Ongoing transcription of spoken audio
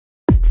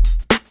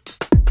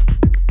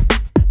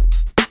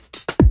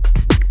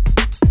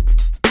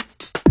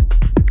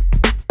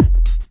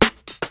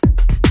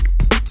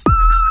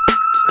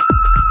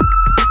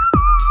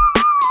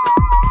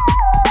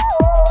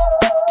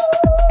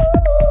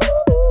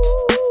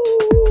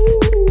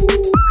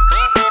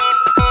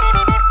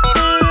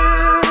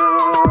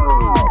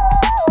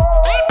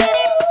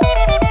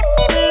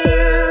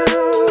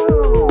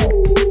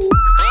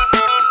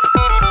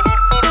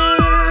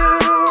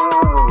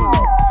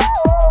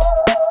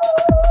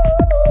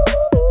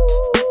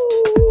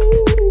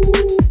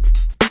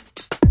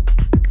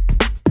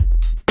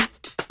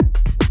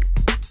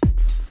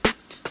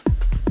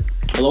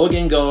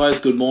guys,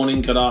 good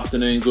morning, good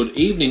afternoon, good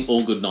evening,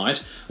 or good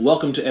night.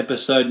 Welcome to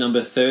episode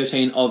number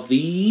 13 of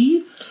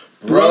the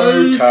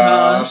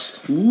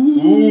Broadcast.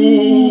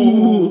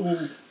 Ooh.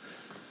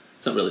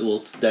 It's not really, well,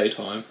 it's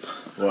daytime.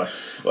 Why?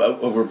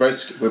 Well, we're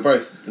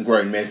both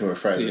grown men who are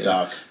afraid of the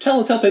dark.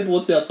 Tell people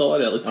what's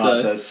outside, Al. It's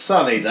a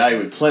sunny day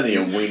with plenty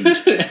of wind. And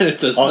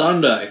it's a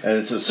Sunday. And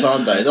it's a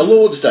Sunday. The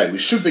Lord's Day. We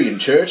should be in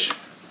church.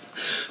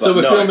 So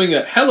we're filming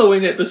a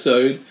Halloween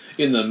episode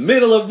in the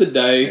middle of the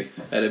day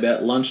at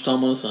about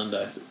lunchtime on a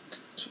Sunday.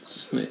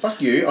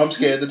 Fuck you. I'm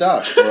scared of the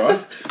dark, alright?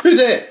 Who's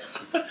there?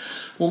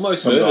 Well,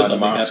 most murders, I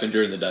think, happen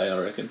during the day, I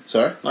reckon.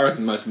 Sorry? I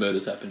reckon most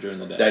murders happen during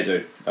the day. They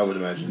do. I would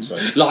imagine so.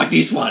 Like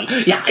this one.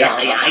 Yeah.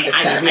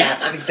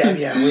 I can stab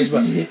you. Where's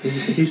my...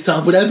 It's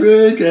time for that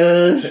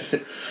broadcast.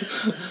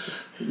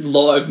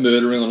 Live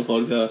murdering on a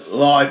podcast.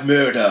 Live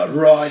murder.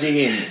 Right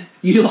in.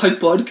 You like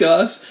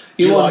podcasts?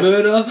 You want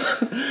murder?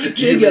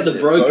 Check out the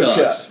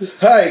broadcast.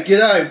 Hey,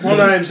 g'day. My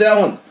name's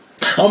Alan.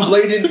 I'm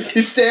bleeding.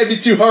 You stabbed me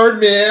too hard,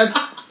 man.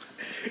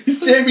 You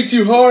stabbed me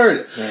too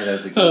hard. Man,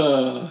 that's a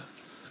good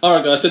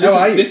Alright guys, so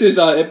this is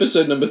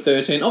episode number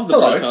 13 of the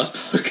Broadcast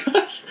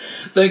Podcast.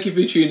 Thank you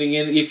for tuning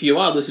in. If you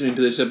are listening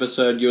to this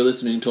episode, you're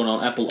listening to it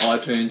on Apple,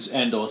 iTunes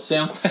and or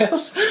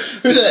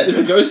SoundCloud. Who's that? There's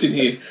a ghost in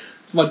here.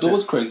 My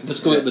door's creaking.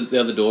 Just got the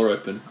other door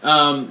open.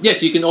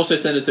 Yes, you can also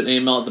send us an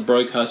email at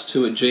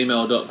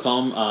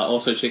thebroadcast2@gmail.com.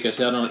 Also check us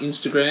out on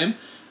Instagram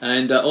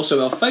and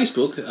also our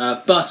Facebook.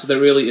 But there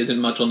really isn't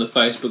much on the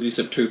Facebook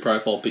except 2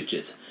 profile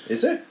pictures.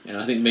 Is there? And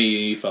I think me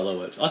and you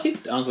follow it. I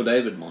think Uncle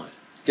David might.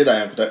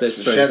 G'day, Uncle David.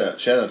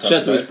 Shout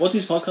out to his... What's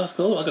his podcast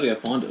called? I've got to go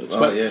find it.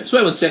 Yeah. Just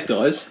wait one sec,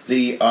 guys.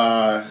 The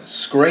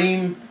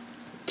Scream...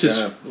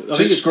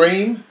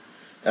 Scream...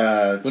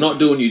 we're not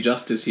doing you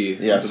justice here.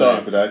 Yeah, sorry,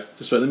 Uncle Dave.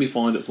 Just wait, let me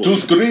find it for you. To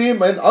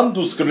scream and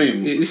undo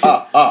scream.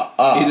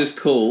 It is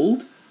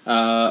called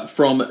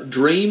From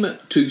Dream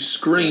to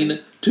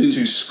Screen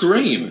to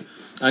Scream.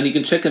 And you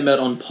can check them out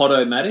on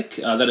Podomatic.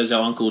 That is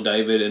our Uncle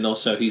David and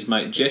also his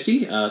mate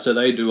Jesse. So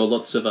they do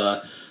lots of...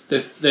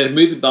 They're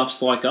movie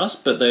buffs like us,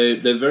 but their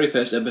very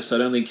first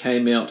episode only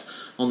came out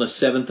on the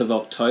 7th of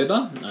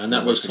October, and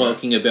that was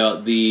talking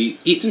about the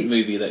It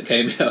movie that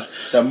came out.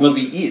 The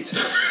movie It.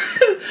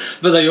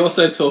 But they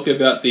also talk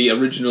about the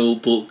original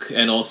book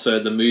and also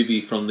the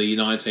movie from the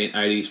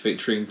 1980s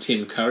featuring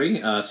Tim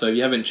Curry. So if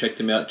you haven't checked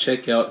him out,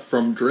 check out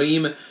From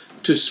Dream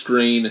to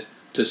Screen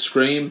to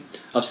Scream.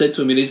 I've said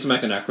to him he needs to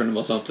make an acronym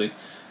or something.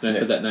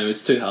 For that name,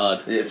 it's too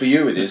hard. Yeah, for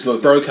you it is.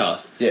 Look,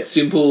 Broadcast. Yeah.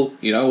 Simple.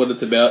 You know what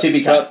it's about.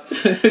 TBK.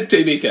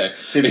 TBK.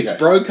 It's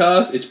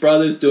broadcast. It's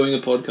brothers doing a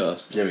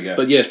podcast. There we go.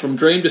 But yes, From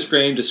Dream to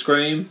Scream to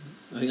Scream.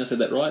 I think I said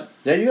that right.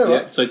 Yeah, you got it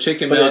right. So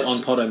check him out on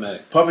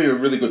Podomatic. Probably a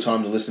really good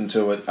time to listen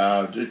to it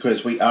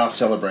because we are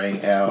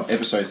celebrating our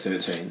episode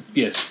 13.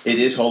 Yes. It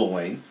is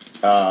Halloween.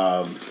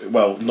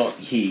 Well, not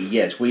here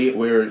yet.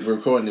 We're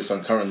recording this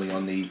currently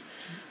on the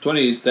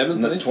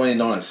 27th, I think?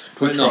 29th.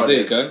 29th,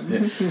 there you go.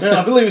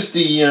 Yeah. I believe it's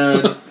the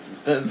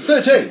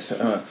 13th.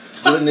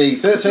 Doing the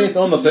 13th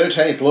on the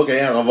 13th, look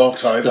out, of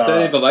October. The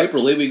 13th of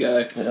April, here we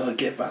go.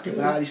 Get fucking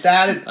party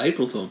started.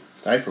 April, Tom.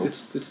 April.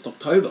 It's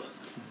October.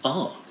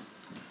 Oh.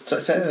 So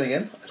say that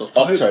again. It's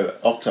October.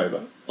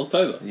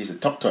 October. You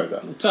said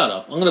Toptober. Shut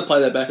up. I'm going to play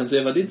that back and see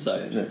if I did say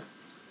it. Yeah.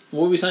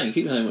 What were we saying?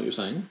 Keep saying what you're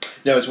saying.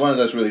 No, it's one of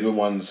those really good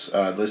ones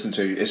to listen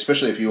to,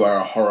 especially if you are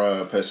a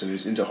horror person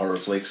who's into horror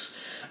flicks.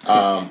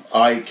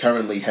 I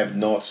currently have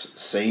not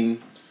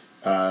seen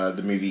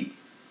the movie,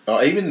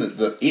 even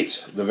the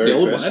very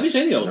old first one. Have you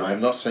seen the old one? No, I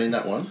have not seen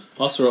that one.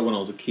 I saw it when I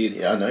was a kid.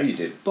 Yeah, I know you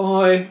did.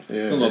 Bye.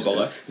 Yeah, not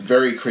bye.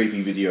 Very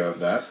creepy video of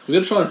that. We're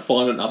going to try and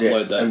find it and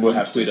upload that and we'll on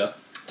have Twitter.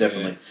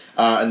 Definitely.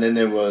 Yeah. And then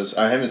there was,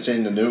 I haven't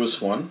seen the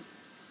newest one.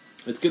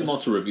 It's getting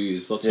lots of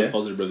reviews, lots of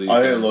positive reviews. I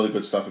heard a lot of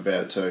good stuff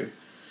about it too.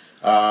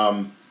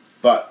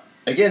 But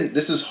again,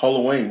 this is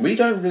Halloween. We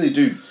don't really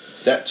do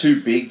that too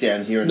big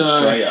down here in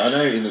Australia. I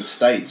know in the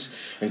States,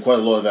 and quite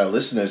a lot of our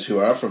listeners who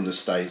are from the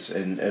States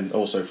and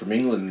also from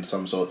England in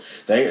some sort,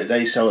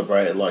 they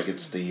celebrate it like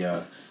it's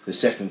the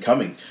second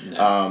coming.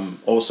 No.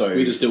 Also,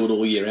 we just do it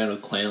all year round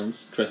with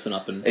clowns dressing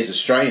up and... It's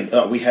Australian.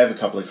 We have a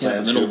couple of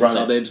clowns. And then all the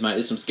suburbs, mate.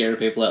 There's some scary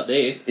people out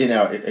there.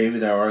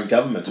 Even our own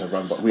government are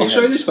run by... I'll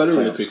show you this photo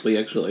really quickly,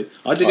 actually.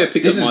 I had to go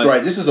pick up my... This is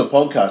great. This is a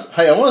podcast.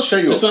 Hey, I want to show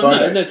you a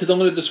photo. No, because I'm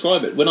going to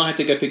describe it. When I had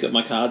to go pick up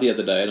my car the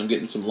other day and I'm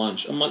getting some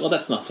lunch, I'm like, oh,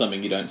 that's not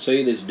something you don't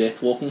see. There's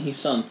Death walking his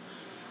son.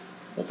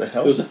 What the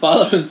hell? It was a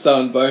father and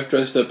son both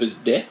dressed up as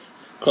Death,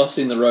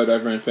 crossing the road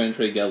over in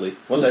Ferntree Gully.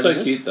 What it was day so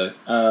was cute,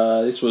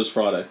 though. This was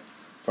Friday.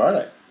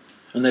 Friday?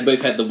 And they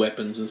both had the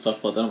weapons and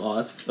stuff like that. Oh,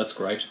 that's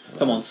great.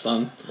 Come on,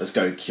 son. Let's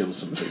go kill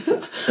some people.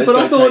 Let's but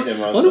I thought,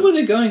 I wonder where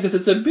they're going, because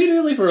it's a bit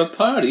early for a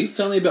party. It's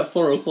only about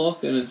 4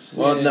 o'clock and it's...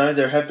 Well, no,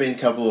 there have been a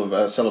couple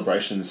of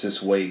celebrations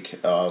this week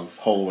of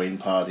Halloween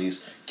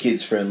parties,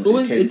 kids-friendly...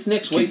 Well, it's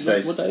next week.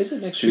 What day is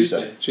it? Next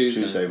Tuesday.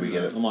 Tuesday we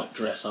get it. I might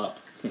dress up.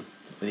 What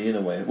are you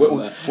going to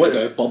wear?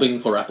 Go bobbing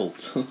for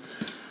apples.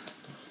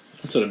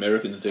 That's what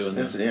Americans do.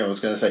 I was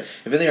going to say,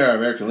 if any of our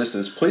American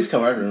listeners, please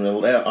come over and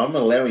I'm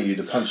allowing you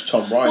to punch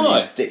Tom Ryan.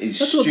 Why?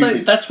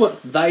 That's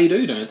what they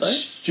do, don't they?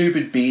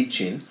 Stupid beard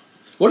chin.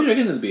 What do you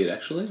reckon of the beard,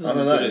 actually? I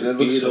don't know. It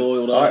beard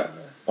oiled up.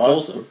 It's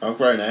awesome. I've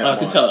grown out. I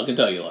can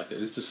tell you like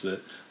it. It's just the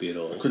beard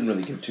oil. I couldn't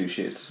really give two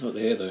shits. Not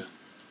the hair, though.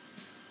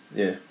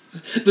 Yeah.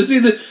 See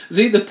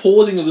the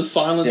pausing of the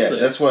silence there? Yeah,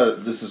 that's why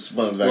this is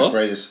one of the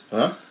greatest...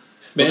 Huh?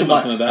 Man,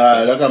 look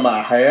at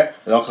my hair,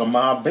 look at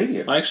my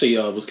beard. I actually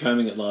was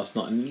combing it last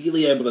night and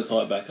nearly able to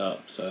tie it back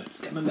up. So it's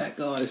coming back,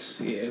 guys.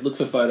 Yeah, look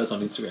for photos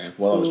on Instagram.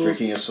 While I was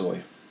drinking a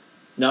soy.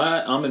 No,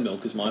 almond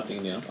milk is my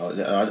thing now.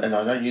 And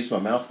I don't use my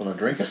mouth when I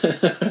drink it.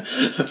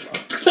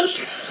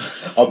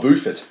 I'll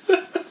boof it.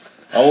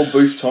 I'll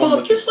boof Tom. Bob,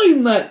 have you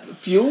seen that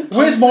fuel?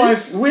 Where's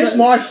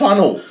my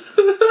funnel?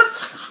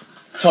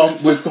 Tom,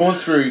 we've gone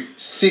through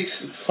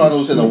 6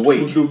 funnels in a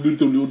week.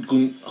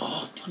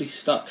 Oh, bloody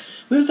stuck.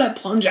 Where's that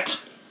plunger?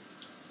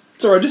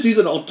 Sorry, just use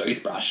an old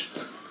toothbrush.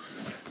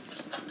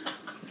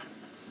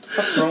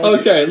 What's wrong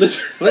okay,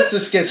 let's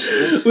just get...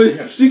 We're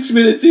 6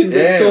 minutes in.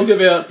 Let's talk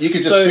about... You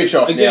could just switch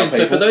off again, now, people.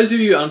 So for those of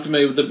you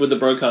unfamiliar with the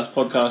Broadcast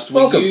Podcast,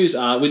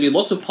 we do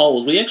lots of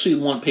polls. We actually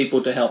want people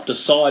to help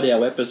decide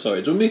our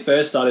episodes. When we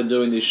first started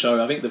doing this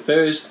show, I think the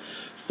first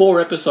 4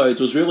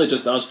 episodes was really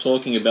just us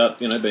talking about,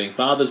 being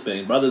fathers,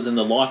 being brothers, and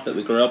the life that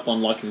we grew up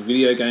on, liking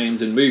video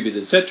games and movies,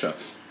 etc.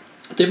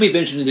 Then we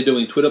ventured into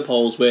doing Twitter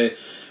polls where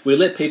we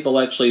let people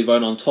actually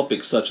vote on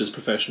topics such as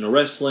professional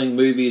wrestling,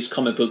 movies,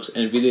 comic books,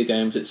 and video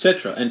games,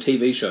 etc., and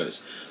TV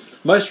shows.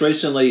 Most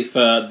recently,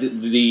 for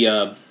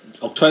the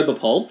October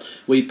poll,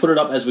 we put it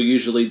up as we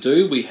usually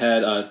do. We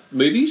had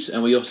movies,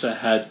 and we also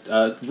had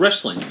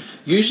wrestling.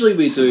 Usually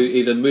we do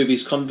either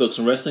movies, comic books,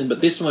 and wrestling, but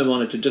this one we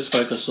wanted to just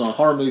focus on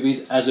horror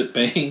movies, as it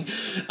being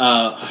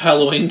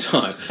Halloween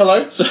time.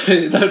 Hello. So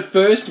the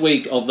first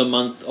week of the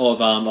month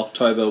of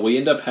October, we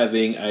end up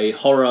having a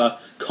horror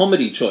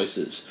comedy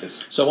choices.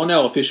 Yes. So on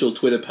our official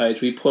Twitter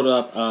page, we put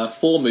up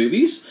 4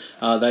 movies.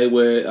 They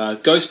were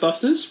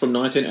Ghostbusters from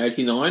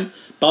 1989,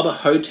 Bubba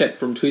Hotep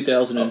from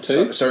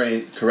 2002.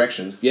 Sorry,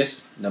 correction.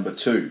 Yes? Number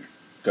 2.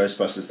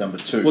 Ghostbusters number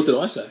 2. What did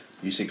I say?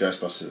 You said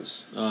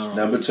Ghostbusters. Right.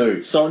 Number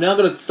 2. So now I've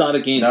got to start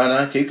again.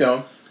 No, keep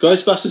going.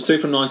 Ghostbusters 2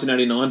 from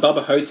 1989,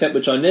 Bubba Hotep,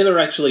 which I never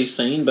actually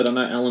seen, but I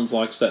know Alan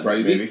likes that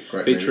movie.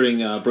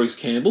 Featuring Bruce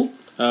Campbell.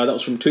 That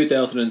was from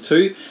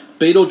 2002.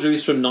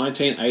 Beetlejuice from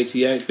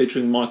 1988,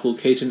 featuring Michael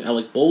Keaton,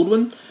 Alec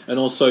Baldwin, and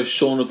also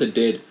Shaun of the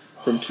Dead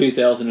from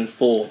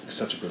 2004.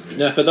 Such a good movie.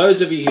 Now, for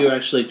those of you who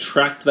actually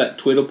tracked that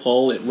Twitter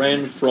poll, it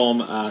ran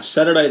from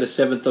Saturday the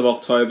 7th of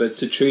October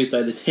to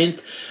Tuesday the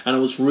 10th, and it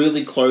was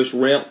really close,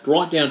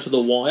 right down to the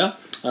wire.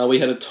 We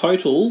had a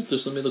total,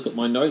 just let me look at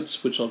my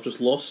notes, which I've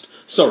just lost.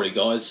 Sorry,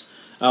 guys.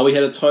 We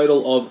had a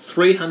total of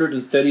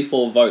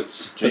 334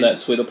 votes for that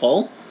Twitter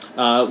poll,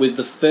 with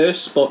the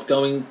first spot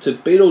going to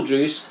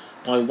Beetlejuice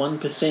by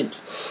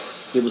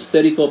 1%. It was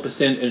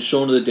 34%, and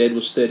Shaun of the Dead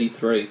was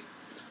 33%.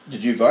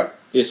 Did you vote?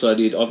 Yes, I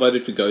did. I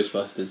voted for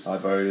Ghostbusters. I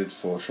voted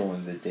for Shaun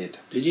of the Dead.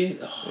 Did you?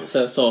 Oh, yes.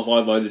 So if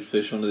I voted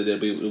for Shaun of the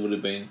Dead, it would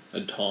have been a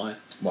tie.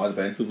 Might have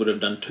been. We would have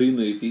done 2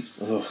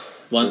 movies. Ugh.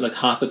 One, like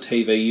half a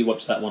TV, you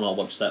watch that one, I'll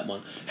watch that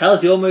one.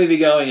 How's your movie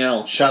going,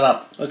 Al? Shut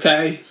up.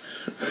 Okay.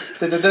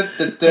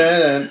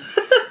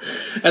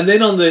 And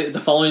then on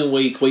the following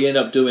week, we end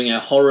up doing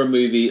our horror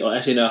movie, or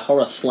actually our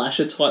horror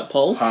slasher type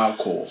poll.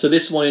 Hardcore. So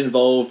this one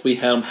involved, we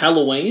had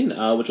Halloween,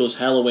 which was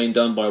Halloween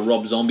done by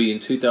Rob Zombie in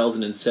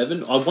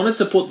 2007. I wanted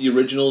to put the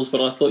originals,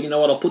 but I thought, you know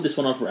what, I'll put this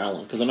one on for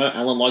Alan, because I know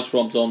Alan likes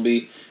Rob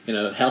Zombie,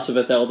 House of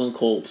a Thousand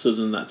Corpses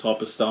and that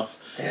type of stuff.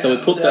 So we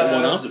put that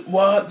one up.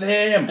 What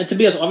them? And to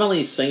be honest, I've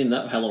only seen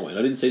that Halloween.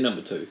 I didn't see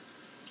number 2.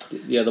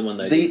 The other one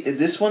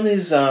This one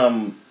is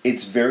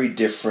it's very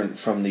different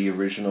from the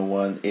original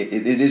one.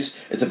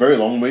 It's a very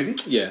long movie.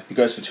 Yeah. It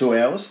goes for 2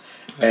 hours,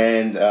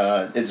 and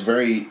it's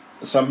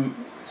some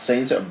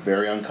scenes are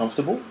very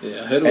uncomfortable.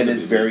 Yeah, I heard. And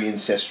it's very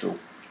ancestral.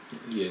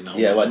 Yeah, no.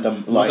 Yeah, I'm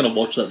not gonna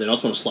watch that then. I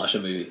just want to slash a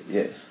movie.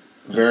 Yeah,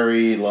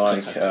 very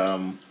like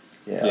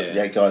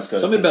guys go.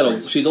 Something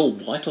about she's all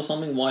white or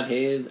something, white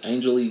hair,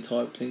 angel-y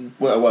type thing.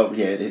 Well,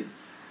 yeah.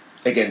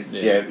 Again,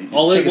 check it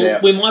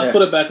out. We might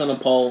put it back on a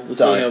poll. Let's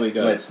see how we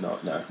go. Let's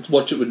not, no. Let's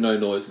watch it with no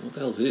noise. What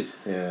the hell is this?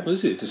 Yeah. What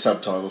is this? The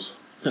subtitles.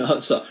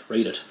 So,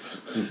 read it.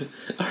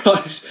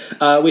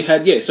 Alright, we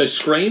had, so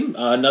Scream,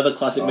 another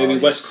classic movie,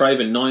 yes. Wes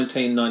Craven,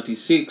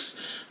 1996.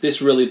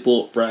 This really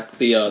brought back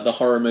the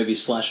horror movie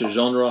slasher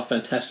genre.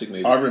 Fantastic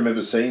movie. I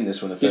remember seeing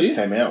this when it first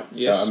came out.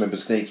 Yes. I remember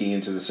sneaking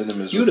into the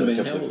cinemas. You would have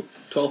been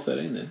 12,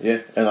 13 then. Yeah,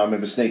 and I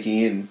remember sneaking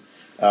in.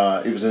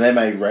 It was an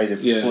MA-rated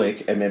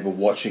flick, and I remember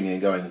watching it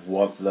and going,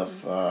 what the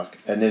fuck?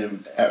 And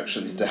then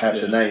actually to have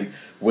the name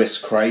Wes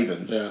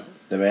Craven,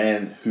 the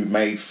man who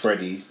made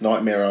Freddy,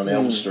 Nightmare on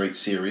Elm Street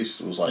series,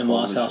 was like... And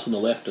Last House on the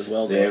Left as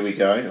well. There we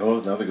go.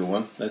 Oh, another good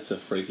one. That's a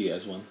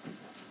freaky-ass one.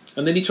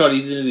 And then he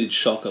did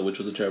Shocker, which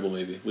was a terrible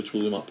movie, which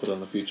we might put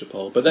on a future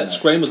poll. But that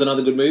Scream was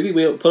another good movie.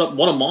 We put up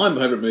one of my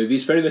favourite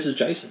movies, Freddy vs.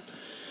 Jason.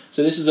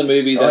 So this is a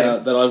movie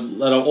that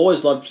I've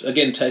always loved.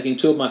 Again, taking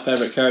two of my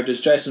favourite characters,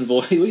 Jason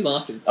Voorhees. What are you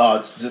laughing? Oh,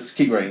 just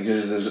keep reading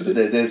because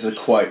there's a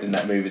quote in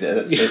that movie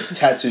it's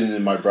tattooed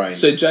in my brain.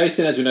 So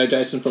Jason, as we know,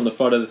 Jason from the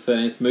Friday the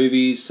 13th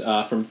movies,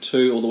 from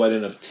 2 all the way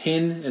down to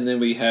 10, and then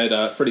we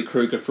had Freddy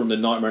Krueger from the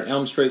Nightmare on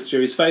Elm Street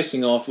series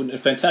facing off. A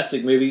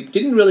fantastic movie.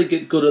 Didn't really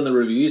get good on the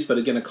reviews, but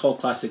again, a cult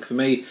classic for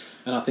me.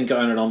 And I think I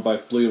own it on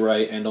both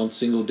Blu-ray and on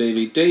single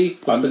DVD.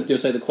 Do you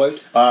say the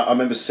quote? I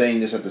remember seeing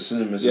this at the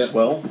cinemas as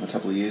well a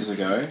couple of years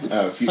ago,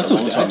 a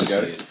long time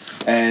ago.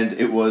 And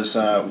it was,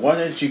 why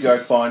don't you go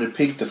find a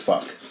pig to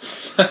fuck?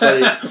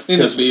 In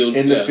the field.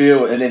 In the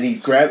field, and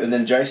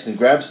then Jason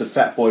grabs the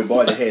fat boy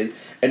by the head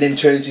and then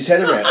turns his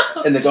head around.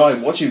 And the guy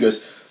watching him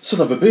goes, son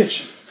of a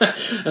bitch.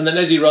 And then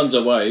as he runs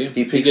away,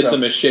 he gets a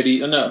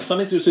machete. No,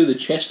 something through the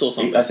chest or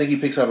something. I think he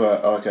picks up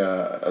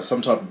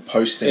some type of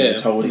post thing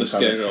that's holding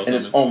something, and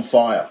it's on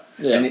fire.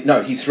 Yeah.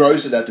 And he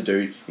throws it at the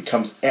dude. It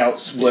comes out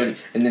splitting,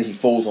 and then he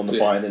falls on the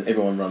fire, and then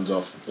everyone runs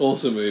off.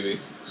 Awesome movie.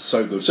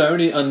 So good. So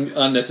many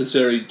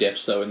unnecessary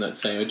deaths though in that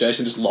scene with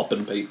Jason just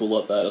lopping people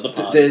like that at the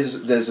party.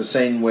 There's a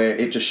scene where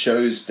it just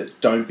shows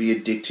that don't be a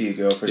dick to your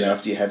girlfriend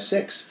after you have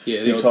sex.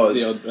 Yeah,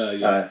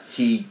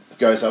 he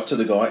goes up to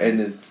the guy and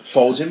then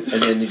folds him,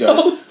 and then he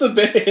goes... folds the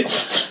bed. It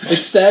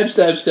stabs,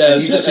 and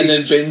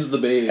then bends the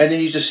bed. And then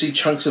you just see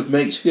chunks of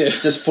meat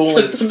just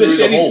falling through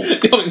the hole.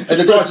 And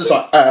the guy's just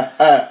like,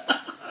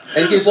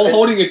 And he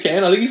holding a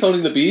can. I think he's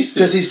holding the beer stick.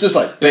 Because he's just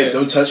like, babe,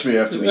 don't touch me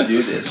after we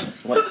do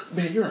this. I'm like,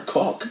 man, you're a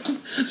cock.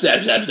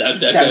 Stab,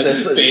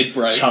 bed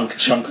break.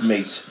 Chunk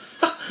meat.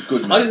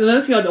 Good man.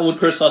 Another thing I would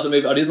criticise the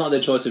movie, I didn't like their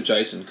choice of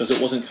Jason, because it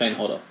wasn't Kane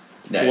Hodder.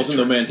 No, it wasn't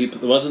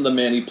the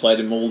man he played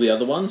in all the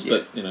other ones,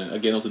 but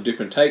again, it was a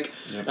different take.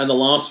 Yep. And the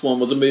last one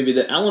was a movie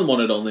that Alan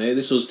wanted on there.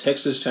 This was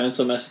Texas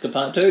Chainsaw Massacre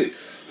Part 2.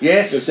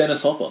 Yes, with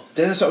Dennis Hopper.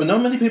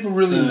 Not many people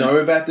really know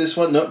about this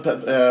one.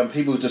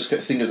 People just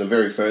think of the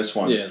very first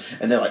one,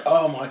 and they're like,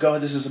 "Oh my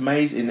god, this is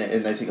amazing!"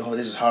 And they think, "Oh,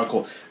 this is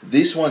hardcore."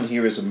 This one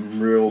here is a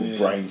real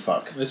brain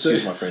fuck.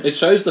 Excuse my French. It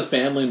shows the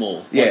family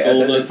more. Yeah,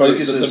 like it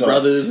focuses the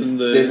brothers and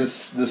the.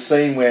 There's the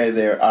scene where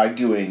they're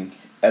arguing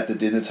at the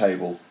dinner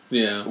table.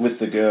 Yeah. With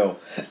the girl.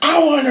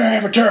 I want her to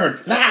have a turn.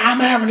 Nah,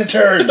 I'm having a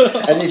turn.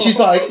 And then she's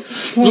like,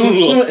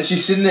 and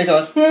she's sitting there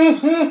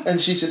going,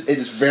 and she's just,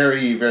 it's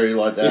very, very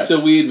like that. It's a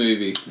weird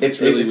movie. It's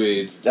really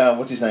weird.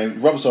 What's his name?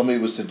 Rob Zombie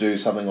was to do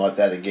something like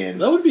that again.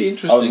 That would be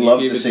interesting. I would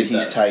love to see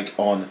his take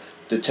on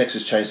the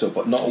Texas Chainsaw,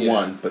 but not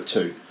one, but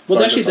two.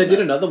 Well, actually, they did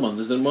another one.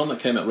 There's the one that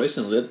came out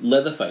recently.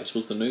 Leatherface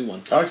was the new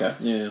one. Okay.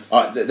 Yeah.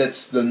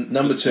 That's the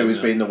number 2 has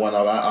been the one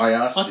I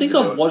asked. I think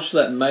I've watched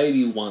that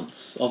maybe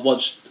once. I've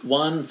watched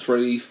 1,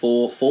 3,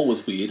 4. 4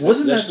 was weird.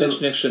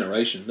 That's Next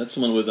Generation. That's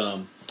the one with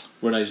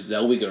Renee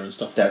Zellweger and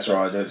stuff. That's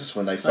right. That's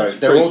when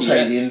they're all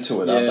tied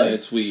into it, aren't they? Yeah,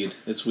 it's weird.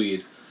 It's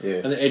weird. Yeah.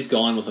 And then Ed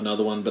Gein was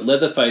another one, but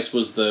Leatherface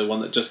was the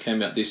one that just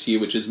came out this year,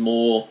 which is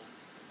more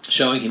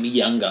showing him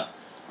younger.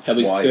 How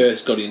we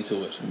first got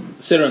into it.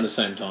 Set around the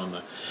same time,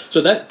 though.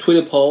 So that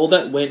Twitter poll,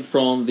 that went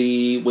from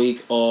the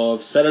week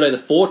of Saturday the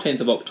 14th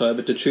of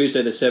October to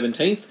Tuesday the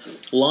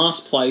 17th.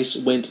 Last place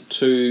went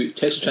to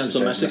Texas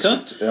Chainsaw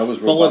Massacre. I was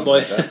followed by...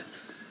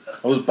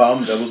 I was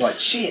bummed. I was like,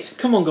 shit.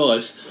 Come on,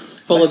 guys.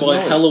 Followed by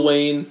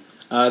Halloween,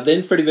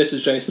 then Freddy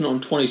vs. Jason on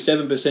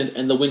 27%,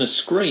 and the winner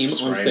Scream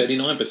on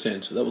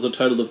 39%. That was a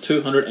total of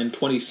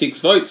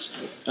 226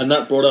 votes. And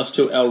that brought us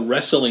to our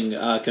wrestling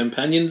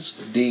companions.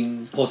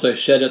 Ding. Also,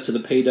 shout out to the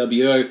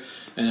PWO,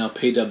 and our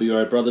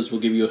PWO brothers will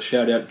give you a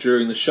shout out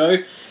during the show.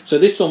 So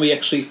this one we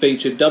actually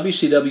featured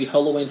WCW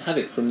Halloween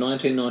Havoc from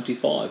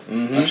 1995,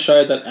 a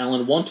show that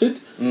Alan wanted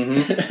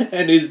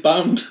and is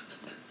bummed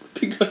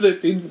because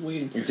it didn't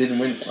win. It didn't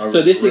win.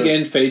 So this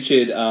again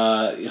featured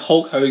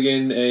Hulk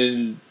Hogan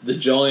and the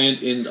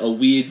Giant in a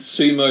weird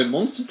sumo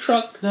monster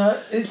truck,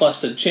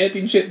 plus a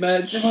championship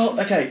match. Well,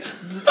 okay,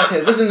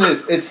 listen to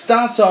this. It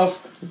starts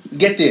off,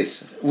 get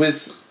this,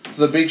 with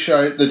the Big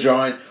Show, the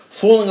Giant,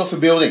 falling off a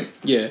building.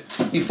 Yeah.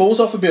 He falls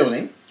off a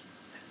building,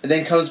 and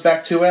then comes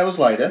back 2 hours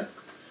later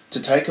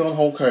to take on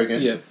Hulk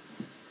Hogan. Yeah.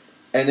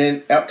 And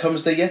then out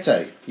comes the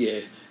Yeti. Yeah.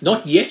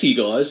 Not Yeti,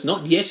 guys.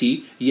 Not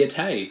Yeti.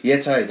 Yeti.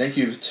 Yeti. Thank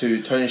you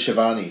to Tony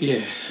Schiavone.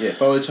 Yeah. Yeah,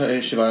 follow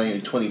Tony Schiavone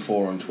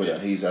 24 on Twitter.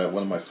 He's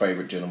one of my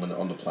favourite gentlemen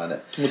on the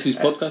planet. What's his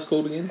podcast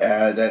called again?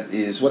 That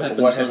is What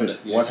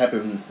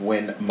Happened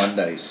When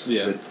Mondays.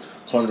 Yeah. With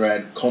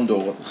Conrad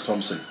Condor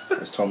Thompson,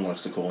 as Tom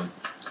likes to call him.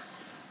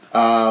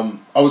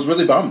 I was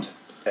really bummed.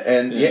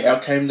 And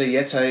out came the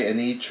Yeti, and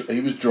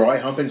he was dry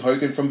humping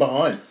Hogan from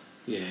behind.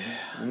 Yeah.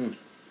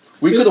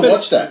 We could have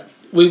watched that.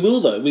 We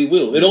will, though. We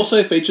will. It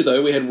also featured,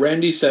 though, we had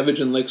Randy Savage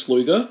and Lex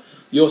Luger.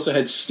 You also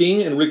had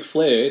Sting and Ric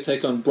Flair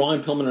take on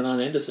Brian Pillman and Arn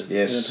Anderson in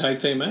a tag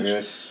team match.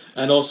 Yes.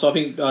 And also, I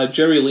think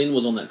Jerry Lynn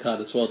was on that card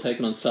as well,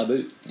 taking on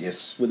Sabu.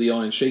 Yes. With the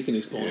Iron Sheik in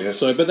his corner. Yes.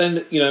 So, but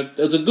then, it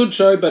was a good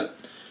show, but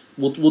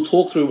we'll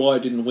talk through why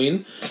it didn't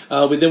win.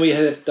 Then we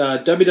had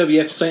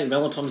WWF St.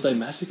 Valentine's Day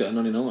Massacre in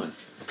 99.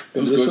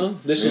 Remember this one?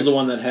 This is the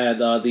one that had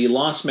the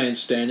last man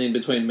standing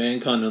between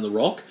Mankind and The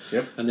Rock.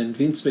 Yep. And then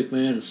Vince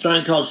McMahon and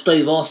Stone Cold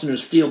Steve Austin in a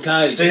steel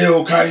cage.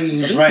 Steel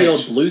cage, I think mate. the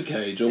old blue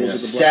cage. Or was it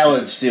the black salad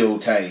cage? steel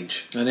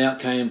cage. And out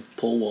came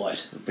Paul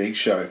White. A big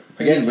show.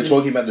 Again, we're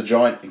talking about the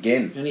Giant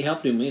again. And he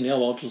helped him win.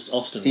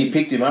 Austin. He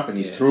picked him up and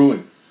he threw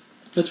him.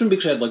 That's when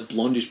Big Show had like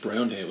blondish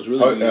brown hair. It was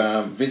really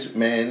weird. Vince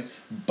McMahon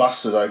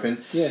busted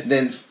open. Yeah.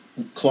 Then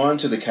climbed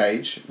to the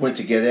cage, went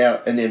to get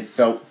out, and then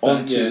fell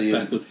onto the...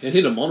 backwards. It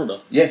hit a monitor.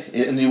 Yeah,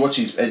 and you watch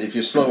his... And if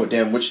you slow it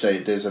down,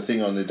 there's a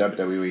thing on the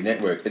WWE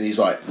Network, and he's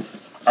like...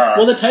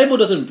 Well, the table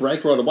doesn't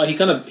break right away. He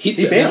kind of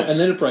hits it, and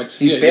then it breaks.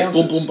 He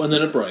bounces. Boom, boom, and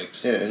then it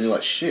breaks. Yeah, and you're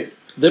like, shit.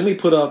 Then we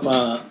put up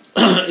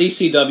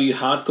ECW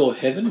Hardcore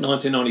Heaven,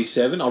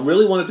 1997. I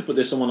really wanted to put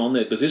this one on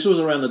there, because this was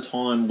around the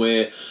time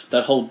where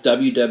that whole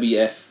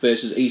WWF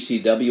versus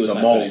ECW was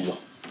happening. Mold.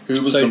 Who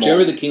was so the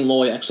Jerry Mold? the King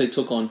Lawler actually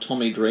took on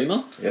Tommy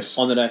Dreamer Yes.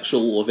 on that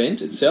actual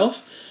event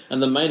itself.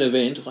 And the main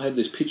event, I have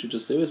this picture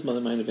just there. Where's my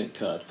main event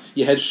card?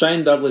 You had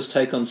Shane Douglas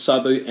take on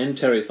Sabu and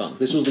Terry Funk.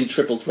 This was the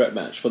triple threat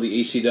match for the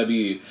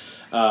ECW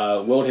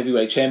World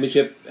Heavyweight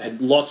Championship.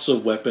 Had lots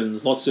of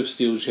weapons, lots of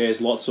steel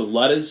chairs, lots of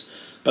ladders.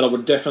 But I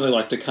would definitely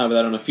like to cover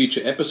that on a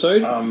future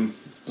episode.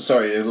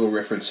 Sorry, a little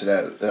reference to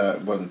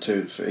that one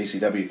too for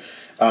ECW.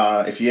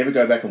 If you ever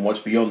go back and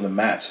watch Beyond the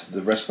Mat,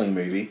 the wrestling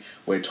movie,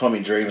 where Tommy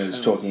Dreamer is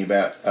talking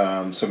about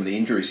some of the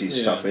injuries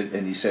he's suffered,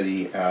 and he said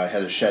he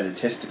had a shattered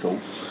testicle.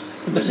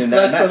 Was in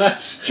that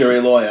match.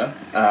 Jerry Lawler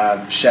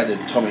shattered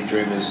Tommy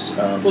Dreamer's...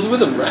 was it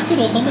with a racket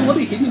or something? What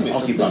did he hit him with?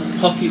 Hockey puck.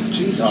 Hockey,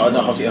 Jesus. No,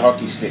 not hockey, a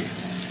hockey stick.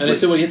 And they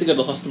said, well, you had to go to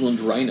the hospital and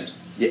drain it.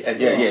 Yeah,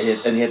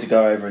 and he had to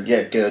go over and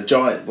get a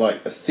giant,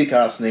 like a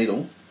thick-ass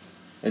needle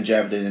and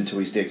jabbed it into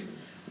his dick.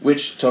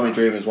 Which Tommy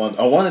Dreamer's one.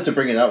 I wanted to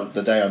bring it up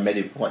the day I met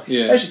him. Like, how's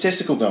your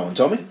testicle going,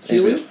 Tommy?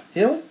 Healing?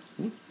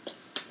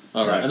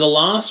 All right. And the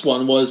last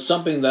one was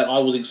something that I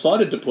was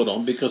excited to put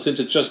on, because since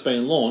it's just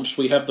been launched,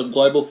 we have the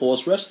Global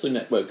Force Wrestling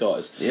Network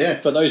guys. Yeah.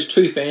 For those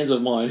two fans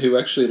of mine who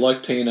actually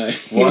like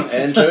TNA. 1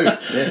 and 2.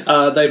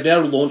 Yeah. They've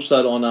now launched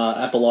that on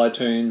Apple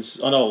iTunes.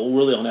 Oh no,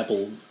 really on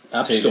Apple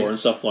App TV. Store and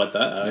stuff like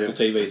that, Apple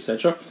TV,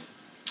 etc.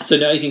 So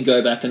now you can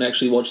go back and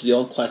actually watch the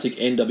old classic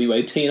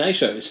NWA TNA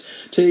shows.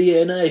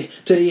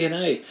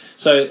 TNA.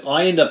 So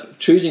I end up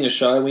choosing a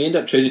show. We end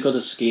up choosing because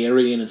it's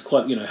scary and it's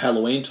quite,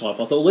 Halloween type.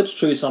 I thought, let's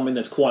choose something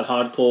that's quite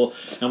hardcore,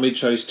 and we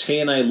chose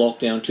TNA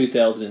Lockdown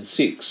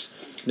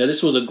 2006. Now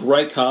this was a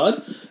great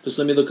card. Just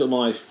let me look at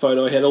my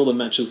photo. I had all the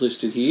matches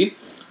listed here.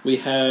 We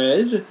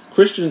had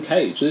Christian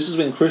Cage. This is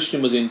when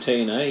Christian was in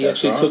TNA. He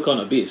actually took on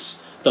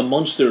Abyss. The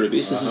Monster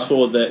Abyss. This is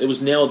for it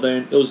was known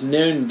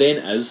then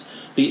as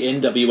the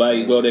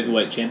NWA World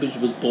Heavyweight Championship.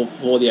 It was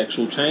before the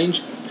actual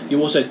change. You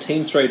also had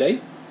Team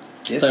 3D.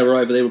 Yes. They were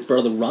over there with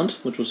Brother Runt,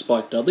 which was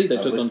Spike Dudley. They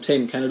took on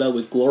Team Canada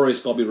with Glorious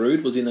Bobby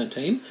Roode was in that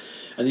team.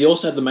 And you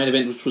also had the main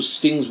event, which was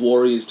Sting's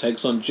Warriors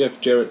takes on Jeff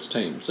Jarrett's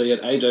team. So you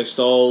had AJ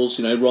Styles,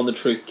 Ron the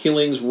Truth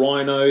Killings,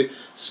 Rhino,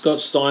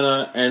 Scott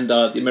Steiner, and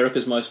the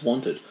America's Most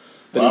Wanted.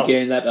 But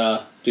again,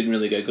 that didn't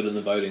really go good in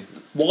the voting.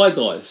 Why,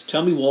 guys?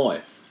 Tell me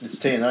why. It's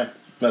TNA.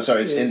 No,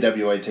 sorry, it's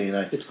NWA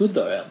TNA. It's good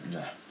though, Al.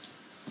 Nah.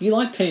 You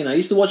like TNA? I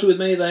used to watch it with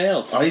me at the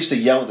house. I used to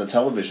yell at the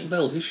television. What the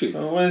hell's issue?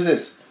 Oh, what is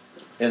this?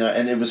 And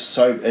it was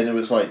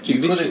like you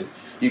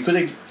could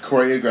have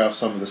choreographed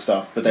some of the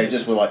stuff, but they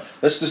just were like,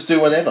 let's just do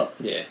whatever.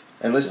 Yeah.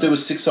 And let's do a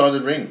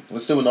 6-sided ring.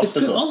 Let's do an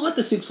octagon. It's good. I like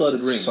the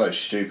 6-sided ring. So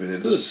stupid.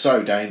 It was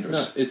so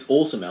dangerous. No, it's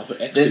awesome, Al.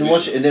 X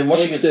Division.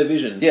 X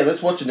Division. Yeah,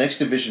 let's watch an X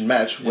Division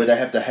match where they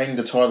have to hang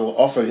the title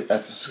off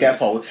a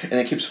scaffold and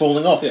it keeps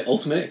falling off. Yeah,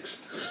 Ultimate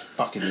X.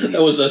 Fucking idiots. It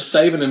was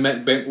Saban and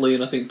Matt Bentley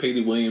and I think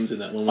Petey Williams in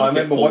that one. I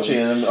remember watching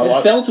it and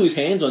it fell to his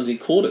hands and he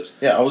caught it.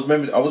 Yeah, I was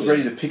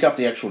ready to pick up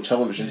the actual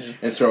television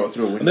and throw it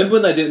through a window. Remember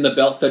when they did it and the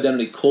belt fell down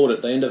and he caught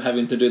it? They ended up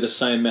having to do the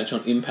same match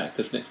on Impact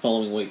the next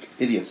following week.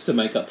 Idiots. To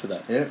make up for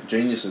that. Yeah,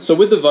 geniuses. So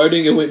with the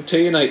voting, it went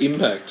TNA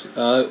Impact.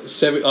 I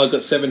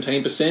got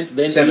 17%.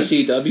 Then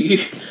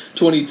ECW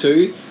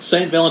 22.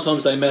 St.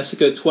 Valentine's Day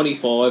Massacre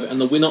 25. And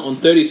the winner on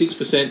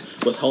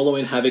 36% was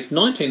Halloween Havoc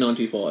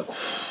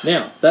 1995.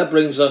 Now, that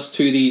brings us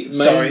to the main...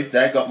 Sorry,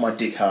 that got my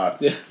dick hard.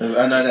 Yeah.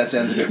 I know that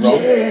sounds a bit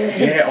wrong.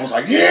 Yeah, I was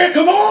like, yeah,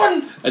 come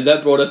on! And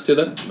that brought us to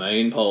the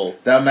main poll.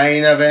 The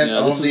main event now,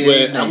 of the This is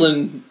where evening.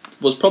 Alan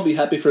was probably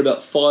happy for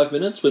about 5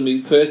 minutes when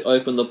we first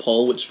opened the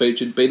poll, which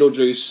featured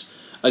Beetlejuice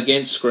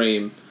against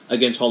Scream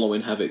against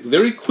Halloween Havoc.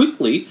 Very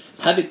quickly,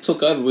 Havoc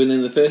took over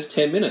within the first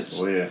 10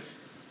 minutes. Oh, yeah.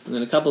 And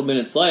then a couple of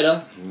minutes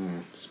later,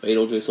 it's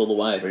Beetlejuice all the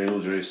way.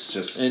 Beetlejuice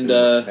just... And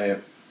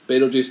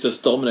Beetlejuice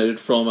just dominated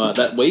from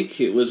that week.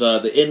 It was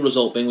the end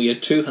result being we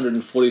had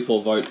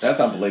 244 votes.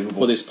 That's unbelievable.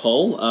 For this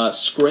poll.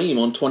 Scream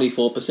on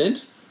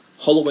 24%,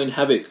 Halloween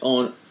Havoc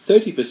on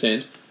 30%,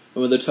 and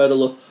with a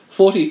total of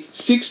 46%.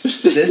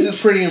 This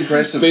is pretty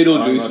impressive.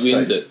 Beetlejuice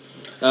wins it.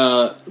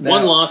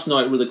 One last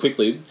night, really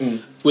quickly,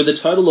 with a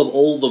total of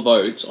all the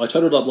votes, I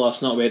totaled up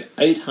last night, we had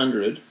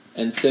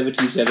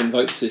 877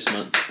 votes this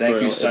month.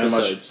 Thank you so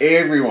much,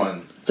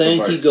 everyone.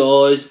 Thank you,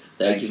 guys.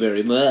 Thank you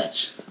very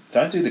much.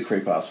 Don't do the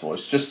creep-ass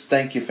voice. Just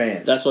thank your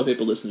fans. That's why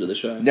people listen to the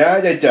show.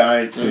 No, they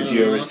don't, because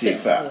you're a sick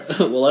fuck.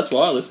 Well, that's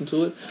why I listen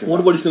to it. I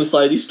wonder what he's going to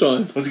say this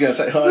time. What's he going to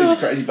say? Oh, he's a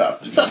crazy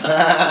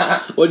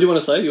bastard. What do you want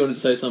to say? Do you want to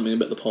say something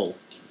about the poll?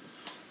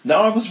 No,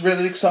 I was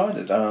really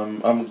excited.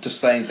 I'm just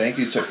saying thank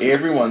you to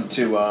everyone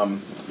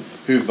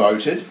who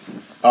voted.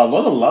 A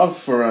lot of love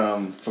for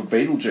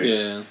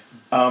Beetlejuice. Yeah.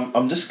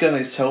 I'm just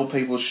going to tell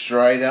people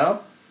straight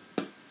up,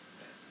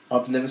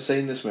 I've never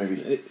seen this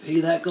movie.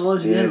 Hear that,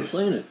 guys? You haven't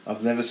seen it.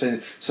 I've never seen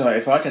it. So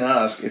if I can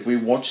ask, if we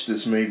watch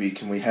this movie,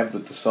 can we have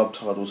the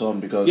subtitles on?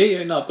 Because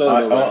no, I've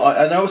got it all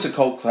right. I know it's a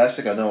cult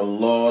classic. I know a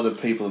lot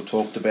of people have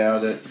talked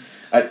about it.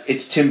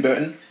 It's Tim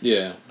Burton.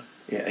 Yeah.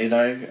 Yeah, you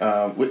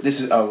know, this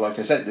is like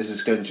I said, this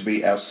is going to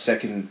be our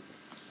second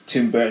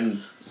Tim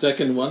Burton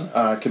one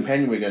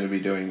companion we're going to be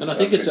doing. And I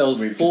think it's our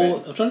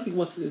fourth. I'm trying to think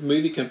what's the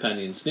movie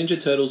companions.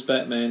 Ninja Turtles,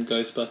 Batman,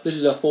 Ghostbusters. This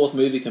is our fourth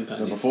movie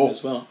companion. Number 4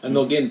 as well. And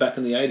again back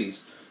in the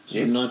 80s.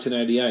 From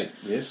 1988.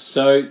 Yes.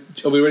 So,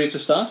 are we ready to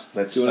start?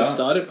 Let's Do you want to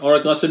start it?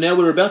 Alright guys, so now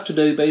we're about to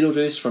do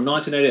Beetlejuice from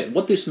 1988.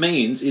 What this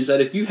means is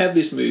that if you have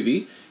this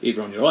movie,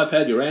 either on your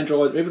iPad, your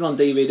Android, or even on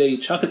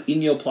DVD, chuck it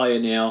in your player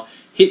now,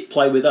 hit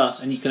play with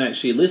us, and you can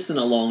actually listen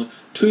along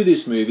to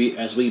this movie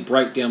as we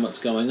break down what's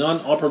going on.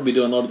 I'll probably be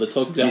doing a lot of the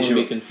talking, don't want to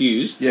be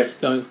confused. Yep.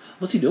 Going,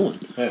 what's he doing?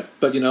 Yeah.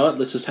 But you know what,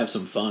 let's just have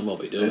some fun while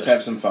we do it. Let's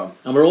have some fun.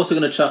 And we're also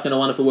going to chuck in a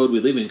wonderful world we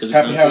live in.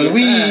 Happy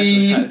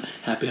Halloween!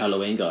 Happy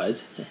Halloween,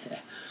 guys.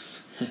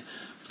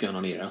 What's going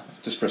on here, Al?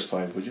 Just press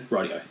play, would you?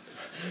 Radio.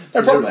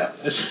 No problem, Al.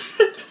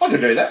 I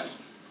can do that.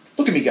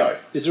 Look at me go.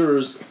 Is there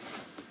a...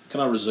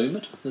 Can I resume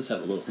it? Let's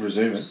have a look.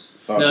 Resume it?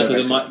 No, because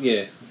it might...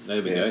 Yeah,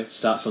 there we go.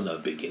 Start from the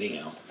beginning,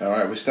 Al.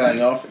 Alright, we're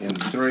starting off in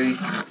 3,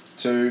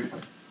 2...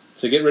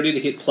 So get ready to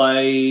hit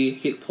play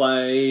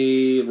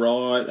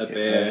right about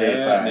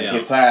now.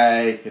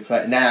 Hit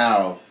play,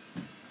 now.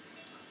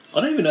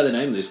 I don't even know the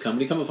name of this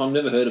company. I've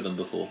never heard of them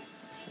before.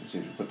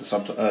 Put the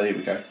subtitle... Oh, there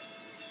we go.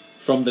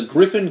 From the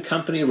Griffin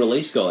Company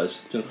release, guys.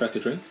 Do you want to crack a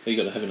drink? Or you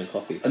got to have a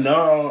coffee? No,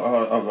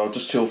 I'll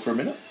just chill for a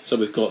minute. So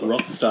we've got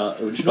Rockstar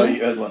Original.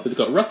 We've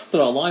got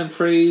Rockstar Lime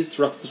Freeze,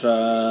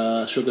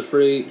 Rockstar Sugar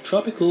Free,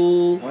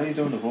 Tropical. Why are you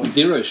doing the voice?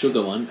 Zero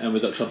Sugar one, and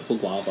we've got Tropical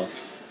Guava.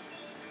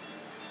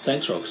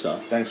 Thanks, Rockstar.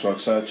 Thanks,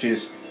 Rockstar.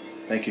 Cheers.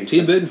 Thank you.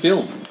 Tim Burton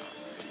film.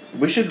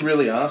 We should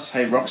really ask,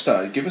 hey,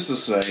 Rockstar, give us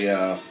this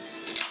a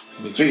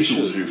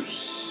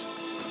Beetlejuice.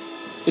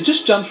 It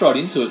just jumps right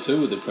into it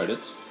too with the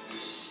credits.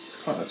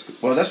 Oh, that's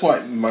good. Well, that's why...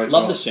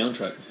 Love the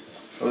soundtrack.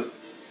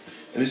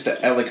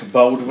 Mr. Alec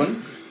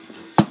Baldwin,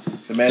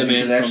 the man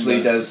who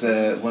actually does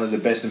one of the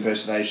best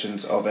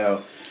impersonations of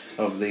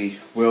the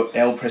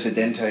El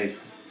Presidente.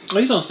 Oh,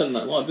 he's on Saturday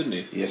Night Live, isn't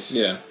he? Yes.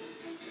 Yeah.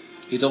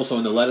 He's also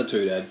in the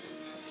Latitude ad.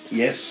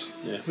 Yes.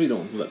 Yeah. What are you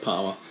doing with that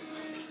Palmer?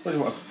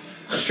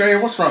 Australia,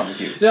 what's wrong with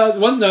you? Now,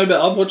 but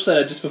I watched that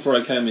ad just before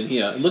I came in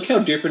here. Look how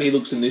different he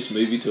looks in this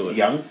movie to it.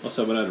 Young.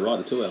 Also, went over to write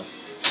it too, Al.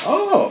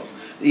 Oh.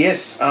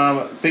 Yes,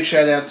 big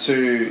shout out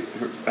to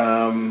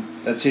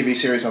a TV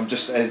series.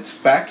 It's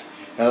back.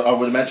 I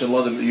would imagine a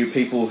lot of you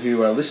people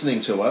who are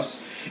listening to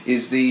us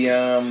is the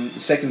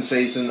second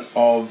season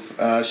of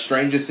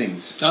Stranger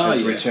Things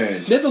has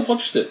returned. Never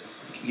watched it.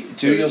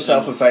 Do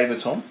yourself a favour,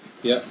 Tom.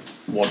 Yep.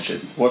 Watch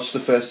it. Watch the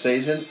first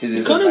season.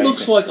 It kind of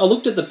looks like, I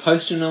looked at the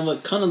poster and I'm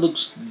like, kind of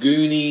looks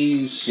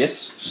Goonies. Yes.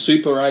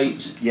 Super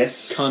 8.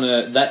 Yes. Kind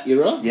of that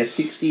era. Yes.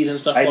 60s and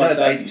stuff like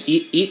that.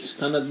 80s. It.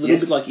 Kind of a little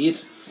bit like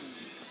It.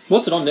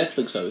 What's it on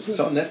Netflix though? It's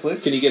on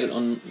Netflix. Can you get it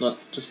on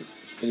just?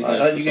 You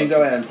can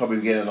go out and probably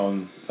get it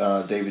on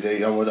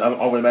DVD.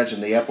 I would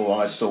imagine the Apple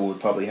iStore would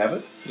probably have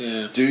it.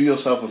 Yeah. Do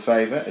yourself a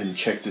favour and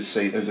check this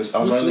season.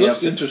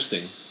 Looks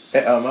interesting.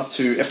 I'm up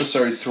to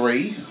episode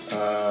 3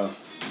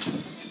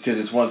 because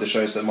it's one of the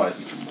shows that my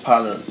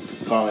partner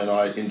Kylie and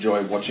I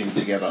enjoy watching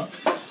together.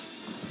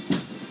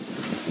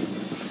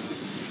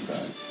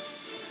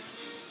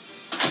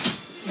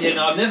 Yeah,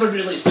 no, I've never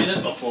really seen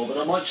it before, but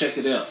I might check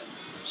it out,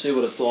 see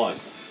what it's like.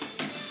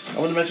 I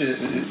would imagine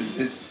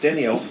it's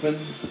Danny Elfman,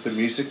 the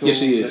musical.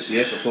 Yes, he is.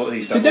 Yes, I thought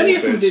he's done. Did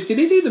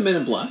he do the Men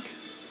in Black?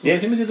 Yeah,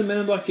 him who did the Men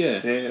in Black.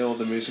 Yeah, yeah, all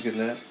the music in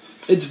that.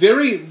 It's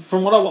very,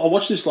 from what I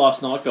watched this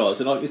last night,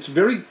 guys, and it's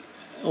very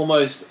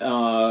almost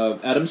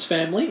Addams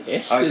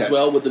Family-esque as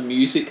well with the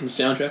music and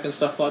soundtrack and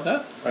stuff like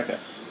that. Okay.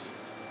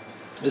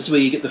 This is where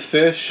you get the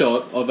first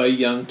shot of a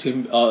young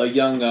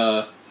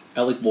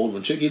Alec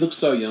Baldwin chick. He looks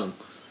so young.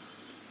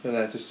 Look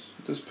at that,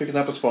 just picking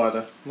up a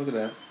spider. Look at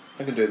that.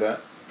 I can do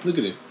that. Look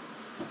at him.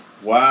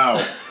 Wow.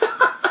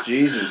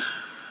 Jesus.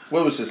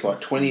 What was this,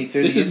 like 20,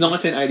 30 This is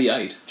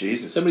 1988.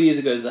 Jesus. So many years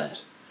ago is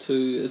that?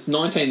 It's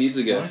 19 years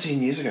ago.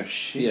 19 years ago,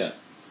 shit. Yeah.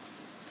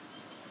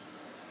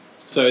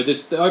 So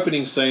the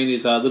opening scene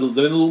is the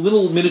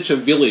little miniature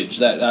village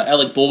that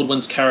Alec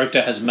Baldwin's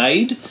character has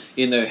made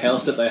in their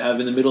house that they have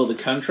in the middle of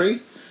the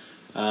country.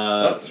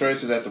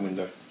 Throws it out the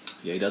window.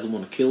 Yeah, he doesn't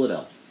want to kill it,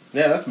 Al.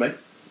 Yeah, that's me.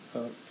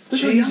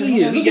 Jesus,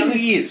 look how young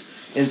he is.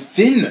 And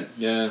thin.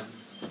 Yeah.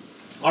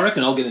 I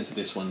reckon I'll get into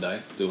this one day,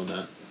 doing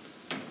that.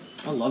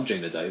 I love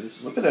Gina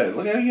Davis. Look at her.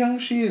 Look how young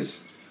she is.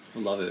 I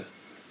love her.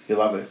 You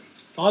love her?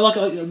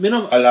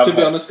 To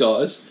be honest,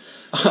 guys,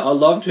 I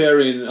loved her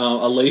in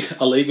a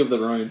League of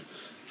Their Own.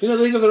 You know,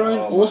 League of Their Own,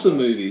 awesome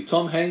movie.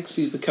 Tom Hanks,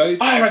 he's the coach.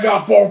 I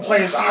got ball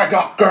players, I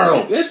got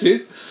girls. That's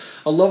it.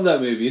 I love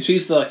that movie, and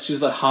she's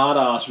that hard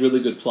ass, really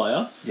good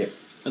player. Yep.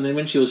 And then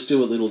when she was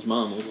Stuart Little's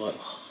mum, I was like,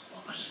 oh,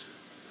 what?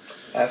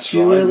 That's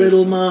Stuart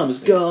Little mum's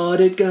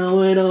got it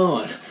going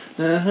on.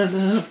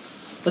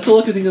 That's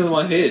all I could think of in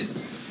my head.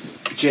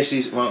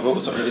 Jesse's. What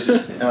was it? Is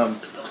it?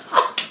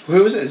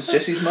 Who was it? Is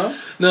Jesse's mum?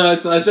 No,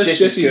 that's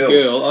Jesse's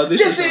girl. Oh,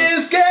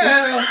 Jesse's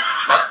girl.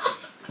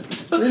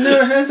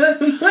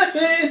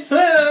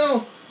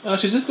 Oh,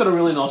 she's just got a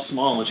really nice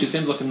smile, and she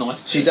seems like a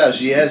nice person. She does.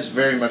 She has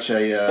very much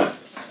a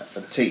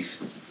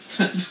teeth.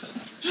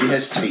 She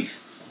has teeth.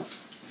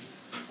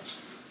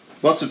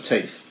 Lots of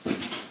teeth.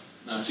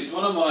 No, she's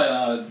one of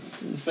my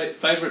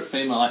favourite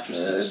female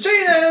actresses.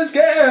 Gina's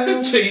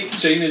girl.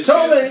 Gina's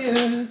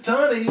girl.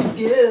 Tony's girl.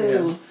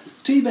 Yeah.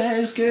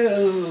 Teabag's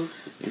girl.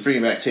 You're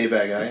bringing back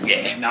Teabag, eh?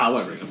 Yeah, no, I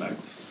won't bring it back.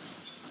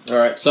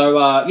 Alright. So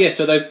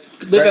they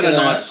live at a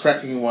nice...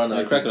 cracking one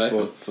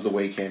for the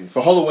weekend.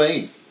 For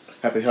Halloween.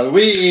 Happy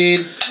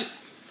Halloween!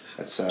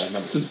 That's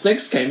some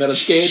snakes came out and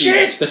scared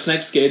him. The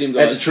snake scared him,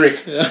 guys. That's a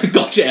trick.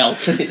 Gotcha, Al.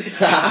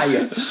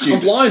 Yeah, stupid. I'm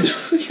blind.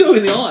 You're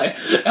in the eye.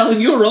 Alan,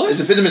 you're right. It's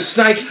a venomous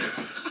snake.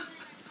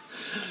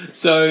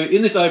 So,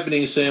 in this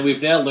opening scene,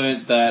 we've now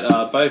learnt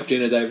that both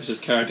Gina Davis's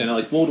character and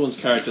Alec Baldwin's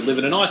character live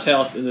in a nice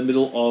house in the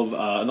middle of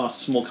a nice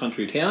small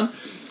country town.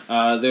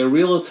 Their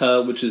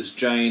realtor, which is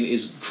Jane,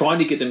 is trying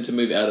to get them to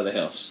move out of the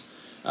house.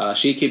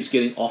 She keeps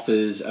getting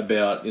offers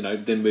about,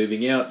 them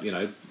moving out,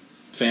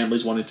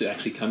 families wanting to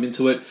actually come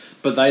into it,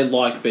 but they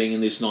like being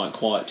in this nice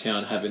quiet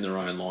town, having their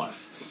own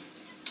life.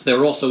 They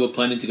were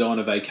planning to go on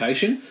a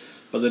vacation,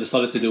 but they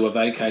decided to do a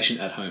vacation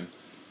at home.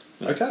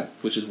 Okay.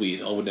 Which is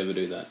weird. I would never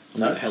do that.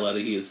 No. Get the hell out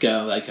of here. Let's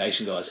go on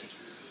vacation, guys.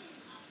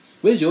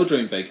 Where's your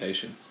dream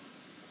vacation?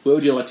 Where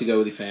would you like to go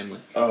with your family?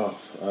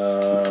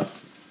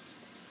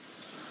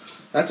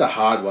 That's a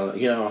hard one.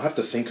 I'll have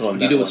to think on that.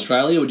 Would you do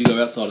Australia or would you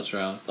go outside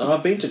Australia?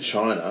 I've been to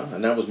China,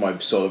 and that was my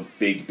sort of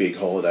big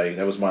holiday.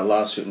 That was my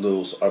last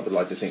little, I would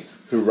like to think,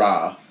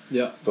 hurrah.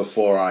 Yeah.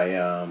 Before I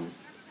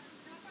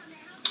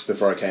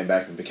came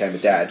back and became a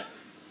dad.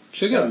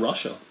 Check out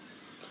Russia.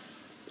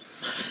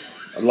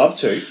 I'd love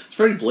to. It's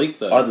very bleak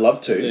though. I'd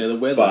love to. Yeah, the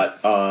weather.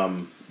 But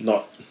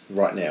not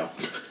right now.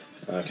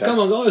 Okay. Come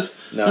on, guys.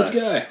 No, let's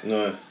go.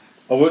 No.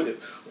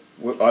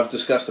 I've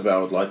discussed about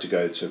I would like to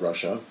go to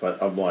Russia,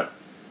 but I'm like...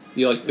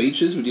 You like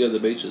beaches? Would you go to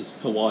the beaches?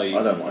 Hawaii?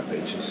 I don't like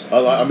beaches. I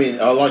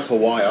like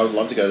Hawaii. I would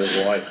love to go to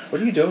Hawaii.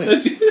 What are you doing?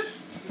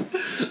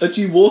 That's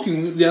you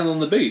walking down on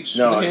the beach.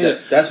 No,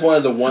 that's one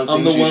of the one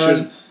things you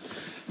shouldn't...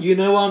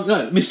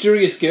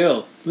 Mysterious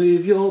Girl.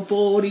 Move your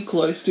body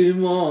close to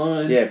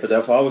mine. Yeah, but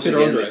if I was to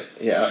get...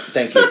 Yeah,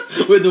 thank you.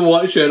 With the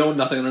white shirt on,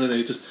 nothing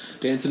underneath, just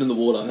dancing in the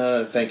water.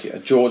 No, thank you.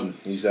 Jordan,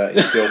 his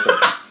girlfriend.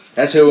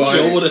 That's who I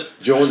am.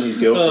 Jordan, his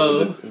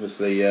girlfriend, with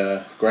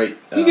the great...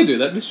 you can do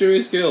that,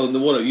 Mysterious Girl in the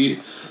water.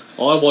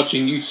 I'm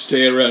watching you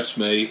stare at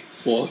me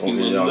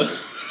walking on the...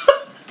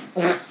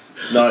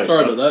 No.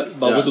 Sorry about that.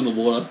 Bubbles in the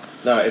water.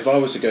 No, if I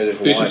was to go to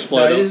Hawaii... Fishes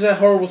float up. It's that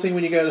horrible thing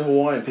when you go to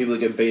Hawaii and people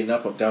get beaten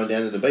up going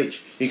down to the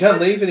beach. You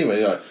can't leave anywhere.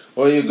 You're like,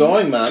 where are you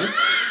going, man?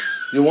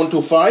 You want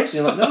to fight? And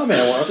you're like, no, man,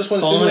 I just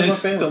want to stay with my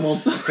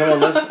family. Come on,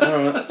 let's...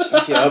 Alright,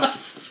 stack you up.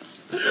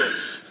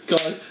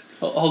 God,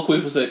 I'll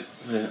quit for a sec.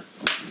 Yeah.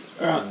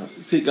 Alright,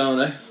 let's keep going,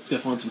 eh? Let's go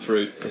find some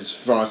fruit.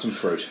 Let's find some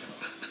fruit.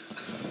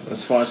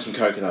 Let's find some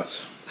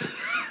coconuts.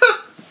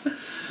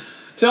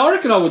 So I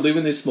reckon I would live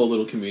in these small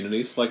little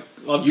communities. Like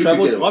I've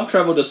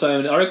travelled to so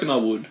many. I reckon I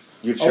would.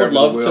 You've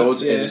travelled the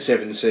world in the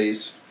 7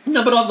 seas.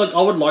 No, but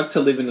I would like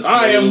to live in a small...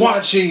 I am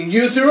watching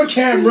you through a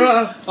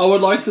camera! I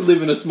would like to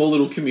live in a small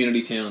little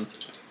community town.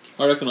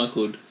 I reckon I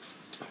could.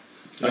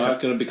 Okay. I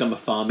reckon I'd become a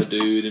farmer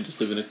dude and just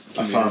live in a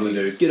community. A farmer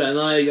dude. G'day,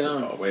 there you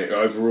go. Oh, wear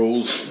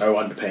overalls, no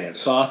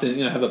underpants. Bath, and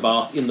have a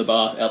bath in the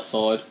bath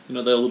outside.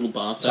 Their little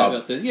baths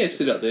out there. Yeah,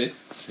 sit out there.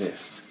 Yeah.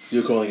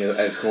 You're calling it,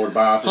 it's called a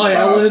bath. Hi,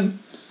 Alan.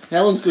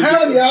 Alan's good.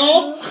 Howdy,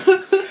 y'all!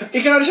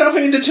 You got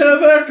something in the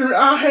tub after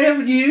I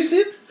haven't used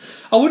it?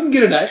 I wouldn't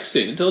get an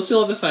accent. I'll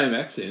still have the same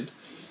accent.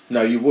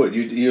 No, you would.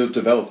 You'll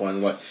develop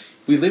one. Like,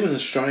 we live in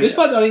Australia. This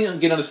part I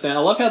don't understand.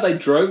 I love how they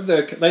drove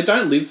their... They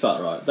don't live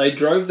far, right? They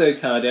drove their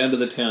car down to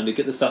the town to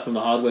get the stuff from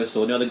the hardware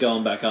store. Now they're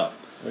going back up.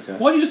 Okay.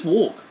 Why don't you just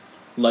walk?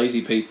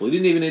 Lazy people. You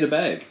didn't even need a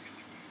bag.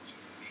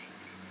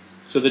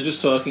 So they're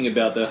just talking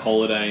about their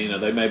holiday.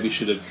 They maybe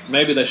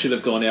they should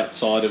have gone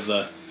outside of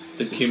the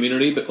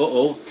community. But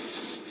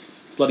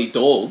bloody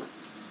dog.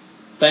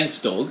 Thanks,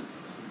 dog.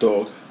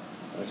 Dog.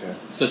 Okay.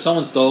 So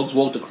someone's dog's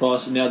walked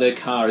across, and now their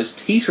car is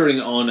teetering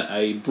on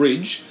a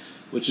bridge,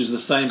 which is the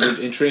same bridge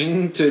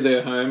entering to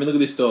their home. And look at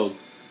this dog.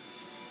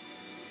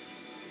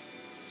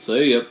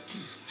 See ya.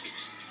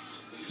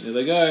 There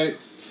they go.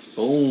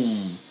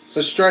 Boom.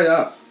 So straight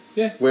up.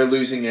 Yeah. We're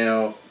losing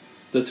the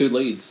 2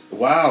 leads.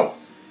 Wow.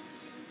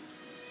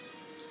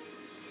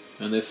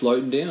 And they're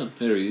floating down.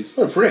 There he is.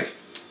 What a prick.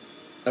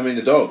 I mean,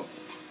 the dog.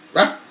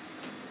 Ruff.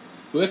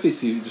 Well, if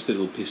he's just a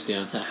little piss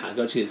down. Haha,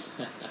 got yours.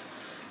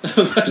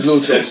 Little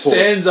dog paws.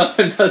 Stands up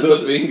and does the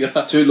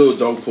finger. 2 little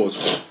dog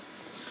paws.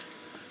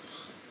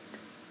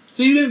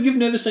 So you've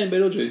never seen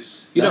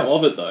Beetlejuice? You know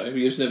of it though, but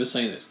you've never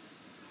seen it?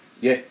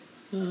 Yeah.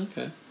 Oh,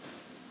 okay.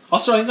 I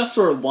think I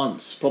saw it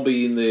once,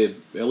 probably in the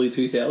early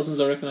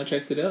 2000s, I reckon I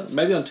checked it out.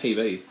 Maybe on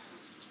TV.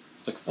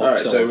 Like Fox.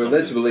 Alright, so we're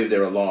led to believe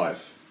they're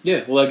alive.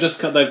 Yeah, well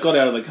they've got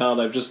out of the car,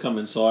 they've just come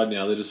inside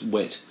now, they're just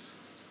wet.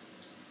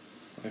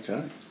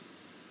 Okay.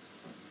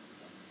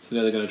 So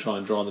now they're going to try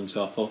and dry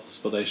themselves off,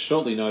 but they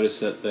shortly notice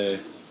that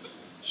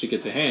she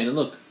gets her hand, and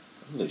look.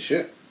 Holy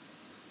shit.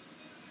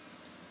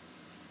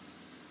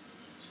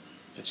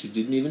 And she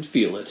didn't even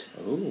feel it.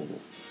 Ooh.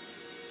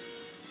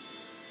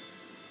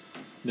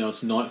 Now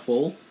it's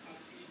nightfall.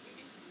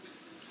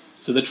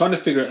 So they're trying to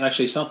figure out,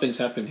 actually something's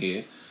happened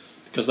here,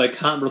 because they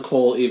can't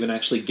recall even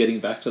actually getting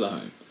back to the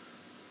home.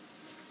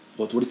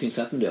 What do you think's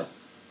happened, Del?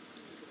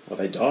 Well,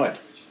 they died.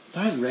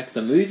 Don't wreck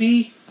the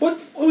movie. What?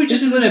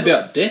 This isn't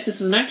about death,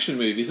 this is an action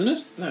movie, isn't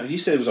it? No, you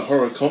said it was a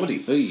horror comedy.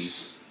 Hey.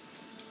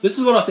 This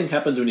is what I think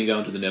happens when you go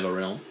into the Nether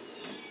Realm.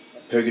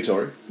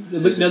 Purgatory.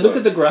 Look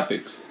at the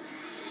graphics.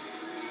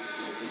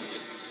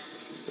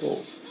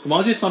 Oh.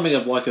 Reminds you of something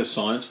of like a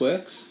Science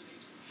Works.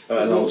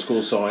 An old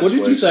school Science What did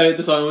Works. you say at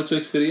the Science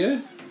Works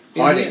video?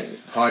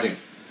 Hiding.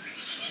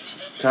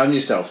 Calm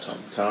yourself,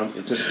 Tom.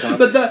 Just calm.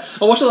 But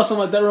I watched it last time.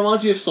 Like, that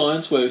reminds you of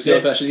Science Works. The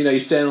old fashioned. You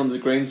stand on the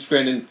green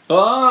screen and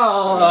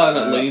and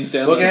it leans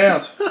down. Look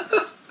out!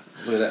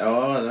 Look at that.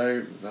 Oh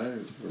no.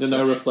 There are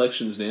no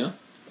reflections now.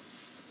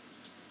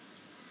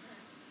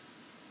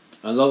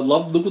 I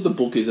look what the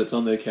book is that's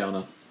on their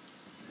counter.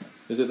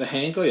 Is it the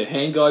hand guide? Yeah,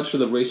 hand guide for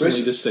the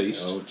recently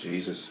deceased. Oh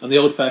Jesus! And the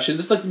old fashioned.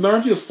 It's like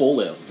reminds you of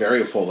Fallout.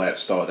 Very Fallout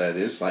style that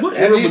is. Like, what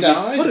have era you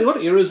died?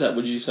 What era is that?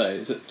 Would you say?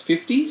 Is it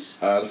 50s?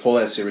 The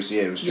Fallout series,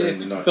 yeah, it was during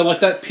the night. But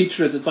like that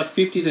picture, it's like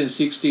 50s and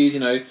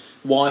 60s.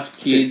 Wife,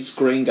 kids,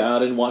 green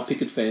garden, white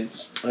picket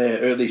fence. Yeah,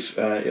 early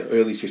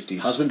 50s.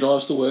 Husband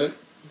drives to work.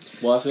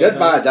 Wife.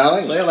 Goodbye,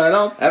 darling. See you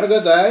later. Have a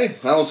good day.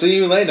 I will see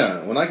you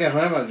later. When I get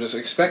home, I just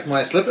expect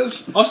my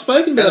slippers. I've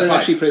spoken about it in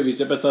actually previous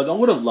episodes. I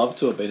would have loved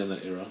to have been in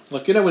that era.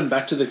 Like, when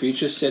Back to the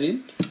Future set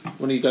in,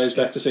 when he goes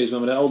back to see his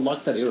mum and dad, I would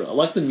like that era. I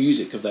like the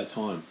music of that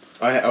time.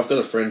 I've got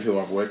a friend who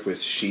I've worked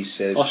with. She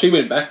says... Oh, she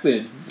went back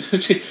then.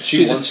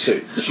 she wants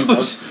to.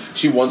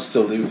 She wants to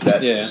live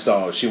that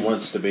style. She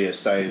wants to be a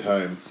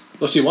stay-at-home.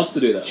 Well, she wants to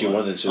do that. She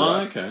wanted to.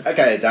 Oh, okay.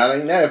 Okay,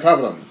 darling, no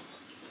problem.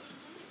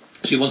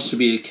 She wants to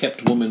be a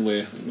kept woman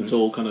where it's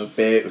all kind of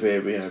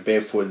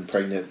barefoot and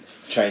pregnant,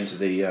 chained to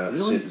the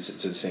really?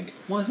 to the sink.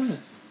 Why is that?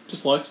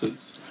 Just likes it.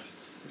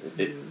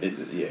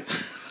 Yeah.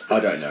 I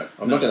don't know.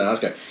 I'm not going to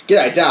ask her.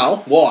 G'day, Dal.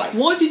 Why?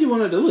 Why did you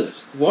want to do it?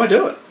 Why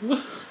do it?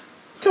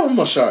 Come on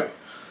my show.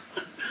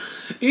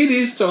 It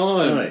is time.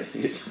 Oh,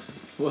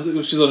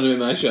 yeah. She's on an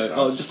MMA show.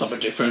 Oh, just something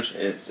different.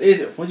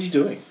 What are you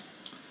doing?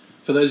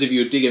 For those of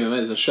you who dig MMA,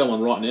 there's a show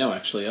on right now,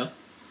 actually, yeah?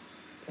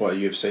 What, a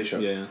UFC show?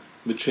 Yeah.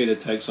 Machida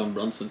takes on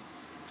Brunson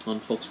on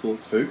Fox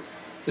Sports. Who?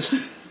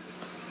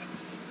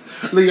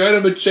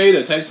 Leona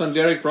Machida takes on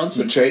Derek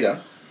Brunson.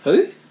 Machida?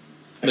 Who?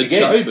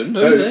 Machobin?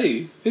 Who's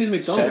he? Who's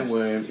McDonald's?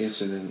 Sandworm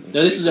incident.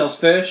 Now, this is our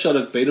first shot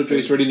of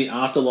Beetlejuice reading the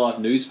Afterlife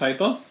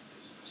newspaper.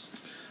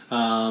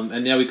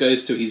 And now he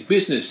goes to his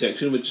business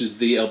section, which is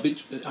the I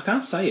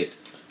can't say it.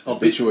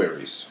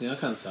 Obituaries. Yeah, I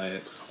can't say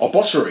it.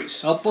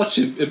 Obituaries.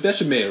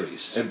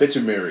 Obituaries.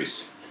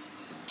 Obituaries.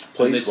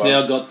 Please. And it's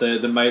now got the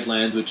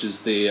Maitlands, which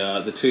is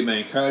the two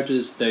main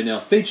characters. They're now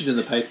featured in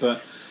the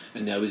paper,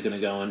 and now he's going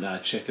to go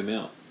and check them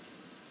out.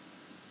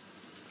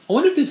 I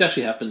wonder if this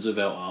actually happens with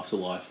our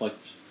afterlife. Like,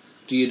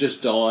 do you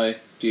just die?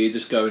 Do you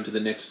just go into the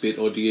next bit,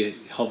 or do you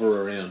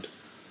hover around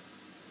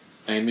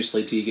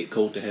aimlessly till you get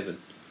called to heaven?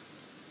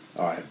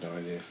 I have no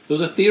idea. There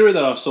was a theory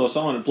that I saw.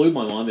 It blew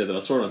my mind there that I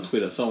saw it on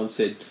Twitter. Someone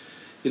said,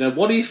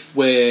 what if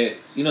they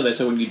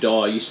say when you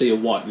die you see a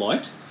white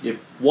light? Yep.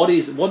 What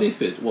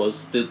if it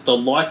was the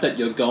light that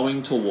you're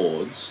going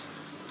towards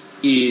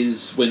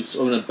is when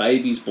a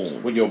baby's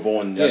born? When you're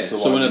born, that's the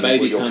light. So when a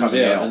baby comes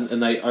out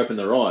and they open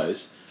their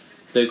eyes,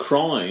 they're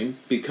crying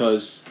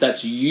because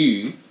that's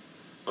you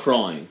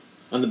crying.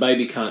 And the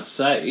baby can't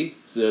say,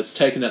 so it's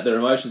taken out their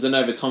emotions. And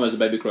over time, as the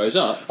baby grows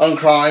up... I'm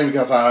crying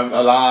because I'm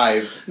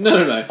alive.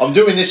 No. I'm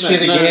doing this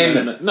shit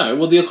again. No,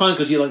 well, you're crying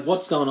because you're like,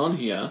 what's going on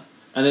here?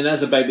 And then as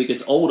the baby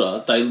gets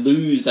older, they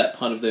lose that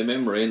part of their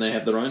memory and they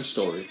have their own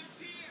story.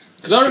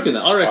 Because I reckon.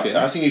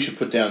 I think you should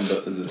put down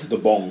the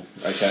bong,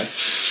 okay?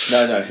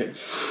 No.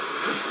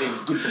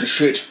 Good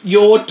shit.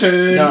 Your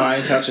turn. No, I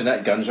ain't touching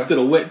that gunja. It's got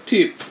a wet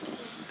tip.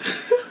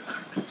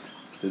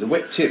 There's a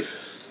wet tip.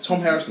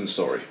 Tom Harrison's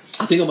story.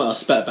 I think I might have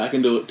spat back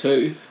into it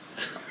too.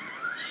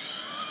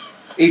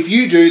 If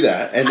you do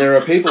that, and there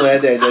are people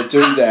out there that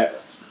do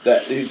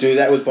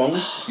that with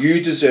bongs,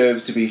 you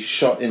deserve to be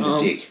shot in the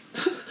dick.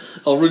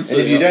 I'll rinse it out.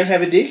 And if you don't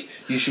have a dick,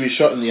 you should be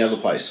shot in the other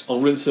place.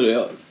 I'll rinse it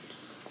out.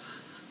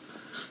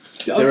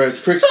 There are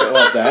pricks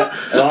like that,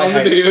 and I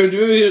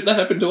hate... That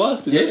happened to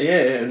us, didn't it?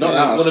 Yeah, not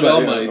us, one of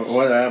our mates.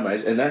 One of our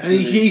mates. And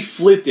he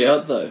flipped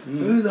out, though.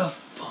 Who the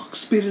fuck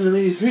spit into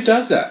this? Who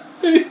does that?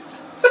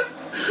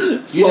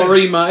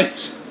 Sorry,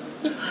 mate.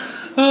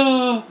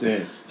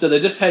 Yeah. So they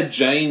just had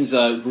Jane's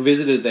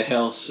visited the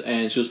house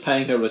and she was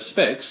paying her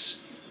respects.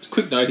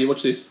 Quick note here,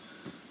 watch this.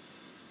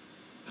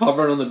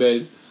 Hovering on the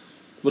bed.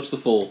 Watch the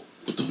fall.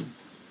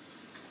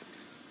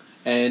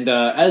 And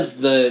as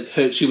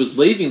she was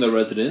leaving the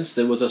residence,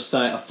 there was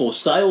a for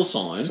sale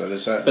sign,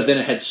 but then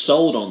it had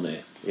sold on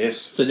there. Yes.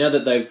 So now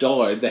that they've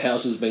died, the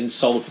house has been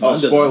sold from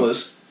under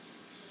spoilers.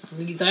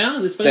 them. They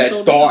are. It's been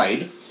sold. They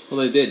died. Well,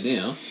 they're dead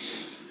now.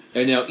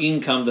 And now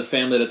in come the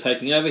family that are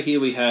taking over. Here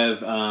we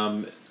have,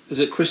 is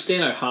it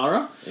Christine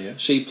O'Hara? Yeah.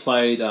 She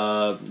played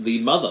the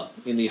mother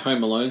in the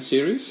Home Alone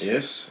series.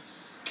 Yes.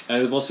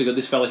 And we've also got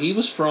this fella. He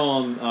was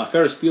from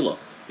Ferris Bueller.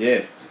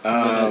 Yeah.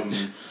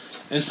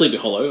 And Sleepy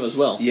Hollow as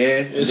well. Yeah,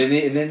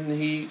 and then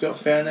he got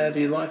found out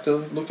he liked to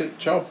look at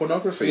child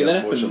pornography, yeah, that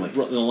unfortunately.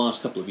 happened in the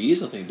last couple of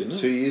years, I think, didn't it?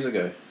 2 years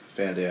ago,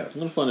 found out. I'm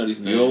going to find out his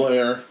name.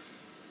 Mueller.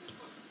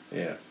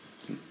 Yeah.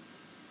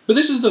 But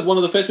this is one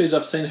of the first movies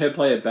I've seen her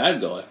play a bad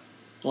guy.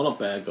 Well, not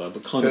bad guy,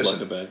 but kind of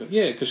like a bad guy.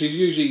 Yeah, because she's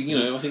usually,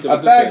 I think... A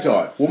bad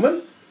guy.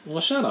 Woman?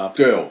 Well, shut up.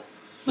 Girl.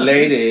 No.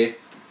 Lady.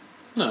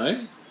 No.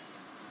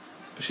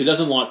 But she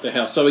doesn't like the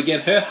house. So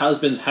again, her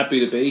husband's happy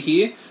to be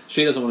here.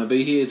 She doesn't want to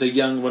be here. Is a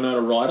young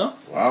Winona Ryder.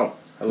 Wow.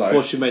 Hello.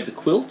 Before she made the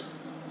quilt.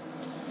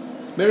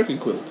 American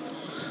quilt.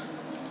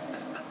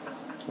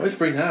 What did you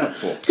bring that up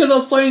for? Because I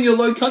was playing your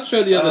low cut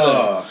show the other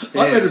day. Yes.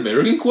 I made an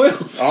American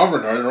quilt. I'm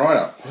Winona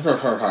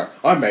Ryder.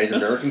 I made an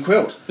American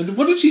quilt. And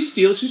what did she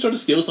steal? She tried to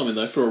steal something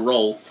though for a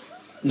role.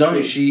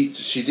 No, she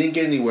didn't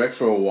get any work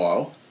for a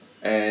while,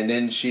 and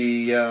then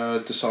she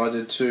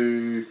decided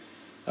to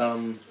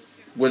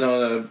went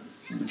on a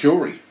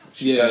jewelry.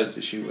 She a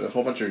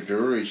whole bunch of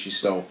jewelry she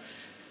stole.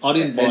 I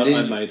didn't buy it.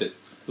 I made it.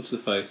 What's the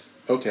face?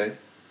 Okay.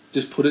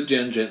 Just put it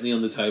down gently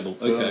on the table.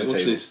 Okay,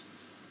 what's this?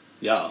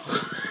 Yeah.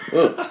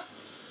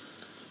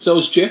 So it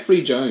was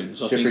Jeffrey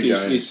Jones, I think,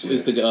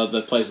 is the guy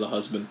that plays the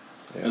husband.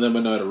 Yeah. And then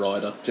Winona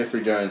Ryder.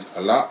 Jeffrey Jones.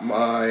 I like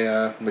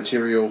my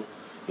material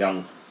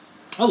young.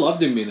 I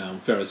loved him in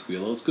Ferris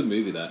Bueller. It was a good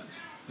movie, that.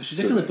 I should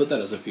definitely put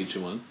that as a future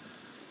one.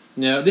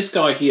 Now, this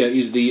guy here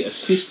is the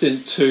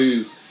assistant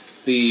to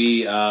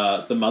the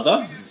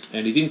mother,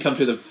 and he didn't come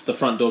through the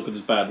front door because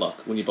it's bad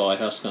luck when you buy a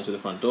house to come through the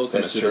front door.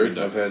 That's true,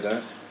 I've heard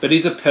that. But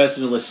he's a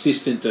personal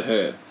assistant to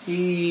her.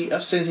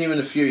 I've seen him in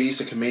a few. He's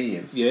a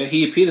comedian. Yeah,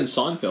 he appeared in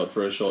Seinfeld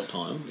for a short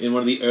time in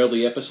one of the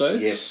early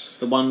episodes. Yes.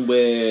 The one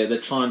where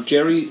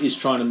Jerry is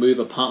trying to move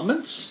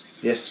apartments.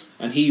 Yes.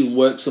 And he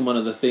works on one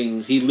of the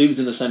things. He lives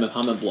in the same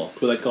apartment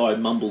block where that guy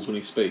mumbles when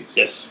he speaks.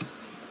 Yes.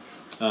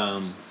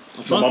 I'll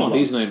try and find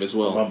his name as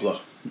well. The mumbler.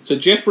 So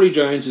Jeffrey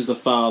Jones is the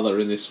father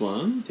in this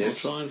one.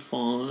 Yes. I'll try and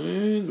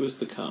find... Where's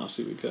the cast?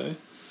 Here we go.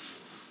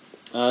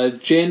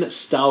 Jen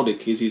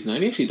Staudick is his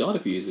name. He actually died a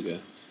few years ago.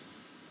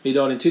 He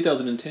died in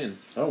 2010.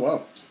 Oh,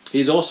 wow.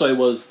 He also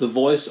was the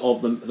voice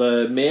of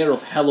the mayor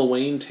of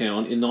Halloween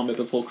Town in Nightmare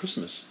Before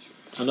Christmas.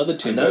 Another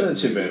Tim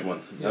Burton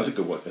one. Another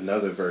good one.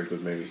 Another very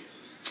good movie.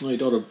 Oh, he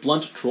died of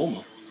blunt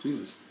trauma.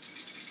 Jesus.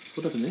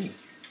 What happened there?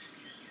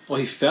 Oh,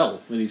 he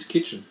fell in his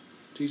kitchen.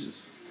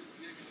 Jesus.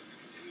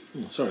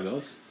 Oh, sorry,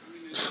 guys.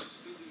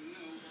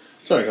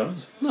 Sorry,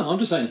 guys. No, I'm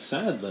just saying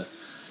sad, though.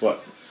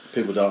 What?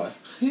 People die?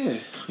 Yeah.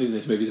 Even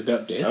this movie's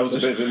about death. That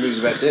was a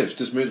movie's about death.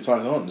 Just move the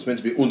fuck on. It's meant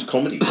to be und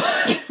comedy.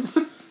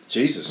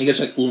 Jesus. You got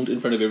to say und in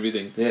front of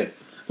everything. Yeah.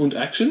 Und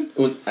action?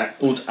 Und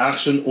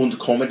action und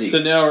comedy.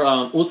 So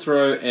now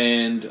Uthro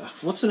and...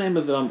 What's the name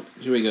of...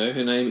 here we go.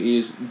 Her name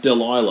is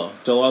Delilah.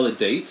 Delilah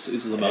Dietz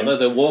is the mother.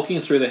 They're walking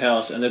through the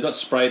house and they've got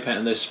spray paint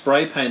and they're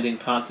spray painting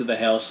parts of the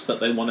house that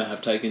they want to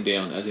have taken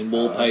down, as in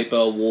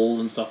wallpaper, walls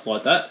and stuff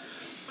like that.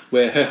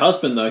 Where her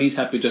husband, though, he's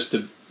happy just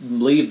to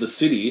leave the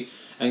city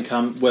and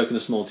come work in a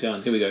small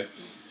town. Here we go.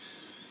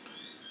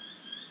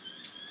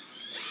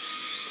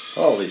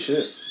 Holy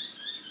shit.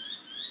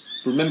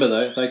 Remember,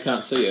 though, they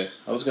can't see her.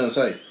 I was going to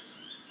say.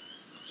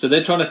 So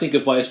they're trying to think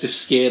of ways to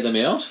scare them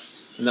out,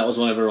 and that was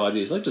one of her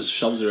ideas. Like, just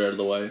shoves her out of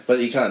the way. But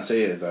you can't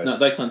see her, though. No,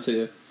 they can't see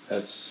her.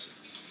 This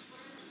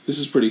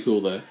is pretty cool,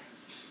 though.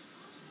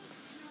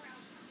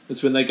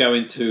 It's when they go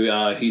into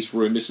his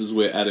room. This is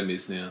where Adam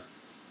is now.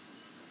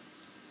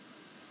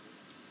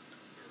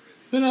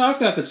 But no, I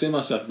could see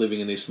myself living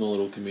in these small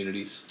little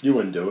communities. You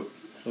wouldn't do it.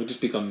 I would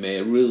just become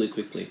mayor really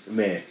quickly.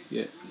 Mayor?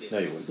 Yeah. No,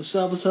 you wouldn't. What's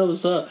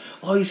up?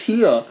 Oh, he's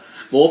here.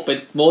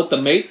 More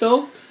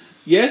tomato?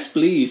 Yes,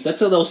 please.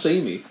 That's how they'll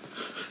see me.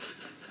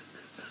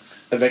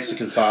 A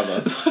Mexican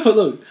father.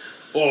 Look.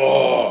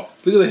 Oh,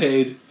 look at the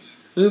head.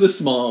 Look at the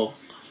smile.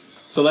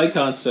 So they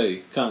can't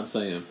see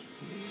him.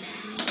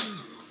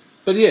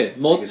 But yeah,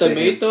 more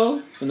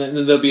tomato, and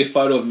then there'll be a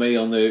photo of me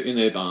in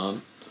their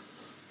barn,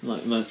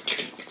 like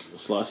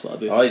slice like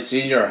this. Oh,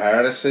 Senior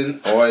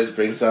Harrison always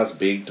brings us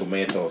big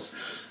tomatoes.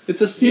 It's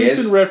a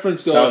Simpson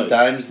reference, guys.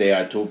 Sometimes they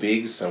are too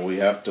big, so we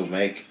have to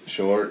make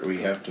sure we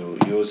have to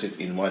use it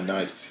in one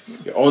night.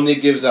 He only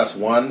gives us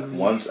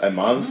once a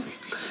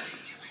month.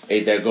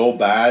 They go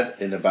bad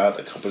in about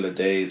a couple of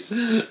days,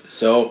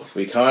 so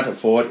we can't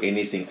afford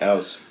anything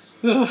else.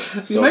 You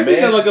make me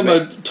sound like I'm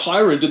a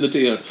tyrant in the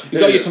town. You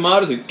got your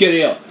tomatoes and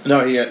get out.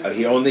 No,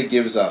 he only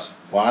gives us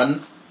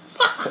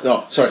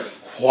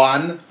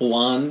Juan.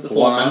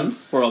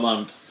 For a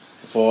month.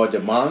 For the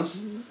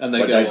month. And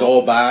they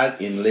go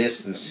bad in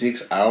less than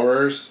 6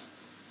 hours.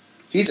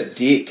 He's a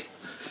dick.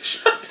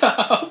 Shut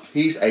up.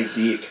 He's a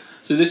dick.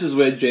 So this is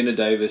where Gina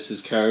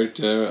Davis's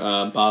character,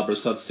 Barbara,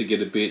 starts to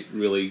get a bit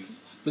really...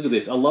 Look at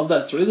this. I love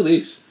that. Look at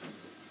this.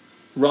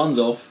 Runs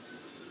off.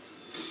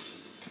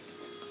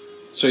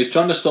 So he's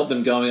trying to stop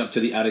them going up to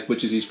the attic,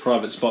 which is his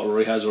private spot where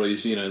he has all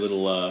his,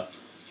 little,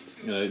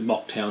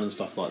 mock town and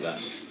stuff like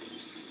that.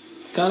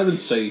 Can't even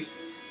see.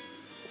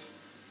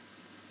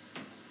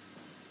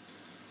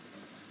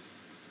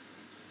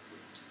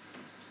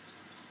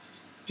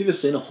 You ever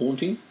seen a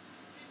haunting?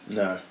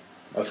 No.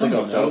 I think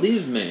I've felt...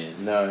 live,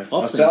 man. No.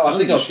 I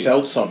think I've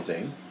felt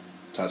something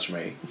touch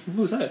me.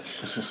 What was that?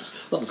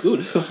 That was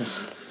good.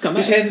 Come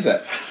Whose hand is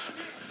that?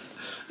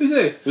 Who's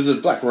there? It was a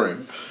black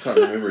room. Can't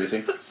remember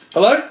anything.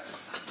 Hello?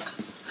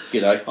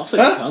 G'day. I've seen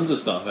tons of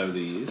stuff over the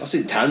years. I've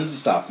seen tons of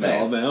stuff,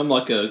 man. Oh, man, I'm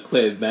like a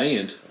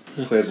clairvoyant.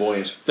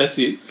 Clairvoyant. That's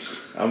it.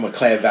 I'm a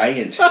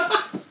clairvoyant.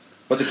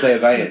 What's a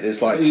clairvoyant?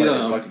 It's like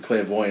it's like a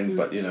clairvoyant,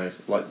 but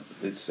like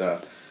it's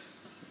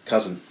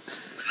cousin.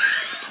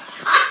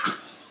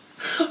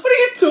 What are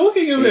you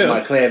talking about? My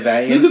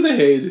clairvoyant. Look at the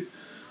head.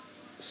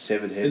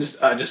 7 heads.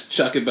 Just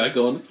chuck it back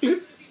on.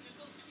 Clip.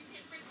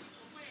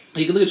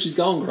 You can look at she's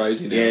going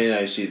crazy now.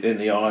 Yeah, she in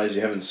the eyes.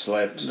 You haven't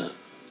slept. No.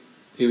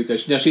 Here we go.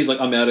 Now she's like,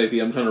 I'm out of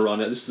here. I'm trying to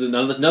run out. This is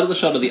another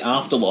shot of the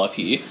afterlife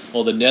here,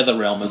 or the nether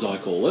realm as I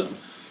call it.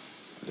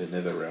 The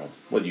nether realm.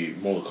 What are you,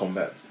 Mortal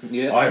Kombat?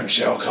 Yeah. I am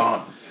Shao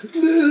Kahn.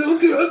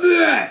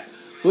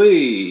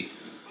 Whee!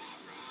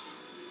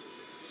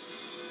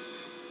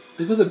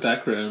 Look at the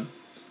background.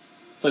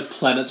 It's like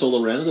planets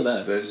all around. Look at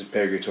that. So this is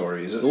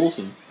purgatory, is it? It's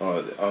awesome.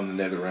 Oh, on the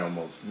nether realm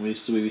of... We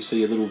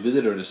see a little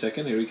visitor in a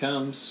second. Here he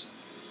comes.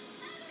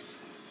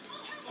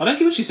 I don't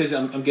get what she says.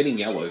 I'm getting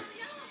yellow.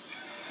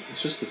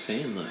 It's just the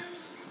sand, though.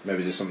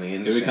 Maybe there's something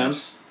in the sand. Here he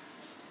comes.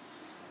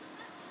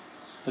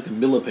 Like a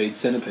millipede,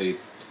 centipede.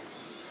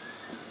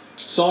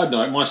 Side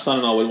note, my son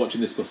and I were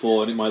watching this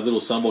before, and my little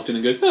son walked in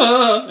and goes,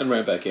 ah! And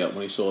ran back out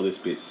when he saw this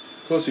bit.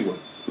 Of course he would.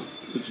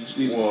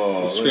 He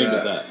screamed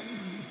at that.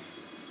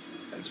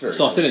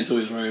 So I sent him to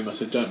his room. I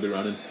said, "Don't be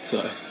running."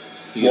 So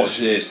watch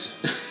this.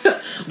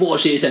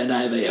 Watch this and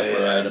don't be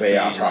afraid. Be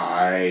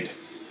afraid.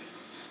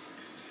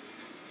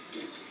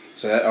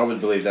 So I would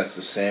believe that's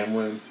the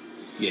sandworm.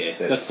 Yeah,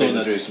 that's the one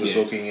Beetlejuice was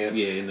looking at.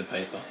 Yeah, in the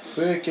paper.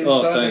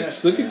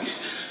 Thanks. Look at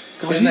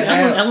gosh,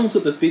 Alan's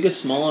got the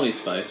biggest smile on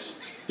his face.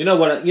 You know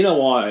what? You know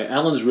why?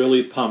 Alan's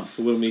really pumped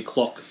for when we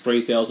clock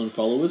 3,000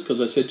 followers, because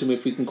I said to him,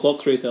 if we can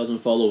clock 3,000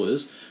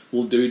 followers,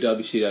 we'll do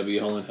WCW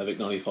Holland Havoc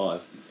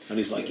 95. And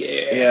he's like,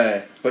 yeah.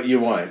 Yeah, but you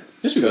won't.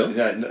 Yes, we will.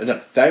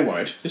 No, they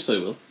won't. Yes, they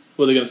will.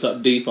 Well, they're going to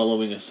start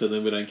de-following us so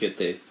then we don't get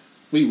there.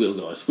 We will,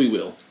 guys. We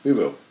will. We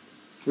will.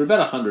 We're about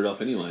 100 off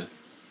anyway.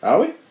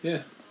 Are we?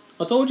 Yeah.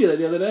 I told you that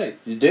the other day.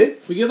 You did?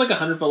 We get like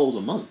 100 followers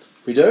a month.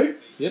 We do?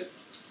 Yep.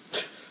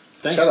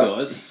 Thanks,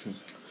 guys.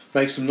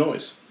 Make some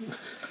noise.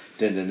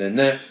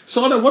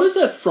 So, what is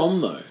that from,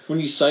 though, when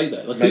you say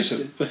that? Like, who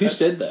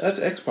said that? That's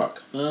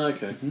X-Pac. Oh,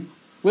 okay. Mm-hmm.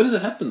 Where does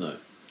it happen, though?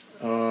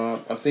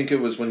 I think it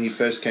was when he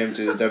first came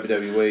to the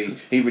WWE.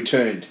 He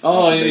returned.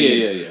 Oh,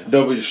 yeah.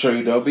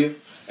 WCW,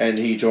 and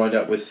he joined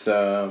up with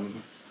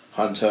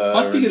Hunter.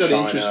 I figured out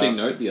an interesting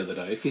note the other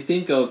day. If you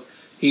think of,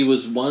 he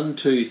was 1,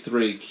 2,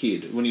 3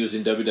 kid when he was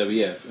in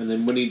WWF, and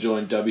then when he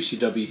joined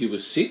WCW, he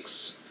was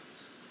 6.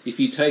 If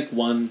you take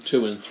 1,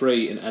 2, and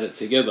 3 and add it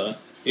together,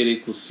 it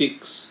equals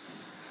 6.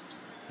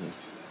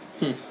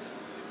 So,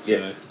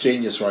 yeah,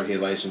 genius right here,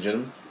 ladies and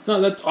gentlemen. No,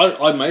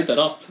 I made that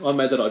up. I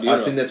made that idea up.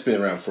 I think that's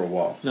been around for a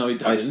while. No, he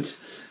doesn't.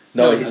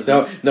 No,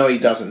 he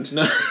doesn't.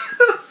 No.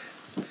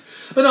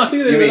 But no, I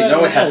think you mean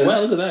no, it hasn't? Oh,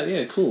 wow, look at that.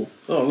 Yeah, cool.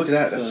 Oh, look at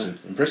that. That's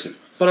impressive.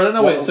 But I don't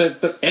know where. So,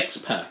 but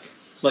X-Pac,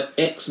 like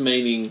X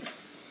meaning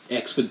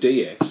X for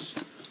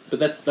DX, but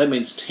that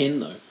means 10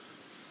 though.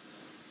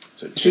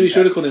 So he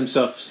should have called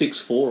himself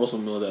 6'4" or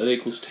something like that. It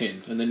equals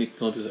 10, and then he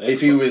called it. If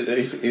he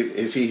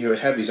would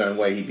have his own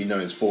way, he'd be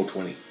known as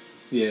 420.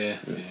 Yeah.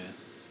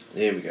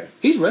 There we go.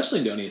 He's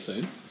wrestling down here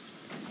soon.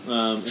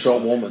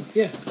 Sean Warman.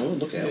 Yeah. Oh,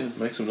 look out. Yeah.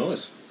 Make some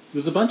noise.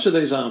 There's a bunch of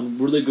these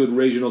really good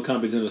regional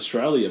companies in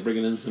Australia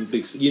bringing in some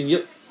big...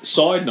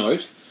 Side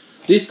note,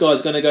 this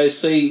guy's going to go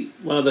see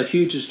one of the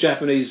hugest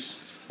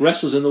Japanese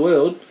wrestlers in the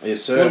world.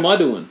 Yes, sir. What am I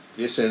doing?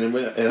 You're sending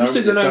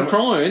him I'm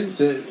crying.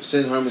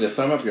 Send home with a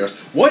thumb up your ass.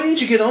 Why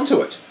didn't you get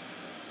onto it?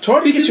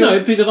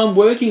 Because I'm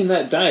working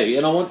that day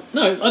and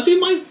I do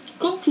my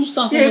cultural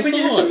stuff on the side. Yeah,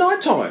 but it's a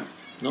night time.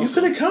 You're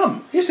going to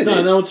come. Yes, it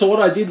is. No, so what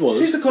I did was...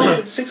 6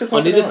 o'clock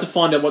I needed to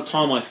find out what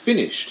time I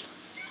finished.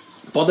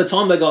 By the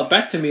time they got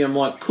back to me, I'm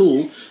like,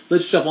 cool,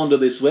 let's jump onto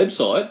this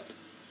website.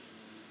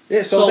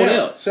 Yeah, sold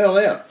out. Sold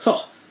out.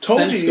 Oh, told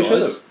thanks, you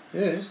guys.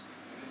 Should have. Yeah.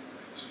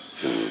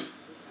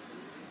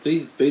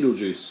 See,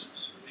 Beetlejuice.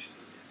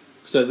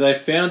 So they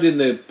found in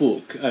their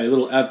book a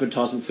little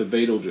advertisement for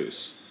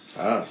Beetlejuice.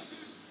 Ah.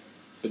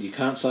 But you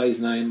can't say his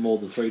name more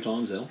than 3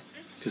 times, El,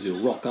 because he'll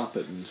rock up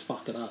it and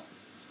fuck it up.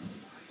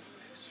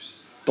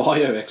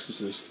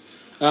 Bio-exorcist.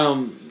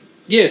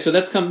 Yeah, so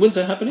that's come. When's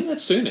that happening?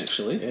 That's soon,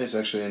 actually. Yeah, it's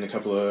actually in a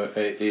couple of.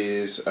 It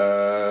is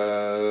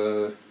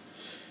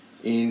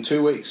in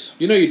 2 weeks.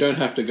 You know, you don't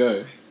have to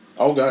go.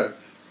 I'll go.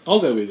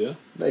 I'll go with you.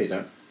 No, you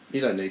don't.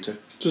 You don't need to.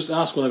 Just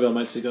ask one of our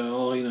mates to go.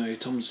 Oh, you know,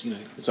 Tom's. You know,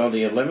 it's on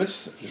the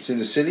 11th. It's in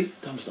the city.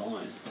 Tom's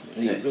dying.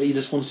 He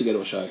just wants to go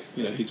to a show.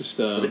 You know, he just.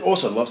 But he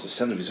also loves the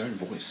sound of his own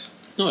voice.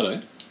 No, I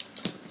don't.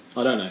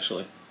 I don't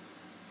actually.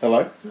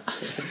 Hello.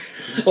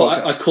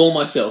 Well, I call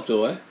myself,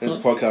 do I? It's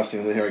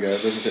podcasting. Here we go.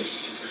 Listen to.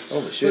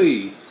 Holy shit.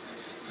 Whee.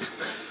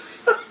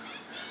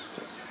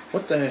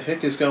 What the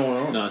heck is going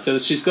on? No, so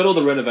she's got all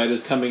the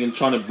renovators coming and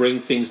trying to bring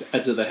things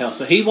into the house.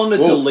 So he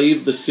wanted to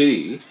leave the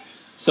city,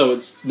 so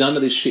it's none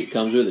of this shit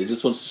comes with it. He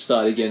just wants to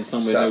start again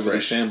somewhere over with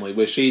his family,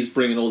 where she's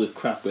bringing all this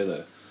crap with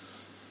her.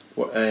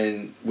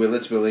 And we're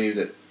led to believe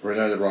that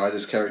Renata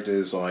Ryder's character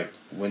is like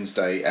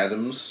Wednesday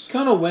Addams.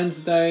 Kind of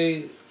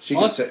Wednesday. She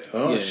can see.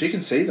 Oh, yeah. She can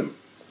see them.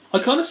 I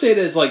kind of see it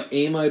as like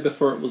emo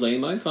before it was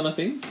emo, kind of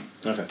thing.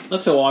 Okay.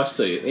 That's how I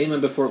see it. Emo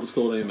before it was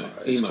called emo.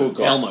 It's called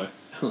goth.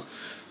 Elmo.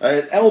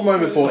 Elmo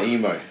before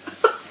emo.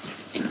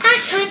 I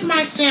cut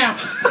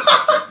myself.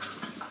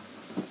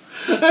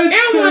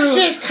 Elmo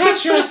says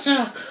cut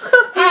yourself.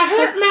 I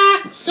hurt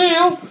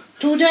myself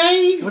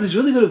today. God, he's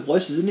really good at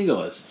voices, isn't he,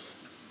 guys?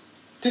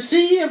 To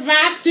see if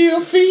I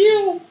still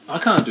feel. I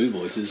can't do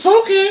voices.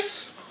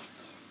 Focus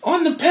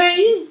on the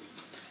pain.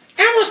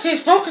 Elmo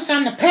says focus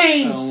on the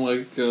pain. Oh my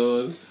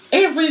god.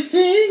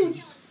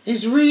 Everything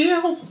is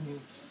real.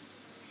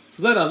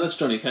 That's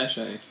Johnny Cash,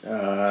 eh?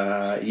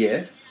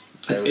 Yeah.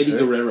 It's Eddie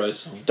Guerrero's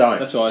song.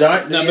 That's why.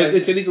 Don't. No, but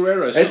it's Eddie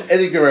Guerrero's song.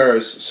 Eddie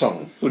Guerrero's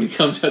song. When he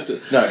comes out to...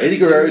 No, Eddie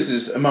Guerrero's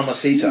is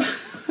Mamacita.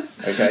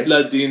 Okay?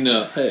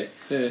 Ladina. Hey.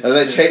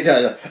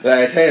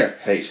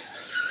 Hate.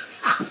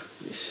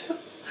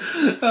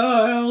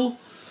 Oh, hell.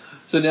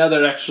 So now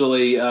they're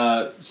actually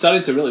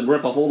starting to really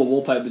rip off all the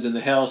wallpapers in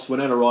the house.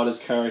 Winona Ryder's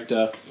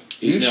character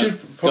is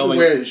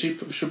She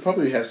should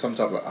probably have some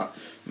type of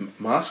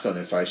mask on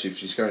her face if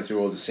she's going through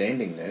all the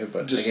sanding there.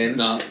 But just,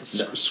 again...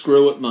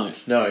 screw it,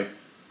 mate. No.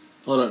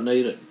 I don't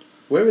need it.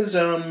 Where is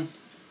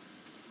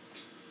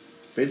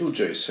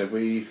Beetlejuice? Have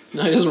we...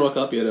 No, he doesn't rock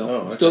up yet, El.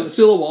 Oh, okay.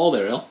 Still a while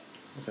there, El.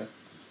 Okay.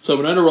 So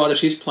Winona Ryder,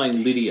 she's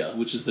playing Lydia,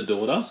 which is the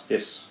daughter.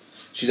 Yes.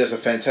 She does a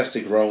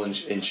fantastic role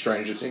in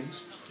Stranger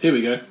Things. Here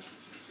we go.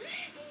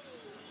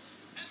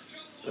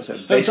 What's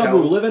that? Hey, trouble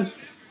living.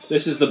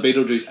 This is the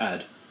Beetlejuice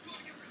ad.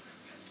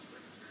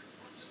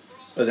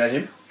 Is that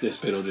him? Yes,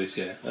 Beetlejuice,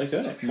 yeah.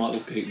 Okay.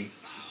 Michael Keaton.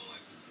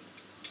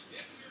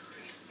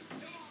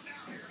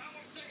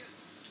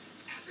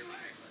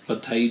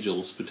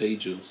 Beetlejuice.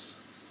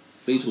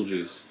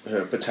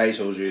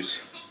 Potato juice.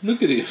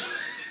 Look at him.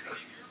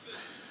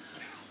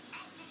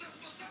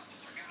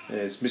 Yeah,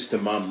 it's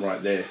Mr. Mum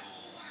right there.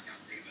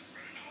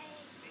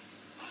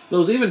 There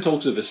was even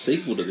talks of a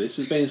sequel to this.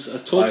 There's been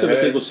talks of a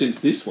sequel since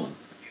this one.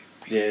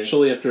 Yeah.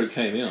 Shortly after it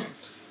came out.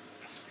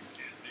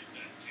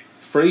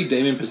 Free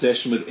demon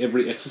possession with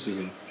every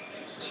exorcism.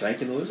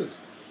 Snake and the Lizard.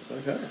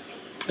 Okay.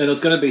 And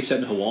it's going to be set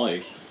in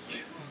Hawaii.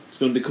 It's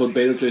going to be called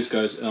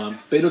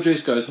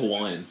Beetlejuice Goes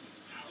Hawaiian.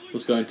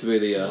 It's going to be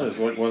the... it's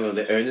like one of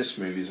the Ernest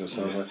movies or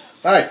something.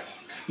 Hey!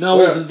 No,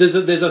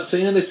 there's a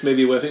scene in this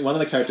movie where I think one of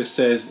the characters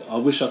says, I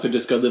wish I could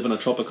just go live on a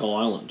tropical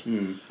island.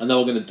 Mm. And they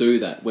were going to do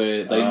that,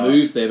 where they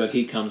move there, but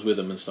he comes with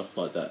them and stuff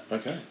like that.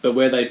 Okay. But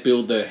where they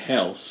build their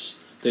house,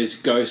 there's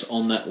ghosts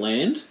on that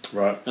land.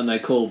 Right. And they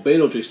call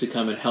Beetlejuice to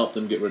come and help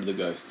them get rid of the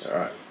ghosts.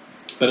 Alright.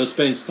 But it's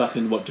been stuck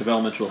in,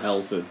 developmental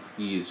hell for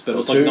years. But it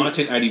was like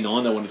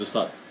 1989 they wanted to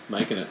start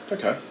making it.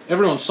 Okay.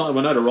 Everyone signed,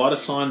 Winona Ryder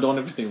signed on,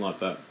 everything like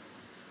that.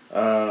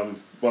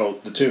 Well,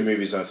 the two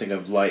movies I think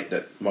of late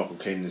that Michael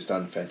Keaton has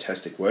done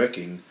fantastic work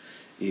in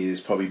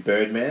is probably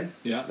Birdman.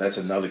 Yeah. That's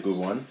another good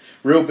one.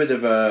 Real bit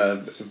of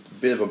a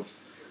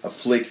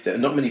flick that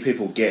not many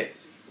people get.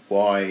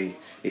 Why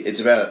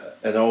it's about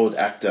an old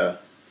actor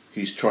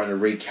who's trying to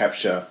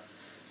recapture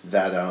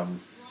that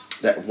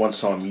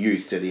one-time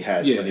youth that he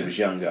had when he was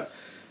younger,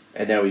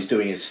 and now he's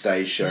doing a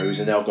stage show.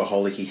 He's an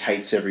alcoholic. He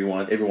hates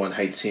everyone. Everyone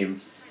hates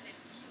him.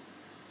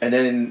 And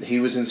then he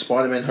was in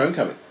Spider-Man: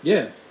 Homecoming.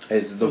 Yeah.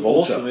 As the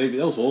Vulture. Awesome movie.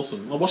 That was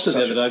awesome. I watched it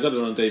the other day. I got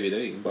it on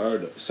DVD and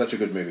borrowed it. Such a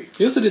good movie.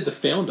 He also did The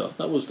Founder.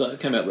 That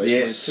came out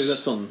recently too.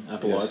 That's on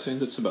Apple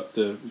iTunes. It's about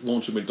the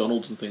launch of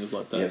McDonald's and things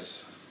like that.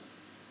 Yes.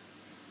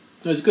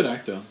 No, he's a good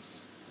actor.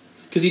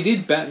 Because he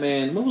did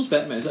Batman... What was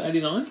Batman? Is that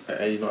 89?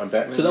 89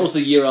 Batman. So that was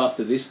the year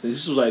after this.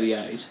 This was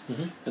 88.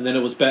 Mm-hmm. And then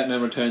it was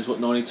Batman Returns,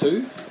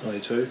 92?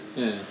 92.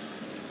 Yeah. And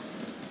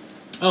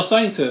I was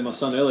saying to my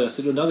son earlier, I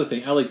said, another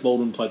thing, Alec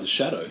Baldwin played the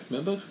Shadow,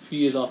 remember? A few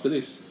years after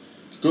this.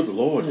 Good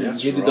Lord,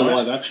 that's right. He did the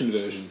live-action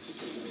version.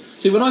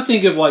 See, when I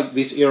think of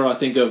this era, I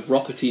think of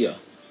Rocketeer.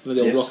 The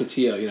old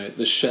Rocketeer,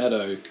 The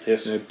Shadow,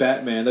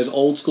 Batman, those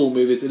old-school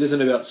movies. It isn't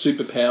about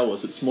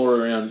superpowers. It's more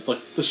around,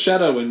 The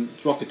Shadow and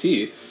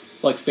Rocketeer,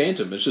 like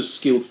Phantom. It's just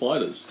skilled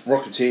fighters.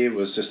 Rocketeer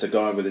was just a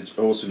guy with an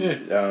awesome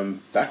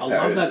backpack. I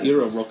love that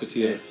era of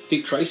Rocketeer. Yeah.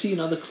 Dick Tracy,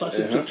 another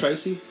classic Dick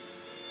Tracy.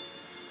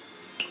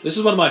 This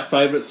is one of my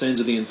favourite scenes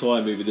of the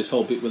entire movie, this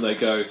whole bit when they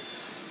go...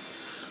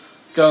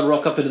 go and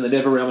rock up into the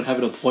Nether Realm and have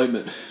an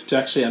appointment to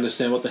actually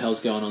understand what the hell's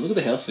going on. Look at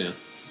the house now.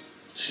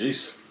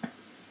 Jeez.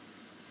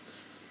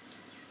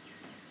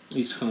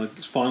 He's kind of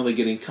finally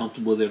getting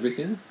comfortable with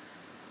everything.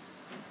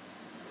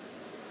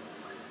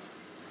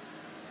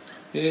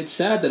 Yeah, it's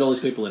sad that all these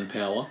people in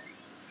power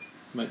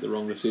make the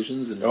wrong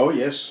decisions. And oh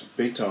yes,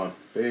 big time,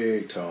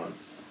 big time.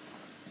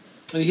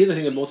 and you hear the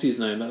thing of what's his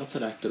name? What's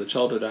that actor? The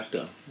childhood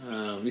actor.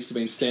 Used to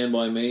be in Stand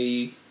By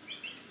Me.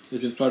 He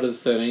was in Friday the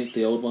 13th,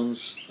 the old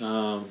ones.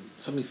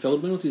 Something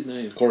Feldman. What's his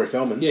name? Corey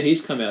Feldman. Yeah,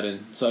 he's come out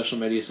in social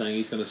media saying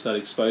he's going to start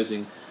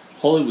exposing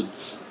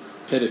Hollywood's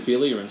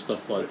pedophilia and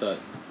stuff like that.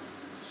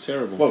 It's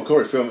terrible. Well,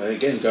 Corey Feldman,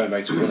 again, going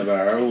back to one of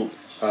our old,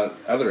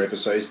 other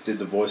episodes, did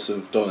the voice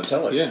of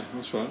Donatello. Yeah,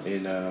 that's right.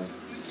 In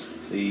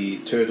the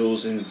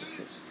Turtles. In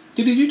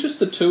did he do just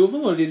the two of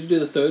them, or did he do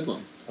the third one?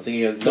 I think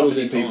he had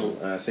number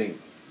people. I think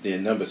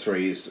number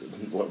 3 is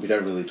what we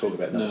don't really talk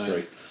about. Number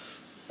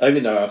 3,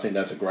 even though I think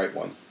that's a great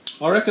one.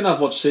 I reckon I've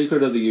watched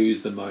Secret of the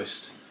Ooze the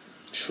most.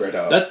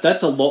 Shredder.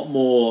 That's a lot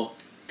more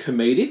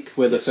comedic.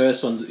 Where the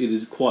first one's it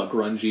is quite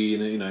grungy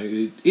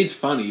and it's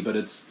funny, but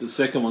it's the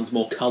second one's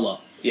more colour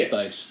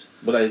based.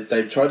 But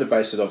they tried to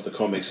base it off the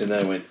comics, and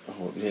they went,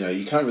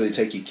 you can't really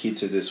take your kid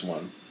to this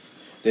one.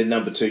 Then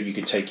number 2, you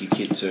could take your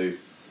kid to.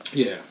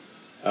 Yeah.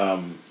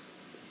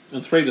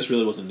 And 3 just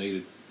really wasn't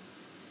needed.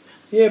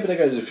 Yeah, but they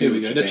go to the Here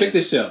we go. Now check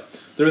this out.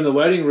 They're in the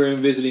waiting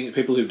room visiting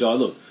people who've died.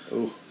 Look,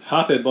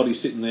 half their body's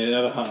sitting there, the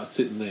other half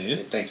sitting there. Yeah,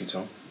 thank you,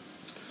 Tom.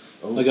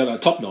 Ooh. They got a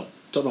top knot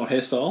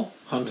hairstyle,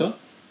 Hunter.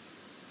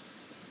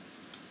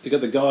 They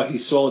got the guy who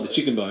swallowed the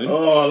chicken bone.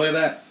 Oh, look at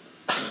that!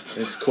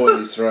 It's caught in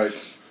his throat.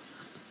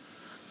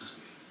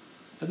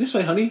 This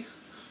way, honey.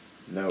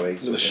 No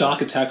eggs. With a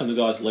shark attack on the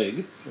guy's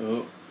leg.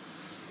 Oh.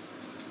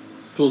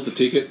 Pulls the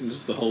ticket and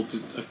just the whole.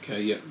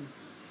 Okay, yeah.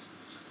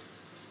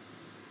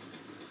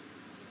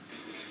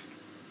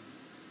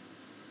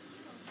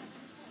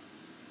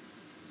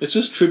 It's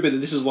just true, but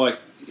this is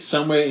like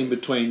somewhere in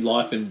between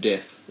life and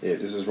death. Yeah,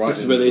 this is right.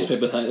 This is where these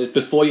people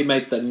before you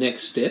make that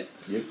next step.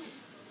 Yep.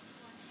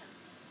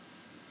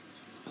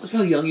 Look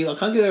how young he looks.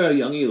 I can't get over how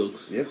young he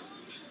looks. Yep.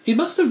 He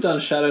must have done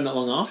Shadow not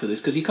long after this,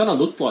 because he kind of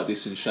looked like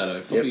this in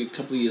Shadow, probably a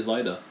couple of years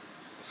later.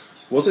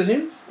 Was it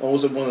him? Or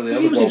was it one of the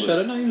other He was Bolden? in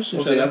Shadow. No, he was in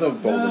Shadow. Was the other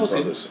Bolden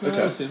brothers? Okay.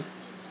 No, it was him.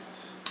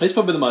 He's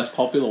probably the most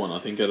popular one, I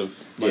think, out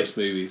of most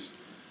movies.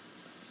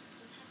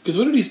 Because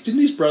didn't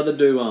his brother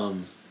do,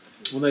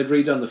 when they'd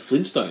redone the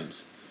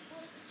Flintstones?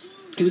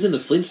 He was in the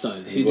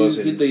Flintstones. He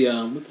did the,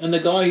 and the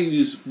guy he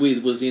was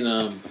with was in,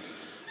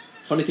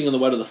 Funny Thing on the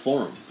Way to the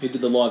Forum. He did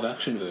the live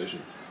action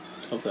version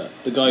of that.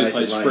 The guy who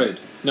plays Lane. Fred.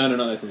 No,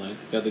 not Nathan Lane.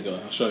 The other guy.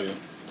 I'll show you.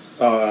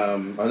 Oh,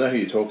 I know who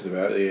you're talking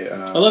about.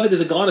 Yeah. I love it.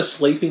 There's a guy in a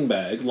sleeping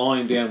bag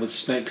lying down with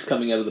snakes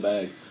coming out of the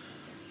bag.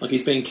 Like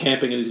he's been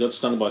camping and he's got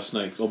stung by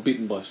snakes or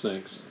bitten by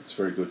snakes. It's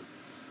very good.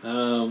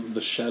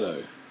 The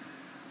Shadow.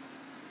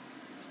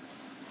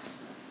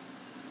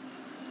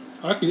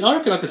 I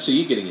reckon I could see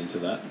you getting into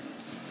that.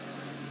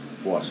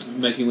 What?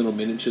 Making little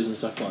miniatures and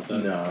stuff like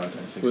that. No, I don't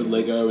think. With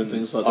Lego and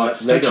things like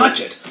that. Lego, don't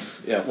touch it!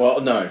 Yeah,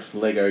 well, no.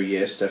 Lego,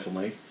 yes,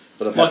 definitely.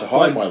 But I've had to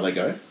hide my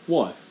Lego.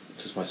 Why?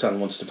 Because my son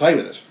wants to play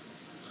with it.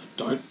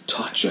 Don't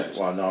touch it.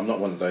 Well, no, I'm not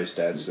one of those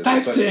dads.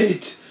 That's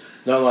it!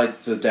 Not like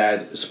the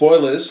dad.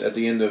 Spoilers at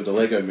the end of the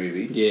Lego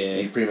movie. Yeah.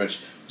 He pretty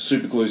much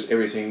super glues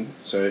everything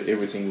so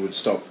everything would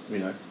stop,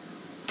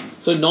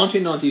 So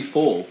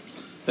 1994,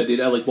 they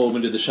did Alec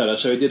Baldwin did The Shadow.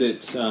 So he did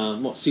it,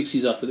 6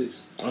 years after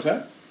this.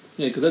 Okay.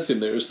 Yeah, because that's him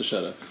there, is The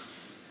Shadow.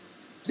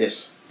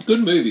 Yes.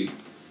 Good movie.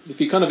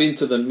 If you're kind of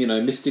into the,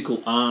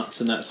 mystical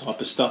arts and that type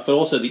of stuff, but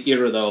also the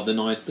era, though, of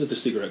the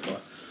cigarette guy.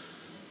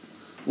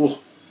 Whoa.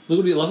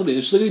 Look at him,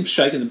 just look at him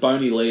shaking the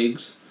bony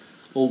legs,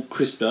 all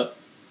crisped up.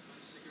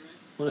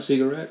 Want a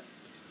cigarette?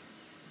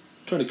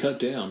 Trying to cut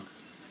down.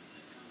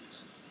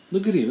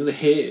 Look at him with the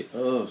hair.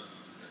 Oh.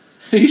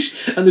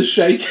 And the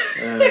shake.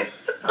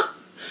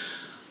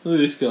 Look at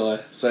this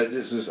guy. So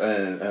this is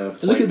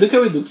look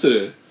how he looks at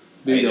her.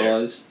 Big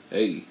eyes.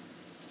 Hey.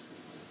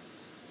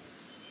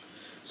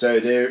 So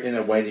they're in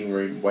a waiting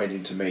room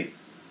waiting to meet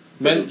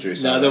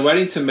Beetlejuice. No, they're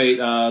waiting to meet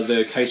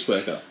the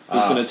caseworker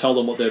who's going to tell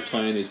them what their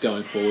plan is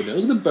going forward. Now,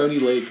 look at the bony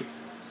leg.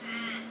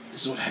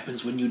 This is what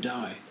happens when you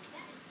die.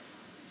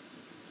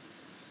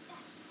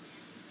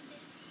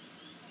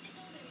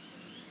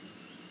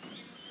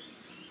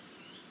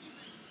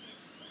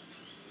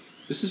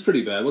 This is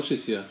pretty bad. Watch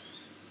this here.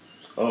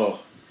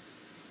 Oh.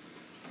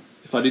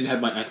 If I didn't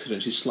have my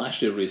accident, she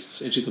slashed her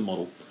wrists, and she's a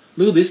model.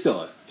 Look at this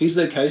guy. He's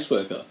their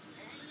caseworker.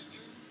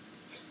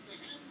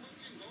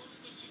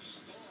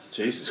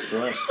 Jesus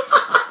Christ.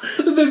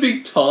 Look at the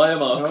big tyre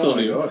marks on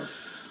him. Oh my God.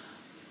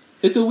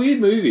 It's a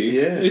weird movie.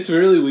 Yeah. It's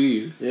really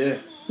weird. Yeah.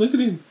 Look at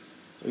him.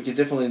 We can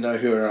definitely know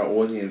who our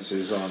audience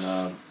is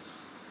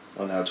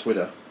on our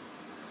Twitter.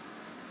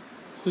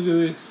 Look at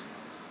this.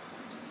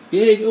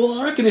 Yeah, well,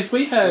 I reckon if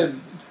we had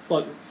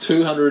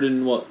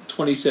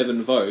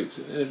 227 votes,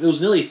 it was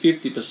nearly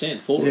 50%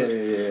 for it.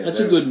 Yeah. That's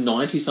a good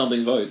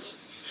 90-something votes.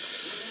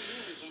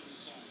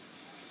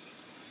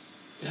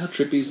 How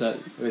trippy is that?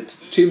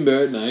 It's Tim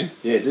Burton, eh?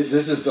 yeah.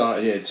 This is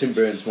Tim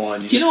Burton's wine.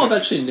 Do you know I've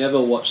actually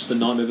never watched the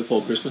Nightmare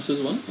Before Christmas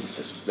one?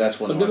 That's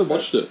one. I've never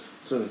watched it.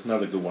 It's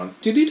another good one.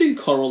 Did he do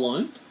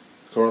Coraline?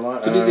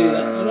 Coraline? Did he do that?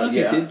 I don't know if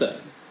he did that.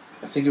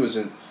 I think it was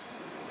in...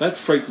 That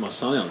freaked my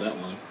son out, that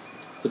one.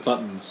 The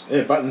buttons.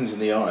 Yeah, buttons in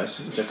the eyes,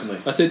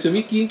 definitely. I said to him,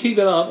 you can keep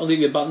that up, I'll give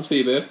you buttons for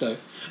your birthday.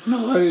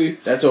 No.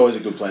 That's always a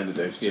good plan to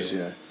do, just,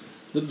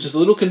 Just a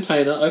little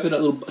container, open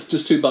up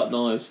just 2 button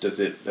eyes. That's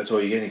it. That's all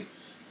you're getting.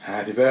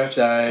 Happy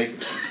birthday.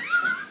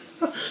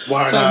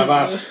 One of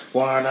us.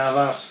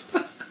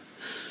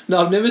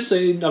 No, I've never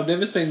seen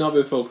Night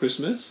Before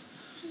Christmas.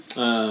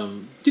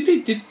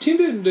 Did Tim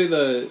Burton do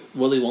the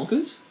Willy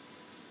Wonkas?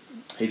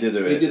 He did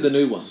the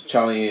new one.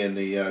 Charlie and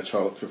the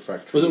Chocolate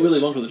Factory. Was it Willy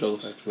Wonka or the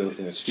Chocolate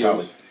Factory? It's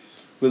Charlie.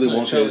 Willy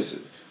Wonka Charlie.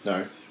 is...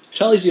 No.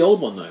 Charlie's the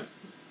old one, though.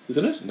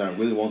 Isn't it? No,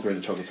 Willy Wonka and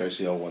the Chocolate Factory is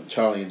the old one.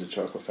 Charlie and the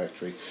Chocolate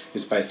Factory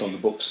is based on the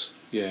books.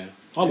 Yeah.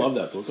 I love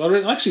that book.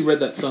 I actually read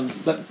that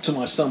to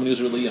my son when he was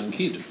a really young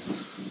kid.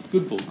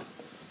 Good book.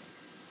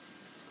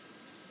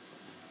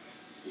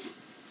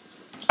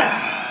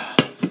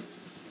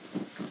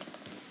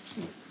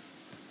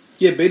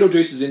 Yeah,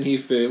 Beetlejuice is in here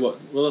for,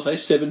 what will I say,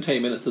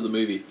 17 minutes of the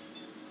movie.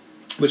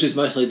 Which is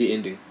mostly the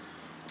ending.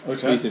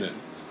 Okay. He's in it.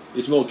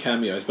 It's more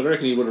cameos, but I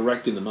reckon he would have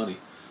raked in the money.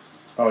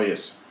 Oh,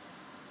 yes.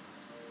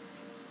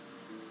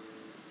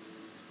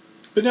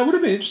 But now, it would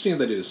have been interesting if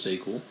they did a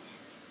sequel.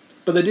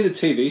 But they did a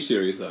TV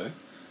series, though.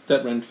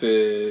 That ran for...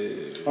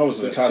 Oh,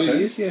 was it a cartoon? 2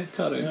 years? Yeah,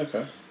 cartoon.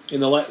 Okay.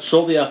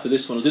 Shortly after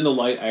this one, it was in the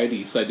late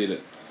 80s they did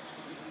it.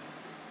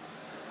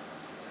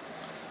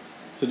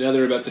 So now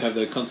they're about to have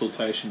their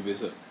consultation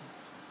visit.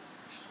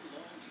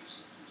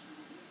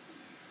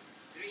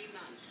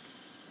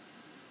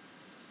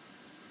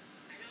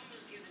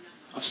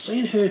 I've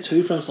seen her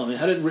too from something. I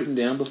had it written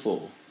down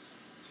before.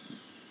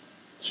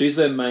 She's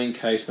their main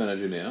case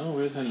manager now.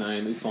 Where's her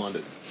name? Let me find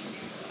it.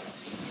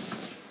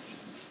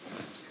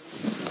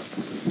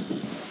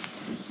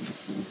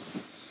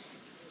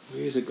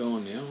 Where's it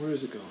gone now? Where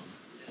is it gone?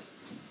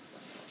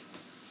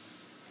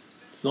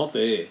 It's not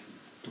there.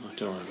 Oh,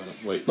 don't worry about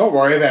it. Wait. Not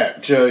worry about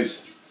it.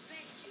 Jeez.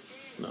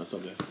 No, it's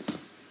not there.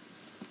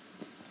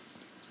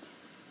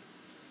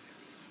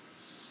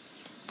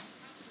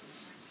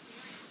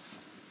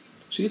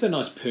 Should get that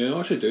nice perm.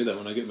 I should do that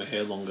when I get my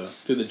hair longer.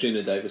 Do the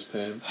Gina Davis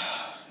perm.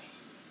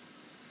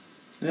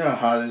 You know how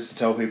hard it is to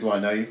tell people I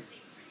know you?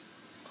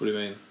 What do you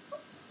mean?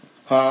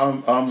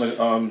 I'm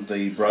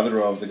the brother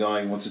of the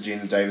guy who wants a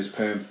Gina Davis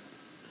perm.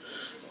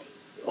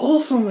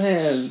 Awesome,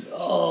 man.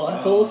 Oh,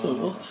 that's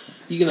awesome.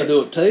 You going to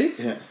do it too?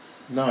 Yeah.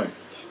 No.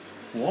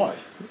 Why?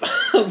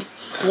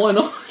 Why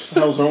not? What the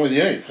hell's wrong with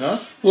you? Huh?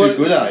 Too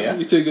good, are you?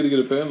 You're too good to get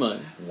a perm, mate.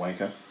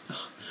 Wanker.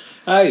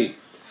 Hey.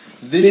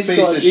 This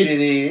piece of shit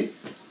here...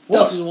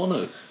 Doesn't want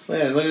to.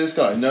 Yeah, look at this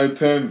guy. No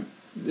perm.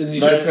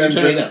 No perm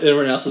Gina.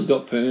 Everyone else has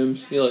got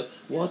perms. You're like,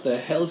 what the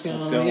hell's going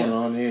on here? What's going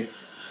on here?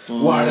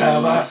 One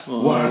of us.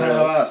 One of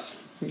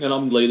us. And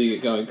I'm leading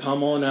it going,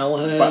 come on,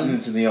 Alan.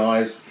 Buttons in the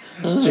eyes.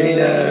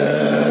 Gina!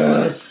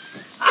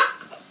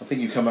 I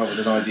think you come up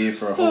with an idea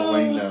for a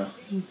Halloween.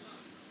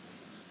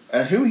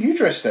 Who are you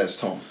dressed as,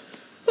 Tom?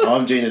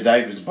 I'm Gina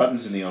Davis,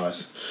 buttons in the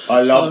eyes.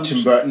 I love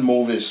Tim Burton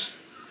movies.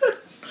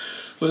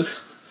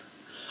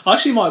 I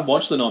actually might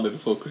watch The Nightmare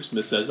Before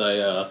Christmas as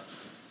a...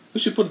 we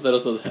should put that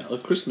as a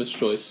Christmas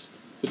choice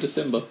for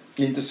December.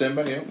 In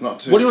December, yeah. Not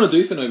too... What do you want to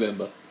do for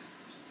November?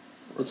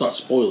 Let's not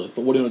spoil it,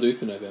 but what do you want to do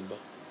for November?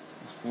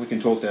 We can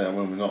talk that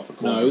when we're not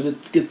recording. No,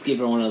 let's give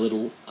everyone a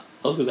little...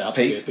 I was going to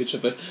say upskirt picture,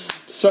 but...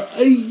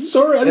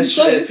 Sorry, I didn't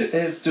say it.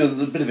 Let's do a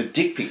little bit of a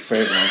dick pic for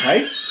everyone,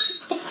 hey?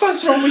 What the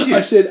fuck's wrong with you?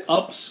 I said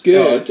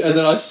upskirt, and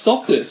then I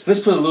stopped it.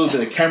 Let's put a little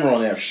bit of camera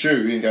on our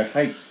shoe and go,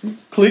 hey,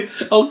 click.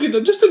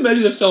 Just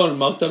imagine if someone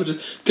mucked up and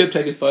just kept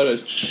taking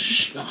photos.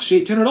 Shh, oh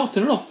shit, turn it off.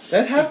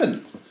 That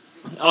happened.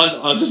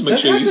 I'll just make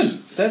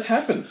shoes. That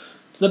happened.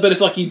 No, but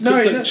if like you... No,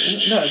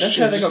 that's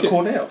how they got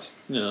caught out.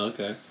 No,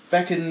 okay.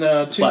 Back in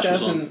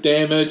 2000...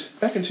 Damn it.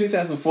 Back in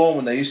 2004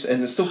 when they used to...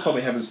 And it still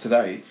probably happens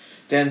today...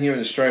 Down here in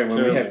Australia,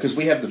 when because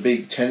we have the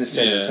big tennis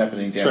centres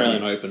happening down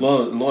Australian here. Open. A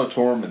lot of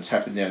tournaments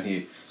happen down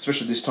here,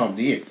 especially this time of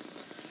the year.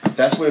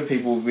 That's where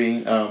people are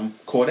being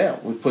caught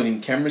out with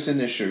putting cameras in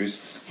their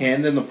shoes,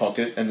 hand in the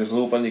pocket, and there's a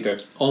little button you go...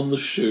 On the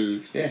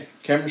shoe. Yeah,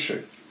 camera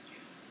shoe.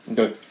 And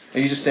go...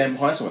 And you just stand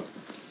behind someone.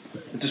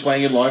 Just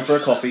waiting in line for a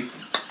coffee.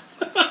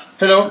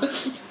 Hello.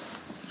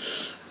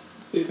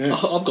 Yeah.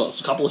 I've got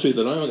a couple of shoes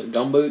at home. I've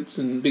got gumboots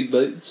and big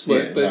boots,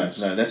 work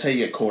boots. No, that's how you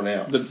get caught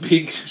out. The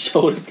big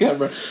shoulder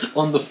camera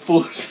on the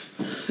foot.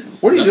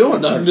 What are you doing?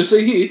 Nothing to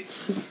see here.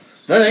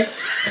 No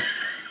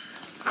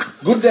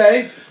next. Good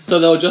day. So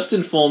they were just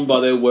informed by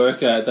their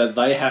worker that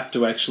they have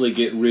to actually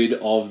get rid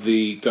of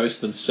the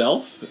ghost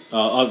themselves,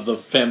 of the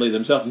family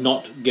themselves,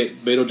 not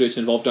get Beetlejuice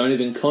involved. Don't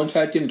even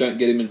contact him, don't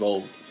get him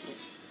involved.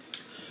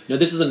 Now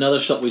this is another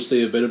shot we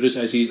see of Beetlejuice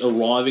as he's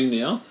arriving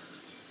now.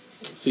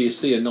 So you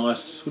see a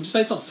nice... Would you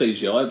say it's not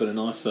CGI, but a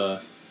nice...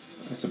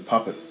 it's a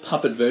puppet.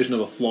 Puppet version of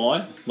a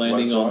fly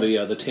landing on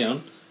the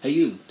town. Hey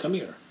you, come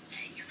here.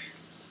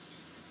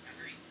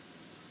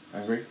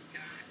 Angry?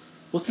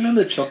 What's the name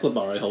of the chocolate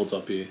bar he holds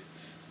up here?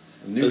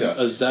 A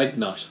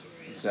Zagnut.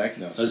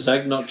 Zagnut. A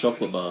Zagnut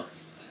chocolate bar.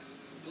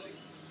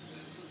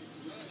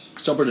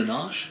 Stopper de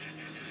Nash.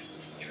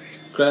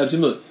 Grabs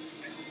him. It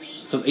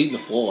says eating the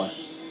fly.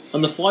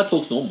 And the fly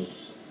talks normal.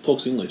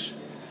 Talks English.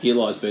 Here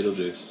lies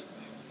Beetlejuice.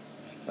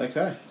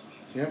 Okay.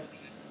 Yep.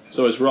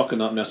 So he's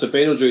rocking up now. So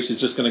Beetlejuice is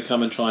just going to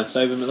come and try and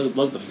save him.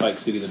 Look at the fake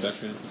city in the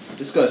background.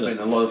 This guy's been in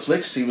a lot of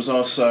flicks. He was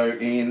also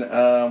in...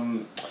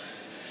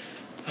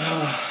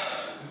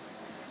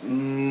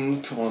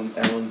 come on,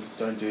 Alan.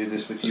 Don't do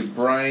this with your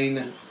brain.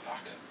 Fuck.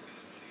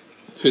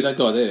 Who, that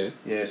guy there?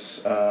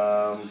 Yes.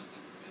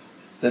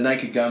 The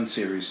Naked Gun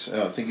series.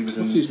 I think he was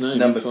What's in his name?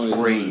 number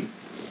 3.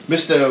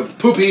 Mr.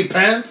 Poopy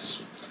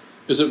Pants.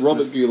 Is it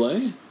Robert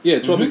Goulet? Yeah,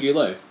 it's Robert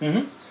Goulet.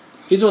 Mm-hmm.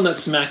 He's the one that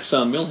smacks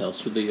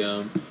Milhouse with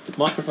the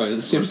microphone in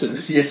The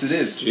Simpsons. Yes, it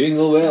is.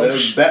 Jingle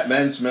bells.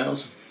 Batman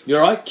smells. You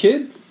alright,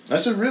 kid? I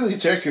should really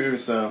check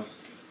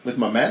with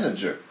my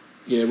manager.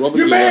 Yeah, Robert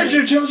Your Goulet.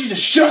 manager tells you to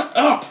shut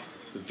up!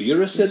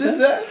 Vera said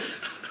that?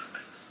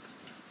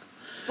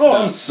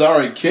 Oh, I'm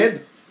sorry,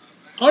 kid.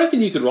 I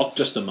reckon you could rock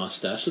just a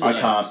mustache. I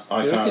can't.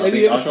 Have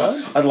you ever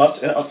tried? I'd love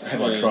to.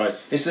 Have I tried?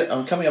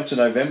 I'm coming up to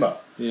November.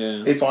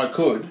 Yeah. If I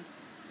could,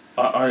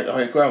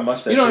 I grow a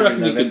mustache. You know what I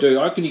every reckon you November. could do?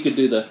 I reckon you could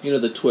do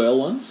the twirl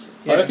ones.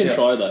 Yeah, I reckon yeah.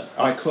 try that.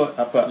 I could,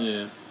 but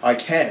I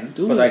can,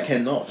 Do but it. I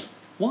cannot.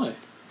 Why?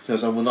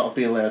 Because I will not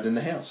be allowed in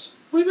the house.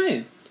 What do you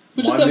mean?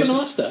 We're just having a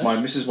mustache. My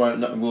missus will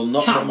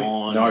not Come let me.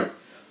 on. No.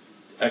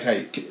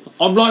 Okay.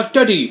 I'm like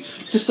Daddy.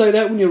 Just say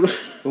that when you're...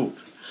 Ooh.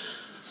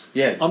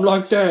 Yeah. I'm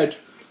like Dad.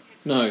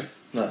 No.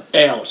 No.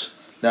 Out.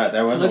 No,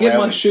 they won't Can I allow get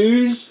my me.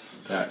 shoes?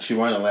 No, she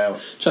won't allow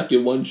it. Chuck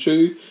your one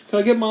shoe. Can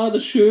I get my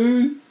other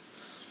shoe?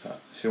 No,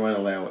 she won't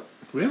allow it.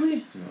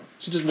 Really? No.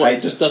 She just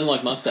Hates just it. doesn't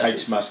like mustaches.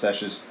 Hates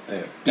mustaches.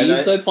 Yeah.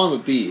 Beards, they're fine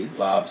with beards.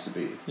 Loves the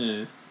beard.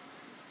 Yeah.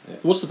 Yeah.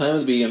 What's the plan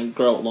with the beard? Going to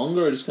grow it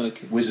longer or just going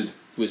to... Wizard.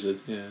 Wizard,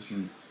 yeah.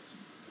 Mm.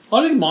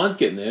 I think mine's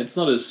getting there. It's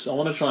not as... I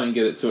want to try and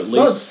get it to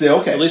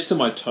okay. At least to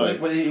my toe.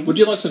 Wait, Would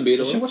you like some beard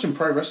oil? Is she watching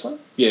pro wrestling?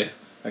 Yeah.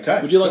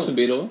 Okay. Would you like some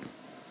beard oil?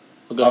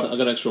 I got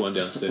an extra one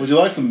downstairs. Would you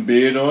like some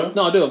beard oil?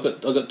 No, I do. I've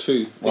got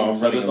two things. Well,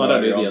 I'm running I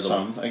don't need low the on other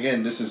some. one.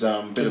 Again, this is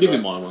a bit I'll of give a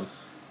you my one.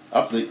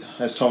 up the,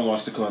 as Tom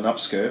likes to call an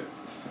upskirt.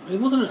 It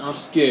wasn't an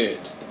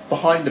upskirt.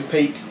 Behind the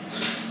peak.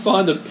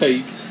 Behind the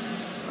peak.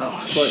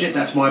 Oh shit!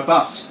 That's my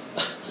bus.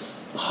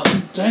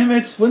 Oh, damn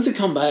it! When's it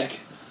come back?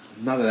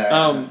 Another there.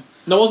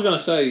 No, I was going to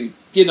say...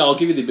 Yeah, no, I'll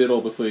give you the beard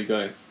oil before you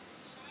go.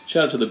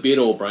 Shout out to the beard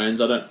oil brands.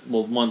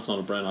 Well, mine's not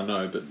a brand, I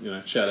know, but,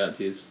 shout out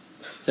to yours.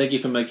 Thank you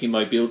for making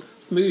my build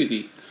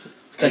smoothie.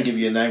 Can't give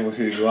you a name of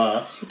who you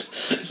are.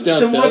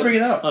 Then why bring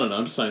it up? I don't know,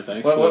 I'm just saying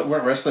thanks. We're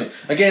at wrestling.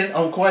 Again,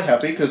 I'm quite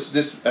happy because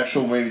this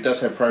actual movie does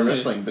have pro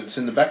wrestling, but it's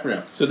in the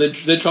background. So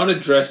they're trying to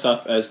dress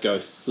up as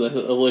ghosts.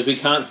 Well, if we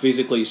can't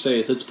physically see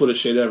it, let's put a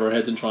sheet over our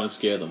heads and try and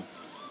scare them.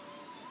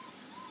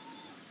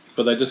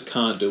 But they just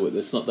can't do it.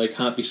 They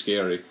can't be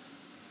scary.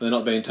 They're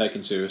not being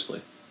taken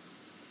seriously.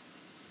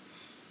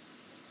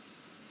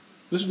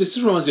 This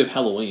just reminds me of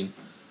Halloween.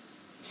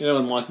 You know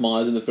when Mike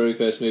Myers in the very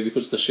first movie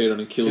puts the sheet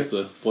on and kills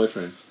the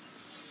boyfriend?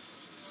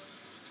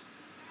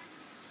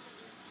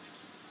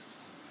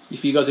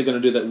 If you guys are going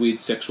to do that weird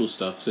sexual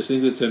stuff, so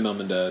think of the two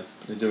mum and dad.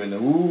 They're doing they're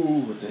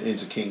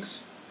into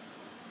kinks.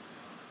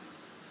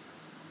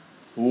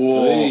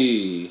 Whoa.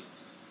 Hey.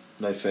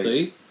 No feet.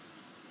 See?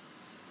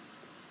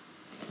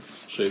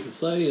 So you can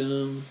say,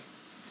 I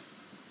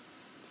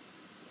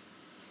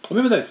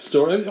remember that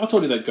story. I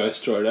told you that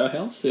ghost story at our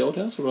house, the old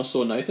house, where I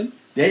saw Nathan.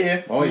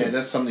 Yeah. Oh, yeah.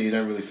 That's something you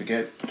don't really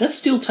forget. That's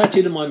still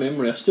tattooed in my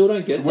memory. I still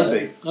don't get that. Would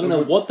be. I don't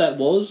know what that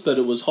was, but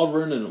it was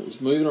hovering and it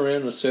was moving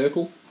around in a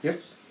circle. Yep.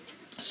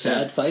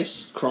 Sad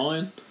face,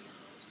 crying.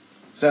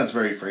 Sounds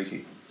very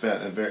freaky.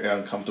 Very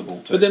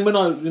uncomfortable. Too. But then when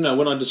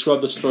I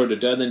described the story to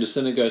Dad, then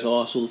Jacinta goes,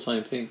 "Oh, I saw the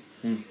same thing."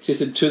 Mm. She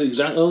said,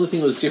 the only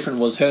thing that was different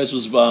was hers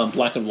was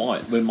black and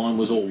white, when mine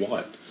was all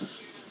white.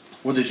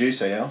 What did you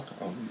say, Al?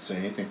 I didn't see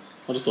anything.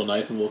 I just saw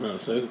Nathan walking around the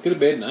circle. Go to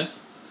bed, no?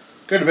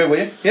 Go to bed, will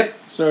you? Yep.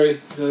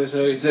 Sorry.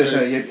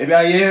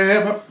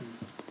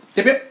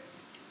 Yep.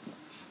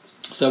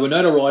 So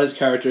Winona Ryder's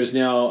character has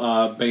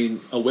now been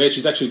aware.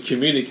 She's actually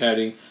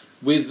communicating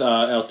with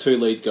our two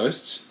lead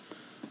ghosts,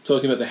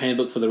 talking about the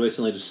handbook for the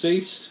recently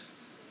deceased.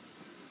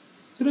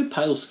 Look at her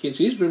pale skin.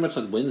 She is very much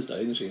like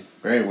Wednesday, isn't she?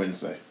 Very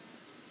Wednesday.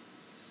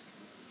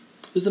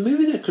 There's a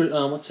movie that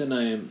what's her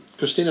name?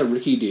 Christina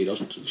Ricci did. You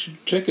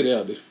should check it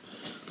out.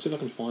 See if I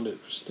can find it.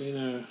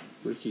 Christina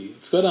Ricci.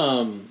 It's got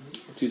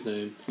what's his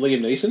name?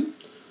 Liam Neeson.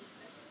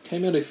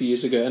 Came out a few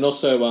years ago, and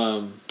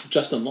also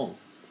Justin Long.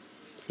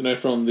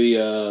 From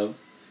the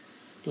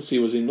what's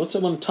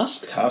that one?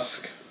 Tusk.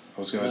 Tusk. I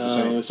was going to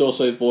say. It's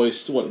also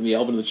voiced in the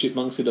Alvin and the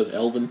Chipmunks. Who does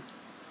Alvin?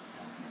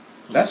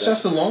 That's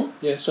Justin Long?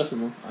 Yeah, it's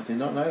Justin Long. I did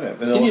not know that.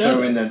 And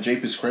also in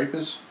Jeepers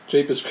Creepers.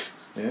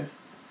 Yeah.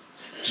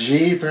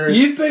 Jeepers.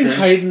 You've been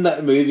hating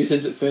that movie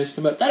since it first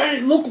came out. They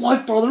don't look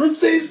like brother and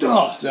sister.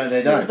 No,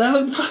 they don't. They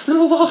look nothing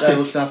alike. They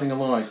look nothing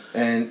alike.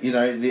 And,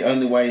 the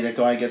only way that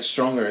guy gets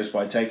stronger is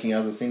by taking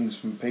other things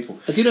from people.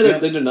 Do you know they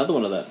did another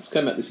one of that? It's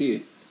come out this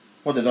year.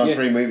 What, they've done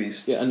 3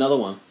 movies? Yeah, another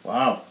one.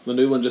 Wow. The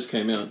new one just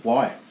came out.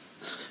 Why?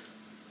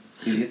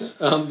 Idiots.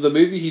 The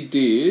movie he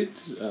did,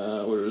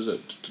 where is it?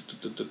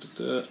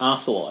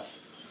 Afterlife.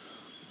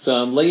 It's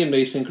Liam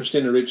Neeson,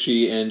 Christina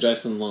Ricci, and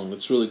Jason Long.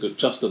 It's really good.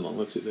 Justin Long,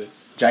 that's it there.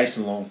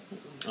 Jason Long.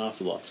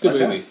 Afterlife. It's a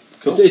good movie.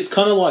 Cool. It's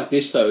kind of like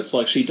this though. It's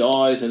like she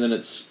dies and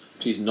then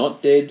she's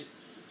not dead.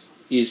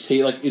 Is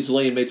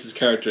Liam Neeson's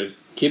character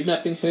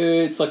kidnapping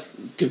her? It's like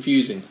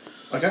confusing.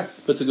 Okay.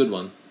 But it's a good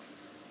one.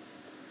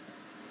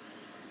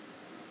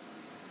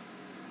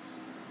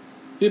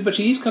 Yeah, but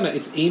she is kind of...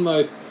 It's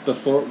emo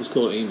before it was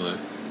called emo.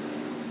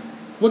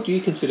 What do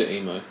you consider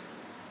emo?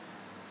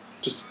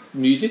 Just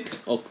music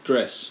or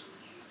dress?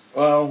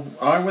 Well,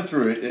 I went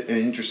through an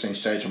interesting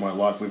stage of my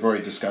life. We've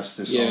already discussed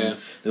this on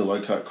the Low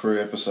Cut Crew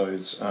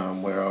episodes,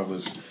 where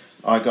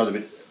I got a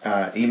bit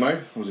emo.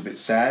 I was a bit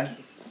sad.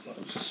 I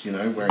was just,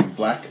 wearing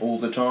black all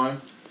the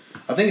time.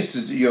 I think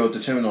you're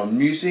determined on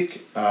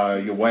music,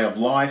 your way of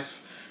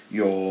life,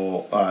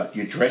 your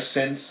dress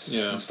sense,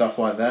 and stuff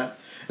like that.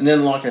 And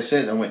then, like I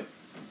said, I went,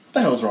 what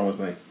the hell's wrong with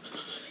me?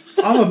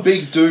 I'm a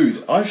big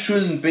dude. I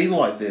shouldn't be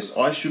like this.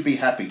 I should be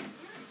happy.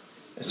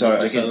 So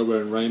I started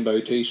wearing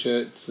rainbow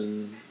t-shirts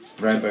and...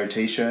 Rainbow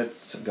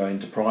t-shirts, going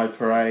to pride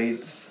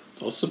parades.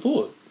 I'll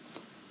support.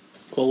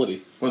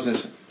 Quality. What's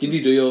this? Did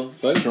you do your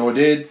vote? Sure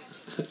did.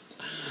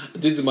 I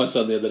did to my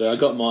son the other day. I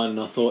got mine and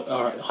I thought,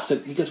 alright.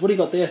 He goes, what do you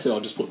got there? I said,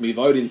 I'll just put me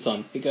vote in,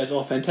 son. He goes,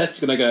 oh,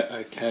 fantastic. And I go,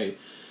 okay.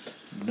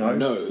 No.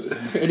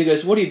 And he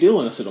goes, what are you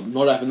doing? I said, I'm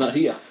not having that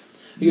here.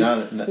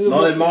 Goes, no,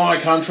 not in my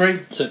country.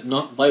 I said,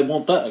 no, they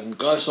want that. I can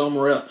go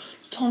somewhere else.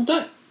 Tom,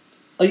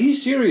 are you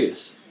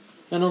serious?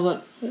 And I was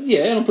like,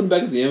 yeah. And I put it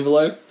back in the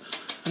envelope.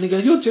 And he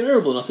goes, you're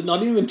terrible. And I said, no, I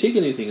didn't even tick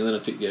anything. And then I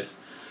ticked yes.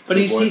 But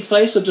his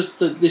face of just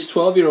this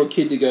 12-year-old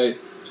kid to go,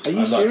 are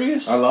you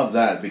serious? I love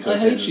that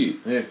because I hate you.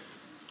 Yeah.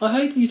 I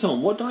hate you,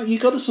 Tom. What don't you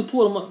got to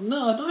support? I'm like,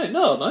 no, I don't.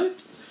 No, I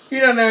don't. You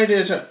don't know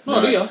idea. No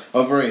idea.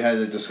 I've already had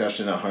a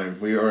discussion at home.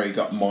 We already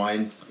got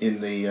mine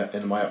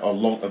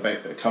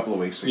about a couple of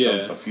weeks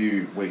ago, a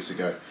few weeks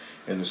ago,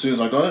 and as soon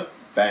as I got it,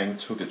 bang,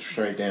 took it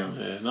straight down.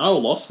 Yeah, and I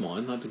lost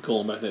mine. I had to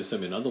call him back there and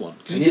send me another one.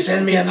 Can you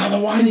send me another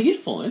one? Can you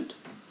get fined?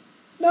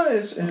 No,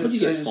 it's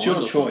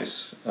your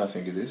choice. I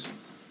think it is.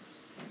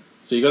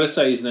 So you got to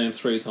say his name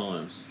 3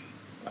 times.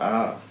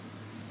 Ah.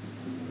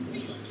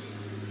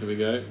 Here we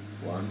go.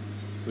 1. Here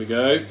we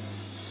go.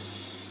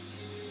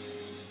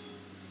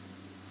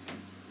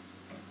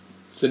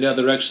 So now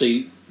they're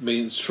actually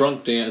being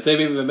shrunk down. They've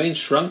either been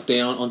shrunk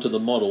down onto the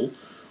model,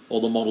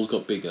 or the model's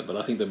got bigger. But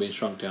I think they've been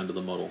shrunk down to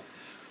the model.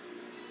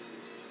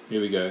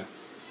 Here we go.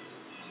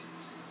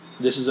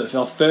 This is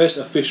our first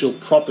official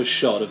proper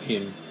shot of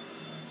him.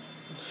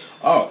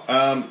 Oh,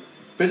 a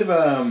bit of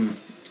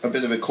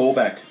a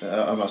callback,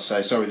 I must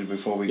say. Sorry,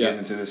 before we get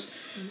into this,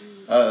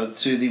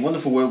 to the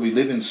Wonderful World We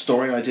Live In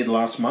story I did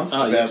last month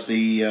about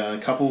the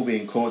couple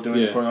being caught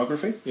doing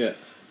pornography. Yeah,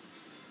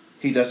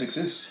 he does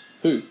exist.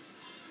 Who?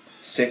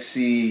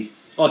 Sexy.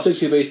 Oh,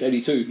 Sexy Beast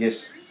 82.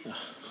 Yes,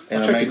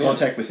 and I made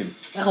contact with him.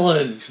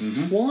 Alan,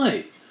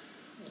 why?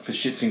 For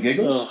shits and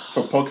giggles,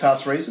 for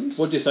podcast reasons.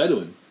 What'd you say to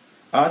him?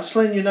 Just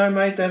letting you know,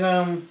 mate, that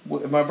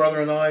my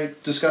brother and I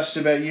discussed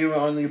about you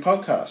on your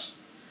podcast.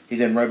 He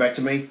then wrote back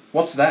to me,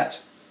 what's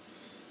that?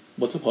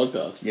 What's a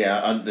podcast?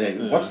 Yeah,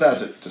 what's that? I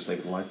said, just leave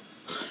it alone.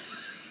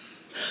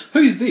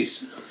 Who's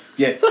this?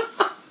 Yeah.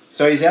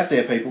 So he's out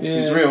there, people. Yeah.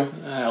 He's real.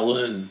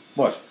 Alan.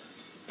 What?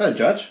 Don't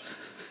judge.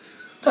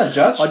 Don't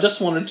judge. I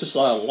just wanted to say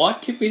I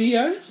like your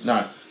videos.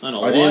 No. And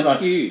I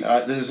like you.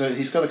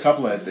 He's got a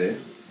couple out there.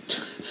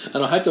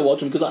 And I had to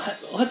watch them because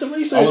I had to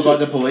research. I was like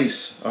the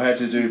police. I had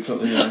to do...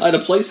 I had a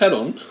police hat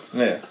on.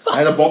 Yeah. I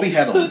had a bobby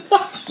hat on.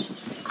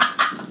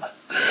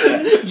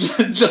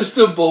 Just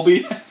a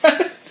bobby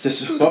hat.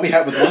 Just a bobby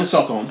hat with one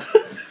sock on.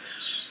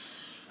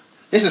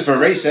 This is for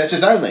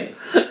researchers only.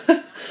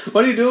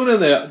 What are you doing in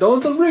there?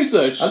 Doing some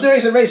research. I'm doing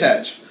some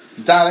research,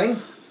 darling.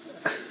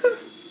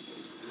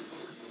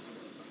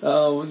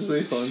 We'll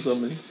just find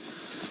something.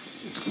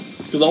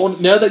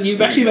 Because now that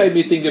you've actually made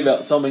me think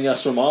about something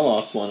else from my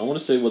last one, I want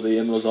to see what the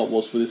end result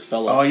was for this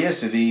fella. Oh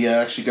yes, did he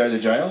actually go to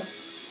jail?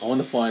 I want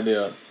to find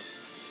out.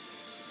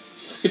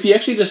 If you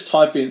actually just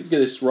type in, get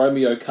this,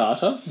 Romeo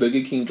Carter,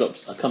 Burger King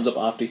comes up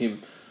after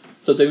him.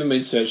 So it's even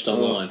been searched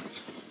online.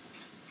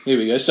 Here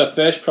we go. So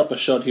first proper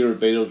shot here of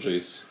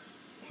Beetlejuice.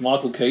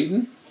 Michael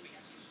Keaton.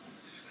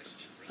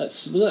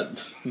 Was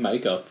that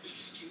makeup?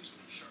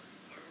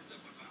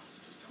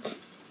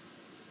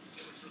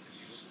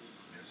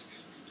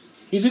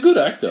 He's a good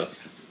actor.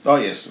 Oh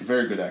yes,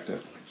 very good actor.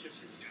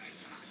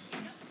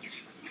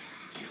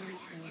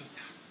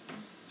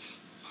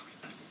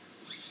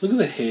 Look at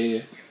the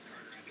hair.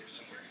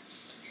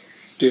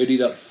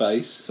 Dirtied up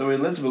face. So we're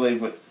led to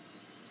believe what...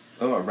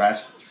 Oh, a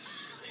rat.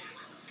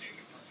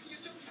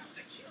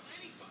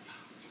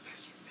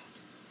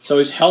 So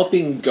he's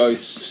helping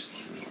ghosts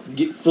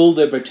fill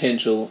their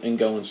potential and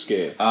go and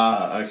scare.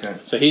 Ah, okay.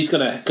 So he's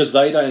going to... Because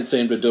they don't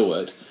seem to do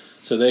it,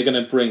 so they're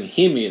going to bring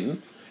him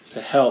in to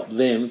help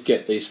them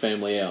get these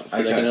family out.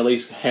 So they can at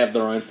least have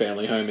their own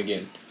family home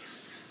again.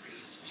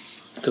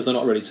 because they're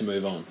not ready to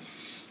move on.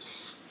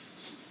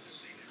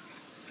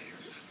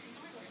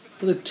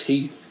 Look at the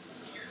teeth.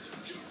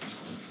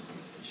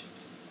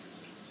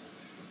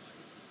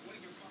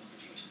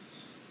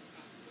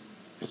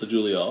 What's a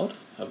Juilliard?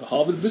 Have a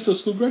Harvard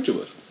Business School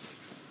graduate.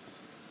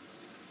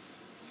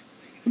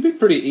 It'd be a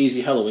pretty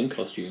easy Halloween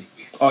costume.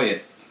 Oh yeah,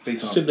 big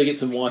time. Just simply get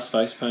some white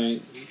face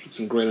paint, put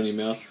some green on your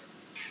mouth.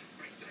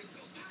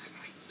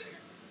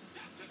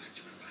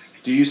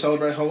 Do you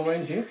celebrate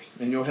Halloween here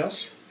in your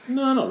house?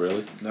 No, not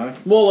really. No?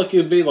 More like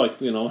it'd be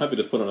like, I'm happy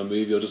to put on a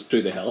movie or just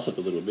do the house up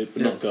a little bit,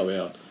 but not go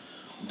out.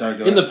 Don't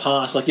go in out. the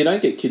past, like you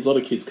don't get kids, a lot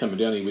of kids coming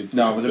down here with...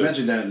 No, but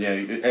imagine that,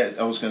 yeah,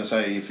 I was going to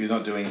say, if you're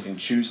not doing anything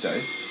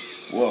Tuesday,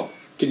 well...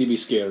 Can you be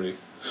scary?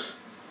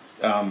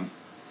 Come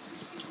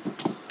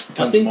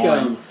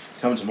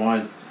to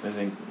mind, I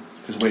think,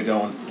 because we're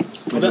going...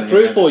 About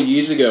 3 or 4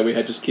 years ago, we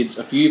had just kids,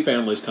 a few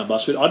families come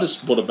bust. I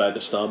just bought a bag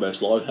of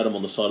Starburst Light, had them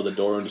on the side of the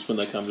door, and just when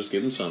they come, just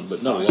give them some,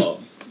 but not a lot.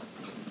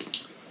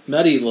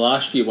 Maddie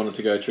last year wanted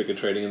to go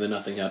trick-or-treating and then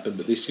nothing happened,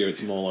 but this year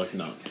it's more like,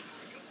 no.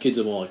 Kids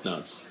are more like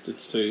nuts.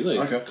 It's too...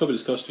 Like, copy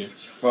this costume.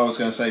 Well, I was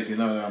going to say, if you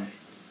know...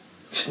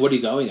 What are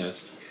you going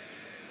as?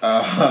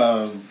 I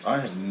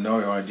have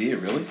no idea,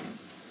 really.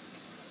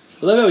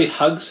 I love how he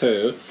hugs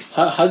her,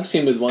 hugs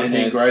him with one hand,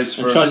 and tries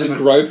to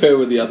grope her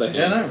with the other hand.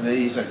 Yeah, no,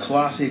 he's a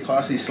classy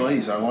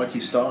sleaze. I like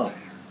his style.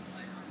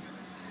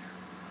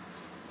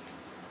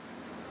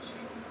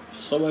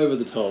 So over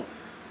the top.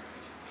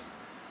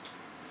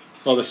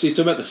 Oh, he's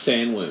talking about the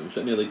sandworms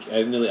that nearly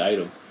ate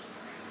him.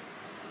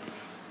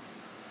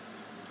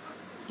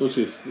 What's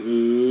this?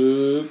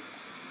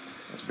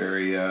 That's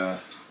very...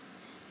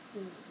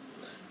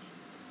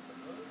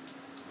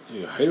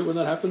 You hate it when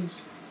that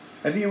happens?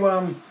 Have you,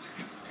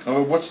 I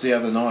watched the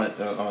other night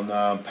on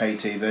pay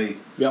TV.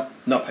 Yep.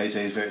 Not pay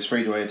TV, it's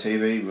free-to-air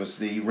TV. It was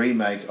the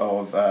remake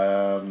of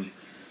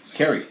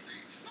Kerry.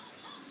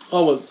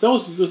 Oh, well,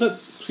 was that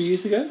 2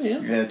 years ago? Yeah?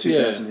 Yeah,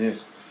 2000, yeah.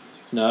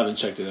 No, I haven't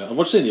checked it out. I've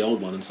watched the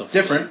old one and stuff.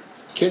 Different.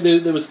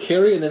 There was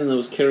Kerry, and then there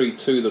was Kerry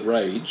 2, The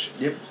Rage.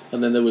 Yep.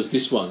 And then there was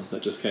this one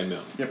that just came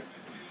out. Yep.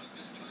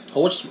 I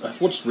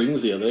watched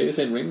Rings the other day. You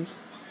seen Rings?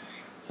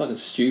 Fucking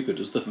stupid. It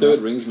was the third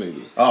Rings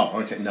movie.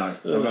 Oh, okay, no.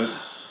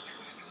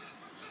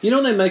 You know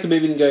when they make a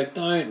movie and go,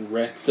 don't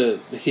wreck the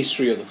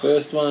history of the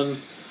first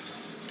one?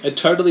 It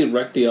totally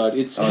wrecked the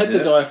idea. It had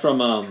the guy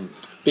from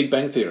Big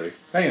Bang Theory.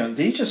 Hang on,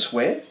 did he just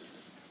swear?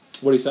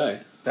 What did he say?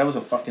 That was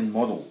a fucking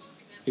model.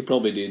 He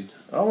probably did.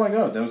 Oh my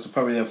god, that was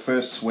probably our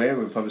first swear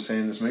we've probably seen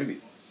in this movie.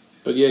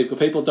 But yeah,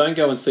 people don't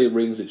go and see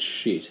Rings, it's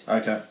shit.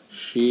 Okay.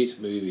 Shit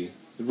movie.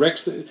 It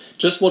wrecks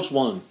just watch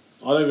one.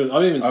 I haven't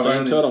even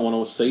seen two. I don't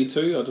want to see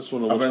two. I just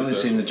want to watch. I've only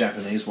seen the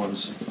Japanese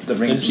ones. The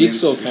Rings. And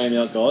Jigsaw came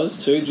out,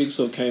 guys. Too.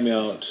 Jigsaw came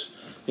out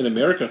in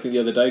America. I think the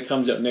other day.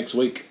 Comes out next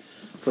week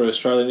for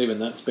Australia. And even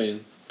that's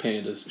been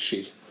panned as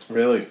shit.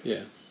 Really?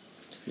 Yeah.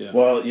 Yeah.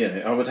 Well,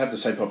 yeah, I would have to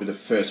say probably the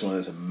first one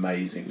is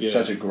amazing. Yeah.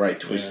 Such a great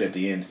twist at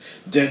the end.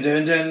 Dun,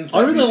 dun, dun,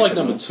 I really like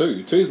number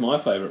 2. 2 is my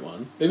favourite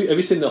one. Have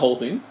you seen the whole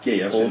thing?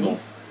 Yeah, I've seen them all.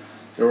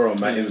 They were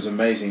all it was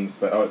amazing,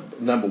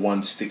 but number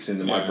 1 sticks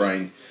into my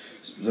brain.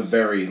 The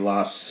very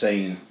last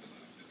scene.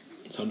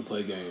 Time to play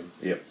a game.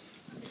 Yep.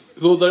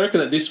 Well, they reckon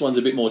that this one's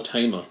a bit more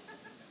tamer.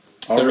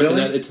 Oh, really?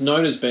 That it's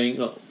known as being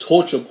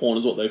torture porn,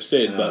 is what they've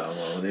said. But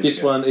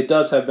this one, it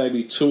does have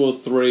maybe 2 or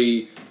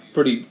 3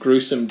 pretty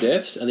gruesome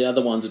deaths, and the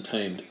other ones are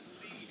tamed.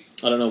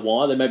 I don't know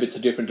why. Maybe it's a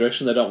different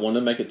direction. They don't want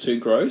to make it too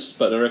gross,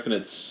 but I reckon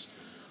it's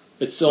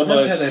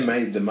almost... that's how they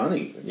made the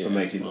money for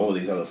making all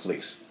these other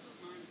flicks.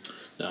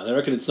 No, they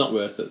reckon it's not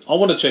worth it. I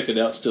want to check it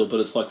out still, but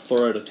it's like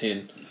 4 out of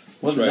 10.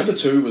 Well, number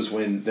 2 was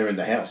when they're in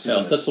the house,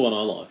 isn't it? That's the one I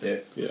like.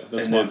 Yeah,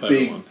 that's and my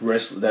favourite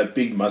one. That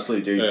big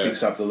muscly dude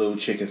picks up the little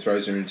chick and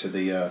throws her into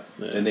the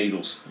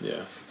needles.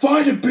 Yeah.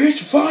 Find her,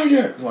 bitch! Find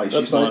her! Like,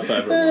 that's my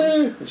favourite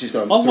one. And she's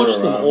gone I've watched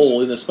them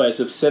all in the space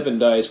of 7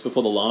 days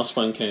before the last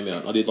one came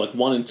out. I did like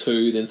 1 and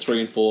 2, then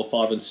 3 and 4,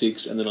 5 and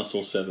 6, and then I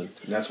saw 7.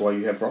 And that's why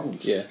you have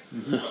problems. Yeah.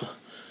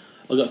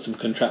 I've got some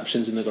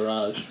contraptions in the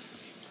garage.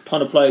 Trying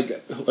to play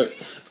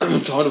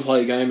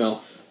a game,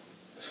 Al.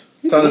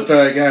 Time to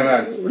play a game,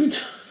 Al.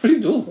 What are you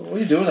doing? What are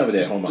you doing over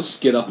there, Homer?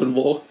 Just get up and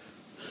walk.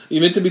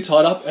 You're meant to be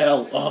tied up,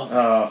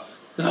 Al.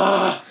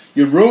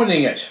 You're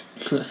ruining it.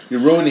 You're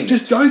ruining it.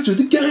 Just go through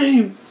the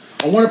game.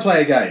 I want to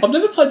play a game. I've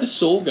never played the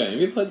Saw game. Have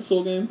you played the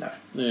Saw game? No.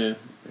 Yeah.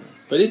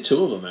 They did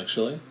 2 of them,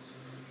 actually.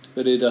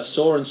 They did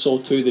Saw and Saw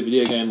 2, the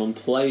video game, on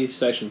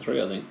PlayStation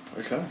 3, I think.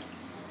 Okay.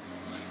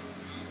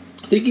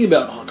 Thinking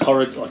about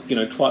horror,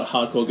 quite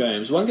hardcore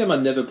games, one game I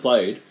never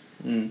played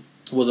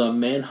was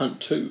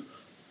Manhunt 2.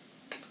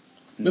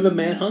 Remember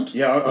Manhunt?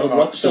 Yeah, I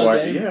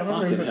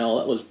Fucking hell,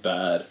 that was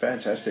bad.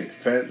 Fantastic.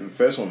 The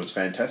first one was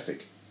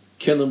fantastic.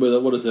 Killing with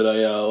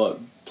a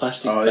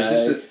plastic bag? Is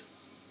this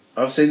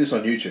I've seen this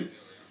on YouTube.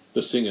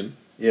 The singing?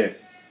 Yeah.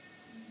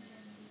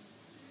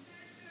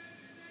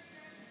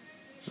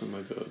 Oh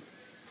my god.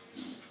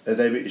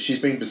 She's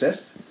being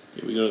possessed?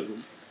 Yeah, we got it.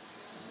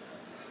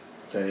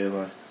 Tell you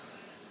like.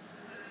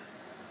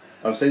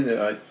 I've seen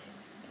that. I.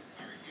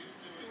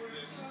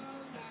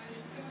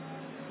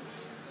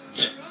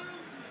 'Cause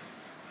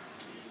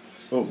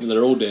Oh. And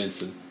they're all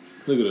dancing.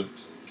 Look at them.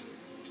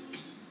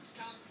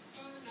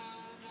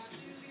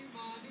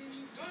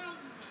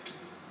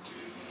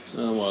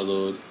 Oh my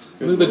lord.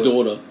 Look at the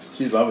daughter.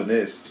 She's loving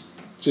this.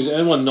 She's the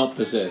only one not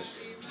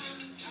possessed.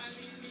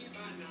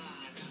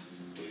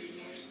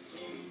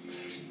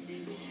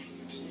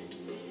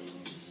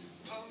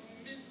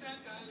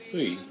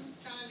 Hey.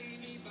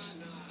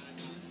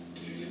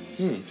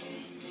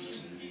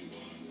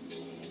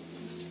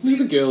 Look at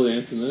the girl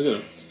dancing. Look at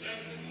her.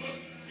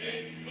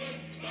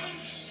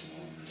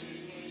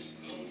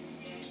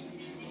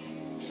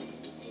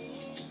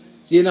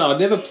 Yeah, no, I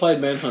never played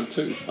Manhunt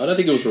 2. I don't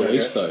think it was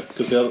released though,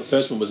 because the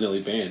first one was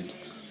nearly banned.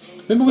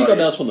 Remember we got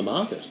ours from the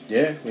market?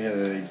 Yeah, we had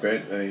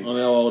on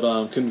our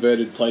old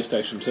converted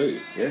PlayStation 2.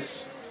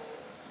 Yes.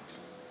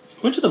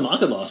 Went to the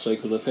market last week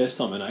for the first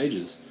time in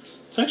ages.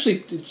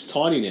 It's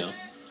tiny now.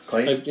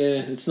 Clean?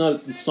 Yeah, it's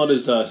not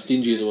as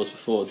stingy as it was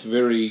before. It's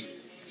very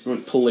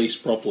good,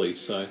 policed properly,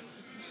 so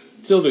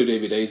still do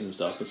DVDs and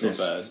stuff, but it's not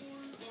bad.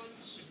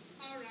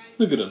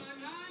 Look at him.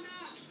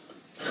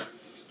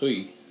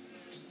 Oi.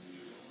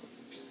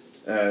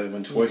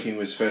 When twerking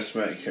was first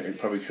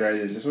probably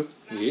created in this one.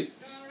 Yeah.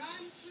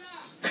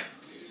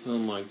 Oh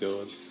my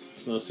god.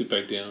 I'll sit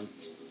back down.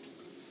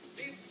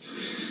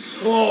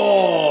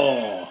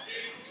 Oh!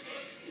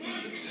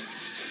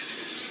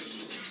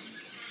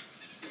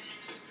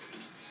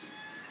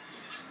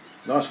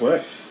 Nice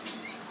work.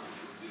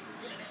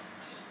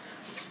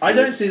 I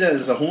don't see that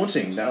as a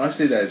haunting. I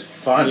see that as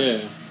fun.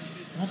 Yeah.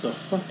 What the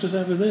fuck just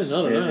happened then? I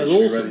don't know. It's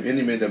awesome.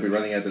 Any minute they'll be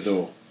running out the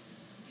door.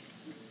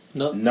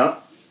 No.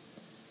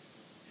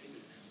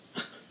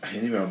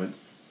 Any moment.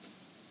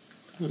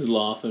 I was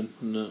laughing.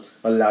 No.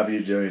 I love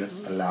you, Gina.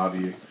 I love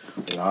you.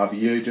 Love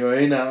you,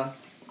 Gina.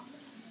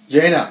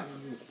 Gina.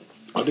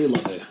 I do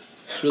love her.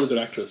 She's a really good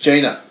actress.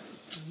 Gina.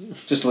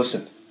 Just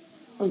listen.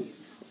 You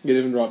didn't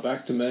even write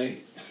back to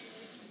me.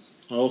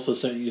 I also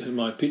sent you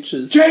my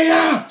pictures.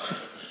 Gina!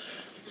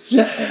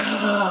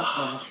 Gina!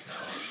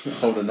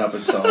 Hold another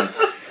sign.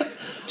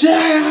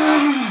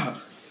 Gina!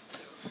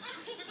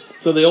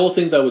 So they all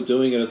think they were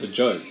doing it as a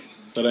joke.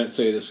 They don't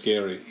see it as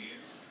scary.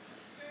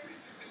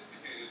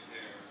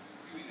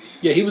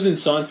 Yeah, he was in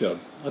Seinfeld.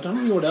 I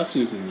don't know what else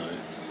he was in, though,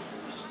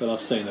 that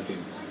I've seen of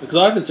him. Because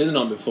I haven't seen The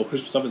Night Before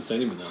Christmas. I haven't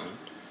seen him in that one.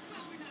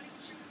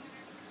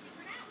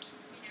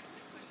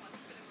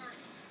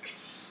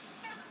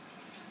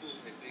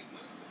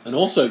 And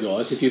also,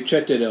 guys, if you've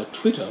checked out our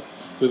Twitter,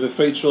 we've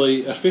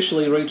officially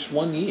reached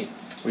 1 year.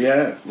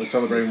 Yeah, we're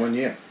celebrating 1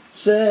 year.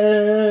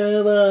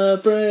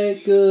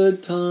 Celebrate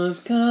good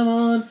times, come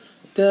on.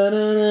 Da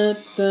da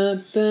da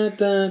da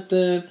da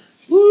da.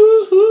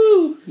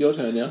 Woohoo! Your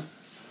turn now.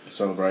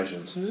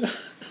 Celebrations.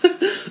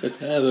 Let's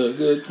have a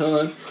good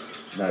time.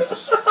 No,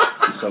 just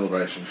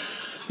celebrations.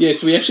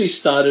 Yes, we actually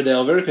started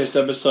our very first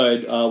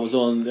episode was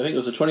on, I think it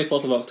was the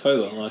 24th of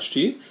October last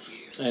year.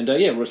 And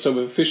so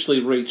we've officially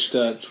reached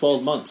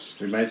 12 months.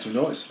 We made some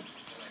noise.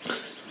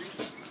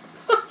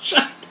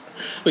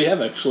 We have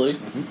actually.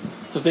 Mm-hmm.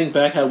 To think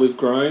back how we've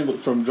grown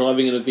from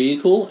driving in a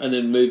vehicle and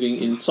then moving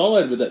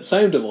inside with that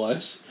same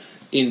device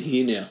in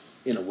here now,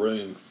 in a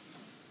room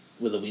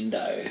with a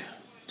window.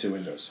 2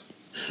 windows.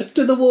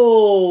 To the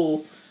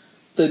wall!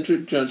 The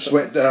drip jump.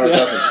 Sweat, it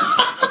doesn't.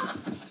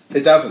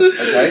 It doesn't,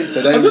 okay?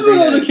 So I remember when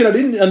I was a kid,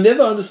 I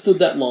never understood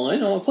that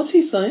line. I'm like, what's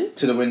he saying?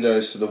 To the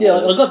windows, to the walls.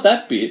 Yeah, I got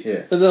that bit.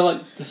 Yeah. And they're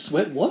like, the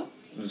sweat what?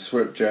 The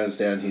sweat drowns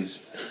down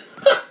his...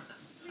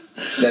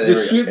 The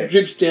sweat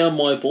drips down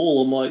my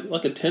ball. I'm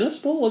like a tennis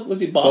ball? Like,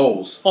 what's it?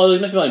 Balls. Oh, he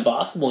must be playing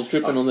basketball. It's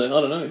dripping on the,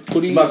 I don't know,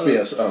 footy. He must be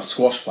a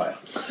squash player.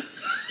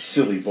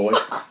 Silly boy.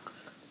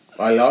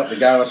 I like the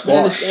game of squash.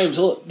 Man, this game's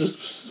hot.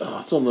 It's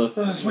on the...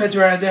 The sweat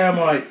drowning down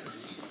my...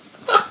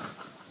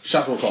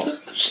 Shuttlecock.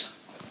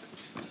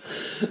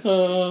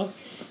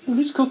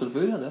 Who's cooking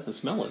food out there? I can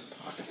smell it.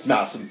 I can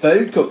smell some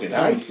food cooking,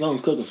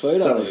 Someone's cooking food out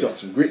there. Someone's got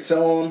some grits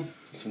on,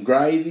 some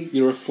gravy.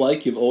 You're a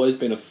flake, you've always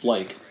been a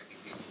flake.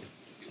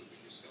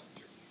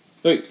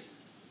 Hey.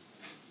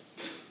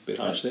 Bit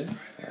harsh there.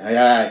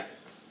 Hey.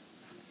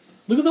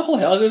 Look at the whole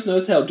house. I just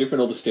noticed how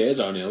different all the stairs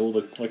are now. All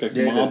the, like a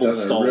marble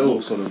style.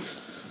 Real sort of...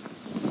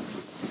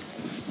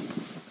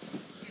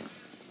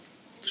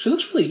 She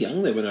looks really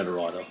young there, Winona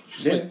Ryder.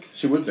 She's like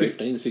she would be.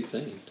 15,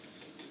 16.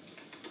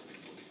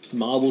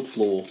 Marbled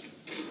floor.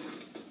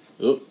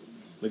 Oh,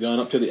 they're going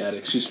up to the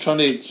attic. She's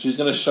going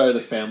to show the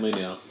family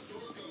now.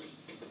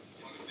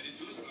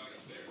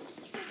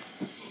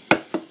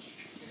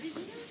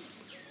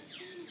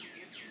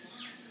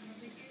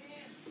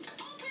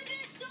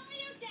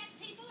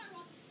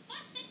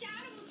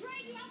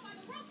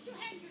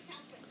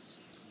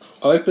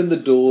 Open the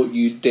door,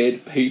 you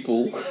dead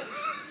people.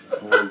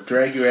 We'll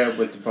drag you out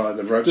by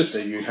the ropes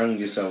that you hung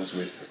yourselves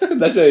with.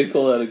 That's how you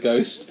call out a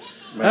ghost.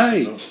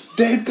 Hey,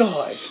 dead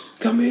guy,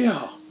 come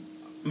here.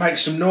 Make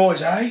some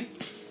noise, eh?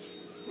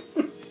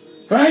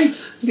 Hey?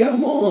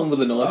 Come on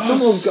with a knife.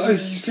 Come on,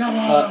 ghost. Come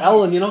on.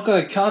 Alan, you're not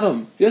going to cut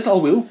him. Yes, I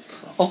will.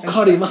 I'll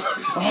cut him up.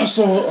 I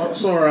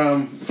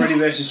saw Freddy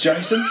versus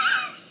Jason.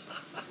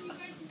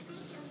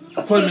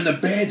 I put him in the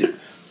bed.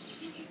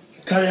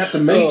 cut out the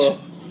meat. Oh,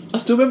 I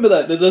still remember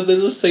that. There's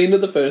a scene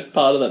in the first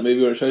part of that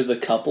movie where it shows the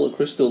couple at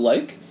Crystal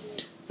Lake,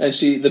 and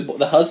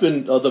the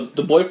husband or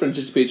the boyfriend's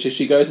disappeared.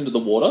 She goes into the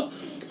water,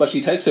 but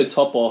she takes her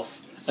top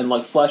off and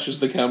like flashes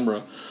the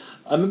camera.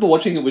 I remember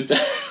watching it with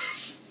Dad,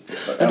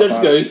 and Dad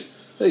just goes,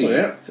 "Hey,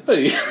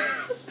 hey."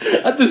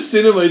 At the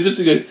cinema, he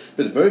just goes,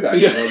 "Bit of boob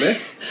action over there."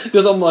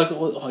 Because I'm like,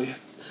 "Oh yeah,"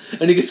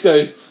 and he just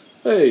goes,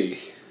 "Hey."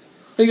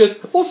 And he goes,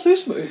 "What's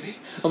this movie?"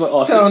 I'm like, "Oh,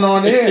 what's going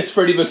on here? It's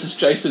Freddy versus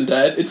Jason,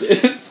 Dad.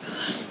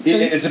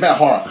 It's about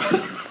horror."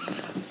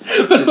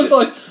 But it was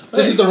like,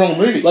 this is the wrong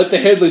movie. Like the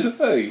head leads,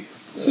 "Hey,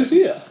 what's this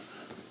here?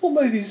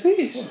 What movie is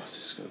this?" Oh, it's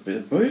just got a bit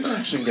of boob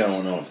action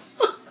going on.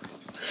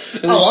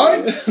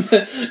 Hello?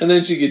 And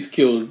then she gets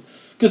killed.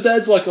 Because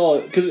Dad's like,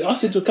 "Oh," because I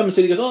said to her, "Come and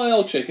see it." He goes, "Oh,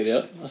 I'll check it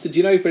out." I said, "Do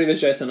you know who Freddy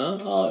vs. Jason are?"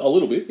 "Oh, a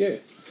little bit, yeah."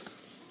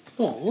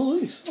 "Oh, well,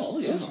 it is. Oh,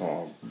 yeah."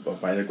 Oh,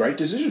 I've made a great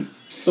decision.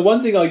 The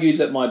one thing I use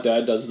that my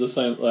dad does is the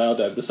same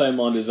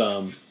line is,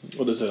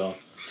 what is it?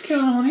 "What's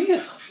going on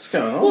here? What's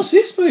going on? What's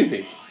this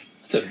movie?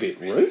 That's a bit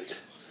rude."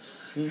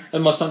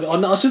 And my son goes, "Oh,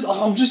 no,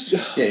 I'm just...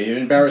 Yeah, you're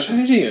embarrassing.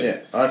 Changing it."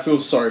 Yeah, I feel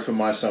sorry for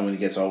my son when he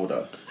gets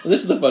older. And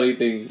this is the funny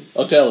thing.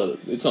 I'll tell it.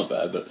 It's not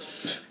bad, but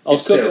I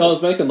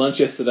was making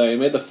lunch yesterday and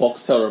we had the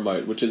Foxtel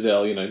remote, which is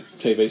our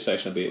TV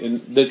station a bit,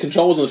 and the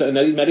control was on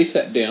the and Maddie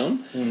sat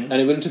down and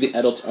he went into the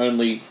adults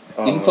only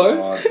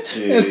info, geez,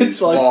 and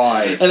it's like,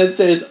 why? and it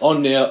says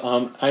on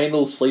now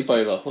anal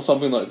sleepover or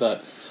something like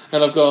that,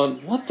 and I've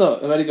gone, "What the?"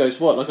 And Maddie goes,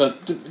 "What?" I go,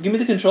 "Give me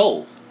the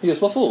control." He goes,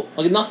 "What for?"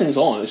 Like, nothing's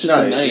on. It's just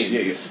the name.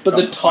 Yeah. But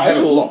the title. I have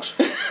it blocked.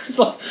 It's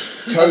like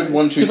Code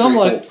 1 2 3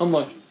 4. Because I'm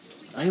like,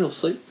 anal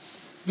sleep.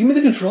 Give me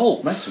the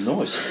control. Make some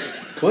noise.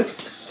 Click.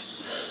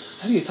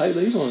 How do you take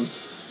these ones?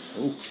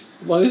 Ooh.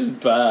 Well, this is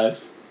bad.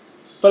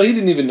 But he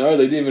didn't even know.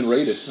 They didn't even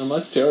read it. I'm like,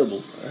 that's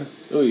terrible.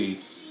 Oy.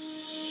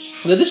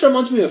 Now this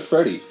reminds me of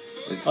Freddy.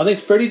 I think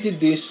Freddy did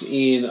this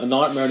in A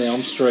Nightmare on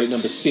Elm Street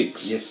number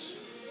 6. Yes.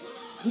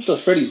 I think the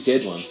Freddy's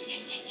Dead one.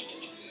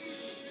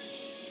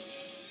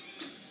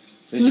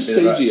 It was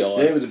CGI.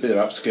 There was a bit of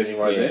upskirting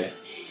right there.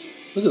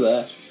 Look at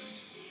that.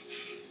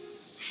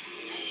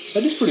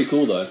 That is pretty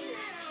cool though.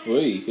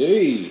 Oy.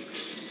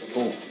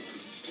 Oh.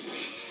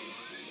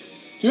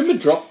 Do you remember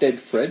Drop Dead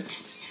Fred?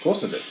 Of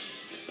course I do.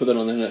 Put that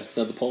on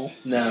another poll?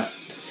 Nah.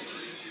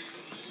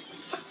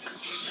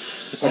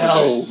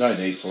 Ow. No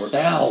need for it.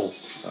 Ow.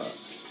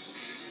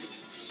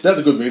 That's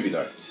a good movie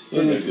though.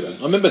 It is good.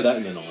 I remember that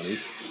in the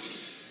 90s.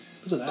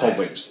 Look at that.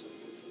 Cobwebs.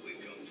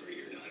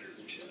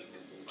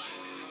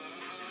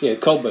 Yeah,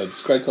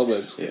 cobwebs. Great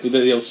cobwebs. Yeah. With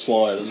the old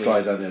slide. He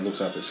slides out there and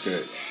looks up his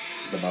skirt.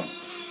 The mum.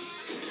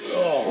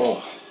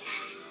 Oh.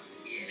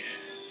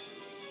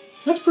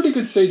 That's pretty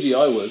good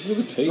CGI work. Look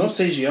at the teeth. It's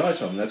not CGI,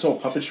 Tom. That's all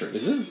puppetry.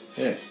 Is it?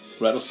 Yeah.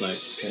 Rattlesnake.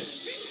 Yeah.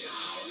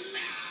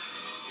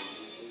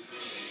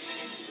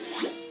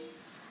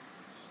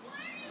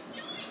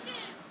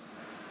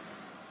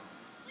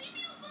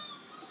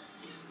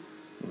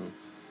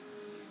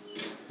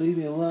 Leave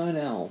me alone,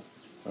 Al.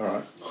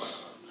 Alright.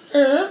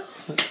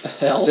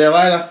 Al? See you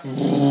later.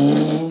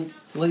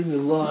 Leave me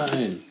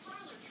alone.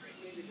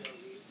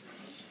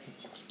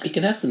 You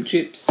can have some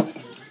chips.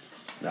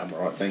 No, I'm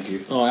alright, thank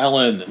you. Oh,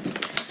 Alan.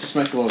 Just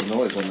makes a lot of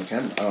noise on the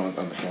camera.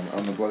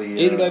 On the bloody...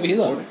 Eat it over here,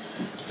 though.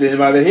 Sit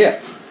him over here.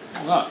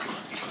 Right.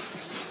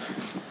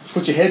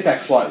 Put your head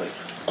back slightly.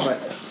 Right.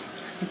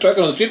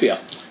 Choking on the chip here.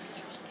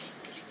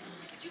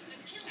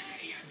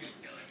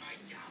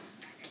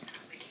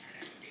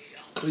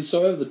 God, he's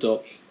so over the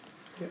top.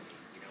 Yeah.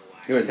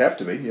 You would have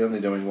to be. You're only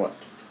doing what?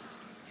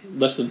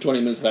 Less than 20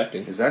 minutes of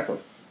acting. Exactly.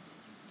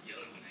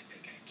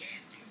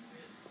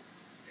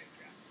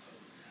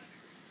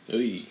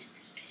 Oy.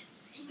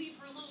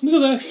 Look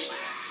at that.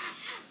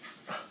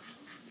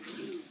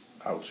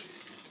 Ouch.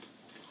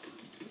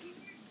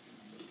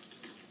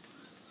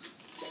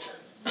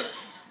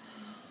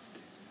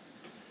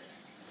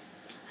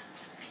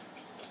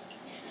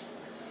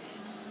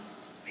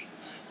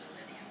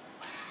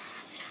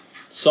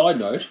 Side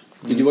note,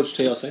 did you watch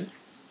TLC?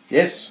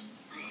 Yes.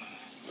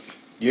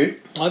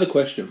 You? I have a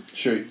question.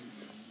 Shoot.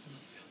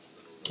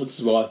 This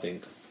is what I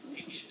think.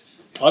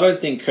 I don't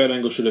think Kurt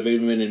Angle should have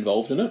even been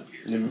involved in it.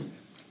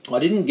 Mm-hmm. I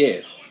didn't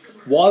get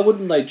why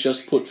wouldn't they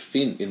just put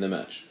Finn in the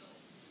match?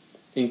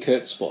 In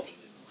Kurt's spot.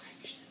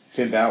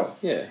 Finn Balor.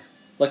 Yeah.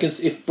 Like,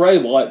 if Bray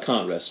Wyatt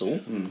can't wrestle,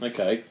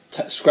 okay,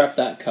 scrap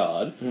that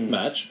card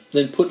match,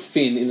 then put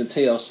Finn in the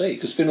TLC,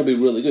 because Finn will be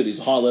really good. He's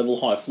a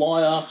high-level, high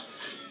flyer.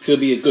 He'll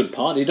be a good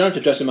partner. You don't have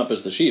to dress him up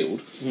as the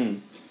Shield.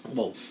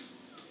 Well,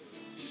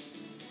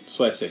 that's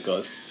the way I said,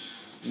 guys.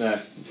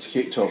 No, just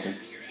keep talking.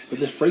 But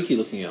they're freaky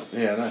looking out.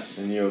 Yeah, I know.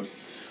 And you're...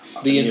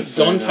 The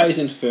Dante's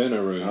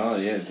Inferno room. Oh,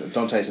 yeah,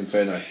 Dante's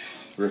Inferno.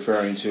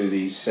 Referring to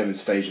the 7th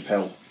stage of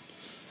hell.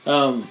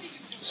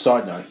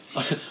 Side note.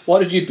 Why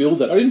did you build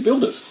that? I didn't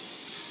build it.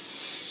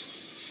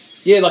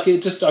 Yeah, like,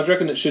 I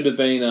reckon it should have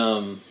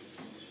been,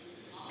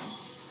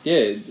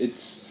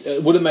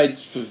 it would have made,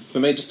 for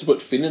me, just to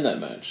put Finn in that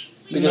match.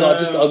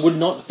 Because I would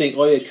not think,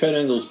 oh yeah, Kurt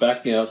Angle's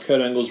back now,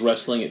 Kurt Angle's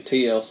wrestling at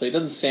TLC. It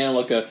doesn't sound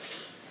like a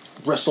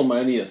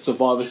WrestleMania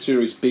Survivor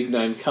Series big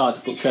name card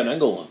to put Kurt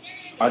Angle on.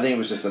 I think it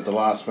was just at the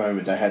last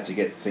moment they had to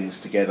get things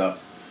together.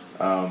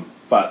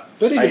 But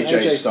even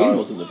AJ Finn Styles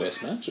wasn't the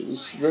best match. It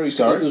was very.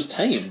 Sorry? It was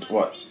tamed.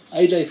 What?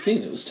 AJ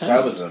Finn. It was tamed.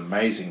 That was an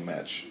amazing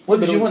match. What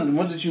did you want?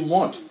 What did you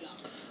want?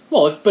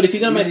 Well, but if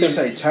you're going to make them...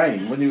 When you say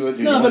tame, when you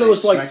no, but it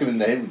was smack them in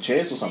the head with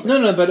chairs or something?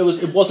 No, but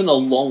it wasn't a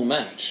long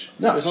match.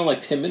 No. It was only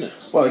like 10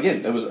 minutes. Well,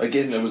 it was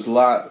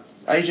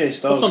AJ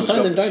Styles... That's what I'm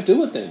saying, then don't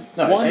do it then.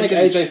 No, why make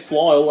AJ fly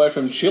all the way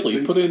from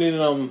Chile? Put it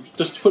in,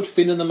 just put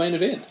Finn in the main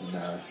event.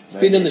 No.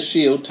 Finn in the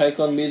Shield, take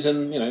on Miz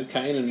and,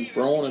 Kane and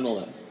Braun and all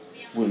that.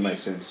 Wouldn't make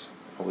sense,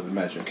 I would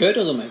imagine. Kurt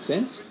doesn't make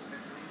sense.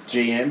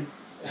 GM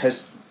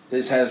has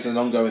an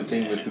ongoing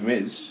thing with the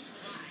Miz.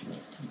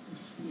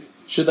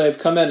 Should they have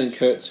come out in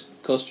Kurt's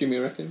costume,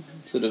 you reckon,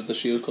 instead of the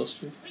Shield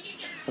costume?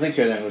 I think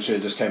Kurt Angle should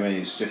have just came in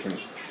his different,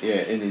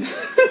 in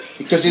his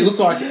because he looked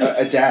like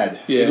a dad.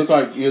 Yeah.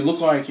 You look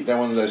like they're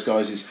one of those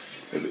guys.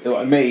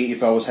 Like me,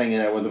 if I was hanging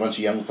out with a bunch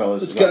of young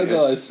fellas. Let's go,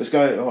 guys. Let's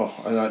go. Oh,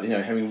 and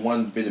having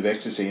one bit of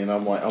ecstasy, and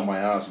I'm like on my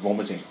ass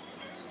vomiting.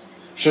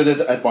 Should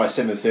have by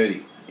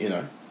 7:30.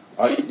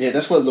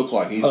 That's what it looked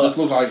like. He just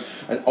looked like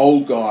an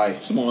old guy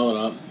smiling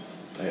up.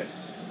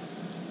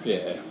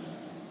 Yeah.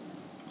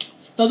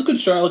 That was a good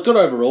show, a good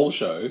overall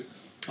show.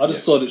 I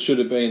just thought it should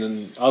have been,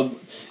 and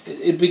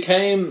it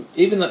became,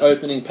 even that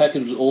opening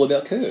package was all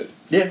about Kurt.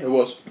 Yeah, it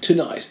was.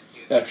 Tonight,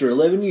 after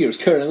 11 years,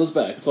 Kurt Angle's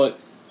back. It's like,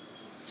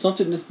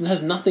 it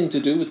has nothing to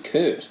do with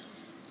Kurt.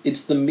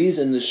 It's the Miz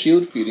and the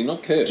Shield feuding,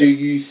 not Kurt. Do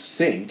you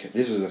think,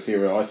 this is a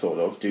theory I thought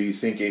of, do you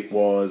think it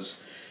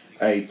was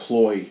a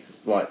ploy,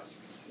 like,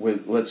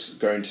 let's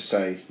going to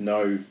say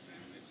no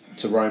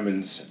to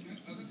Romans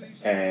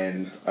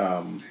and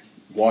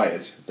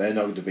Wyatt, they're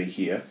not going to be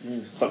here.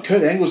 But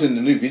Kurt Angle's in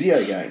the new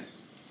video game,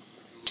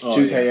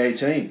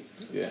 2K18.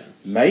 Yeah.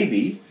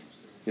 Maybe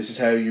this is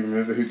how you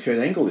remember who Kurt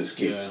Angle is,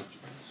 kids.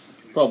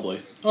 Yeah.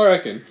 Probably. I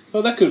reckon.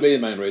 Well, that could be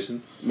the main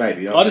reason.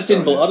 Maybe. I just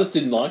didn't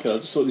like it. I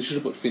just thought they should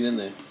have put Finn in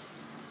there.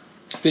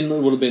 Finn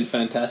would have been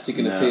fantastic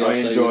in a TLC. I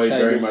enjoyed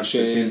very much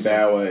the Finn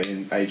Balor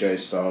in AJ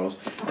Styles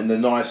and the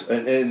nice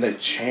and the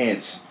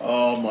chants.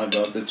 Oh my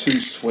god, the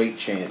two sweet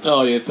chants.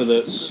 Oh yeah, for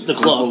the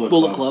club,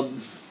 Bullet Club.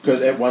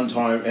 Because at one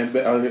time, and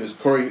it was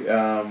Corey.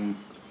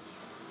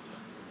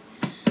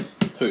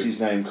 What's his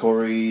name?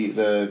 Corey,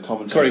 the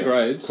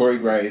commentator. Corey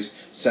Graves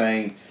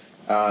saying,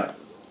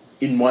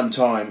 in one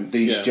time,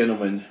 these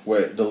gentlemen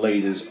were the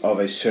leaders of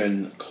a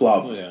certain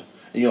club. Oh, yeah.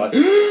 And you're like,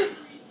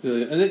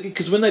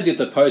 because when they did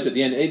the pose at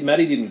the end,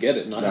 Matty didn't get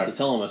it, and I had to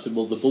tell him. I said,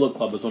 "Well, the Bullet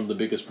Club is one of the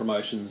biggest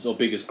promotions or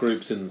biggest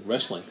groups in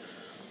wrestling."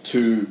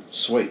 Too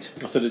sweet.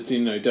 I said it's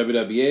in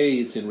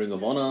WWE, it's in Ring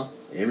of Honor.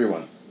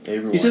 Everyone.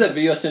 You see that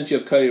video I sent you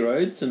of Cody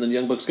Rhodes and the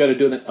Young Bucks go to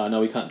do it? Oh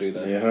no, we can't do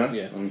that. Yeah.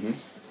 Yeah. Mm-hmm.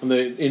 And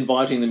they're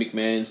inviting the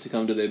McMahons to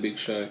come to their big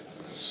show.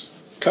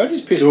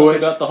 Cody's pissed off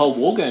about the whole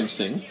War Games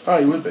thing. Oh,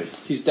 he would be.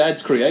 It's his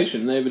dad's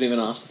creation. They haven't even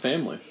asked the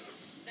family.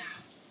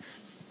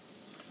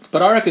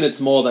 But I reckon it's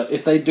more that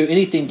if they do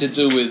anything to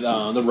do with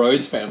the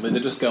Rhodes family,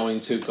 they're just going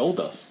to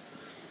Goldust.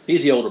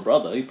 He's the older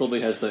brother. He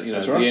probably has the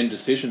the end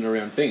decision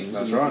around things.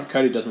 That's right. If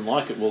Cody doesn't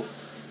like it, well,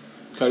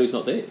 Cody's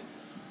not there.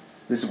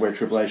 This is where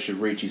Triple H should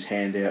reach his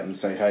hand out and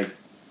say, "Hey,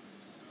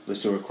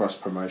 let's do a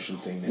cross-promotion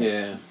thing now."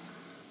 Yeah.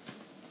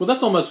 Well,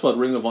 that's almost what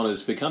Ring of Honor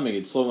is becoming.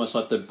 It's almost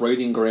like the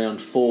breeding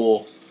ground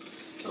for...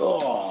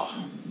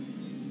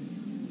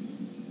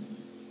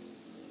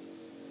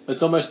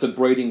 It's almost the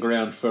breeding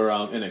ground for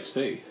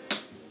NXT.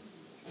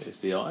 There's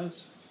the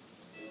eyes.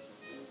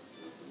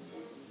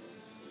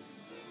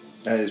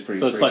 That is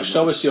pretty. So it's like,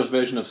 show us your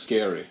version of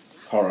scary.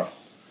 Horror.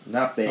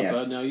 Not bad. Not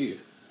bad, now you.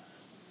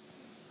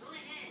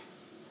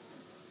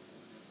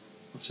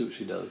 Let's see what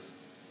she does.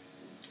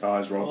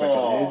 Eyes roll back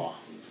on the head.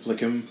 Flick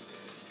him.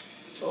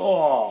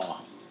 Oh.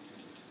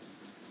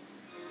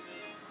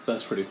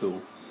 That's pretty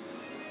cool.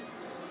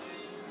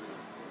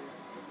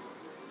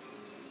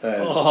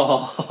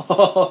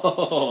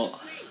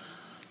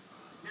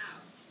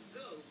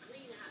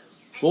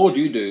 What would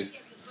you do?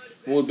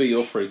 What would be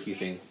your freaky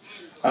thing?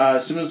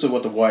 Similar to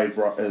what the Wade,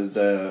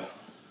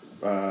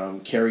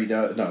 Kerry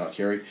does. No, not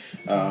Kerry.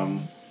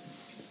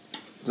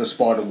 The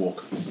spider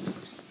walk.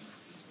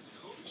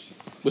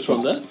 Which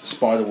one's that?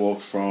 Spider walk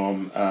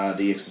from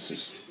The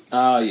Exorcist.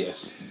 Ah,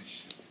 yes.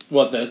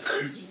 What, the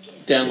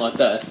down like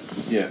that?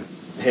 Yeah.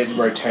 Head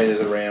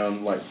rotated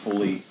around like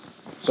fully.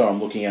 So I'm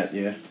looking at,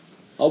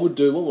 I would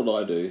do, what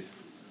would I do?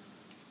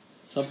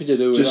 Something to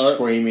do with... Just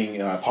screaming,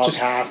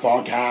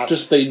 podcast.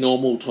 Just be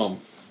normal, Tom.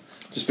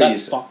 Just be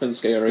That's fucking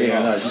scary.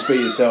 Yeah, no, just be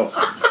yourself.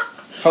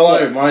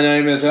 Hello, my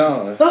name is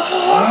Alan.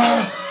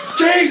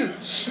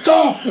 Jesus,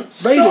 stop!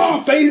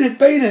 Beat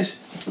it!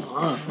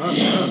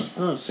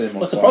 What's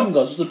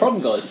the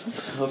problem,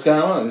 guys? What's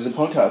going on? There's a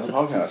podcast.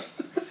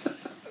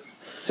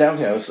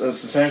 SoundCloud. It's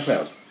the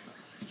SoundCloud.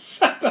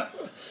 Shut up.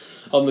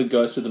 I'm the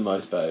ghost with the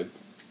most, babe.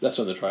 That's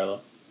on the trailer.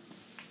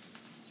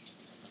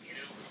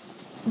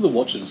 The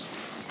watches.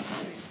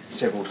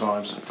 Several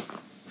times.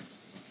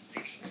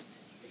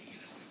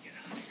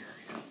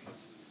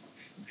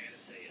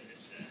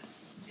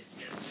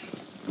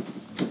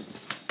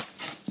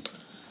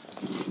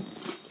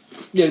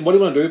 Yeah, what do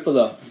you want to do for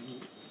the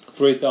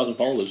 3,000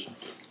 followers?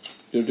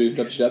 Do you do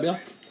WCW?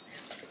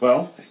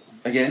 Well,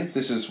 again,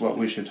 this is what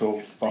we should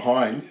talk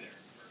behind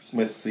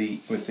with the.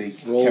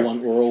 We're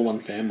all one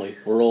family.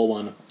 We're all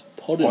one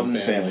Podden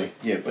family.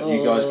 Yeah, but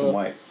you guys can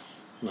wait.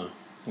 No.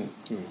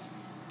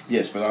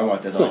 Yes, but I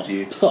like that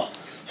idea.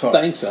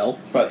 Thanks, Al.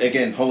 But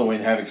again,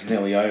 Halloween's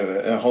nearly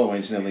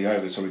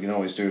over, so we can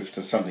always do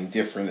something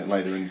different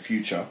later in the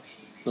future.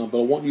 No, but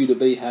I want you to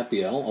be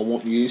happy, Al. I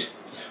want you.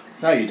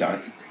 No, you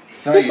don't.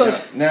 No, yes, you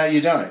don't. No,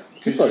 you don't.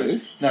 Yes, I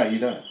do. No, you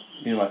don't.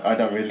 You're like, I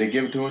don't really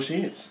give two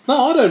shits.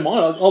 No, I don't mind.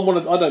 I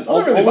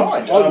don't really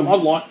mind. I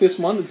like this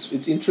one.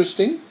 It's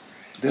interesting.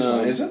 This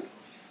one isn't.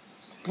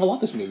 I like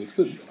this movie. It's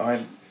good.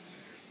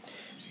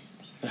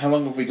 How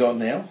long have we got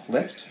now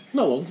left?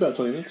 Not long. About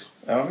 20 minutes.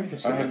 Are we?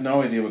 I have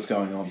no idea what's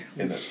going on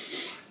in it.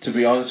 To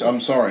be honest,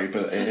 I'm sorry,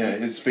 but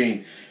it's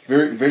been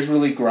very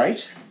visually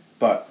great,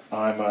 but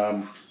I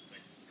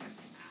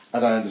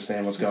don't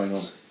understand what's going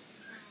on.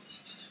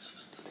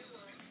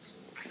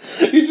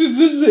 You should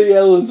just see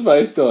Ellen's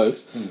face,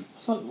 guys.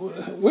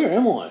 Where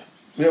am I?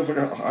 Yeah, but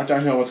I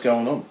don't know what's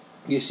going on.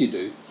 Yes, you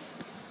do.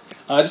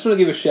 I just want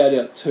to give a shout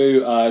out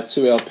to our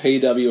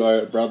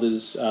PWO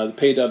brothers. The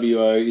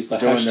PWO is the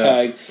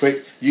hashtag.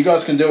 Quick, you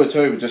guys can do it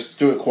too, but just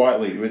do it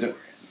quietly.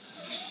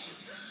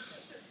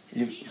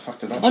 You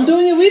fucked it up. I'm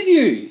doing it with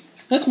you.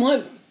 That's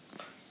my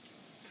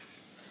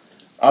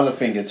other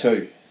finger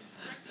too.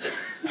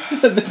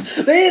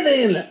 There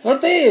then,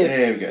 right there.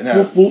 There we go. No.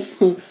 Woof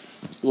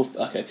woof. Woof.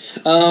 Okay.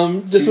 Just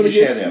want to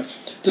give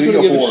shout-outs. Just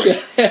want to give a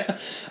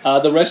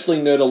shout. The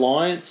Wrestling Nerd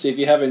Alliance. If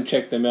you haven't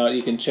checked them out,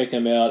 you can check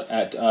them out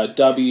at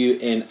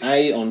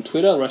WNA on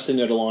Twitter. Wrestling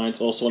Nerd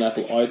Alliance, also on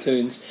Apple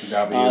iTunes.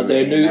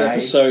 Their new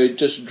episode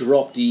just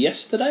dropped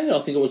yesterday. I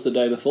think it was the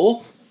day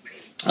before.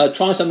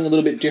 Trying something a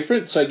little bit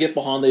different, so get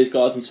behind these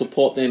guys and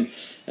support them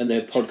and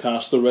their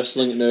podcast, The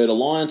Wrestling Nerd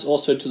Alliance.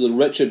 Also to the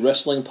Wretched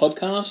Wrestling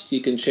Podcast.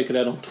 You can check it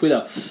out on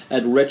Twitter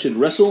at Wretched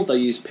Wrestle. They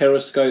use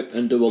Periscope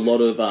and do a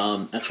lot of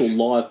actual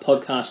live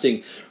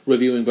podcasting,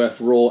 reviewing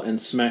both Raw and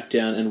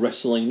SmackDown and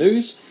wrestling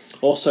news.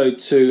 Also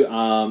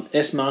to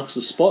S Marks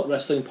the Spot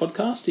Wrestling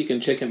Podcast. You can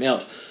check them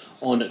out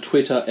on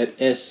Twitter at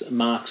S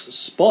Marks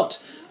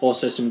Spot.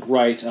 Also some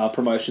great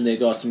promotion there,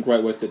 guys. Some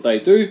great work that they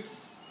do.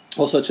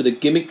 Also to the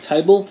Gimmick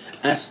Table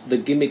at the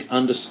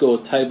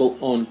Gimmick_table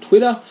on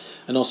Twitter.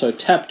 And also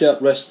Tapped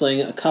Out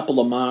Wrestling, a couple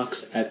of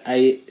marks at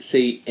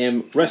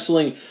ACM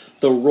Wrestling.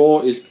 The Raw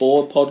is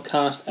Bored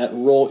podcast at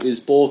Raw is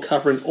Bored,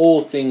 covering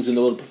all things in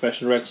the world of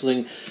professional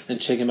wrestling.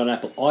 And check him out on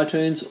Apple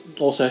iTunes.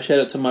 Also shout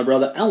out to my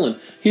brother Alan.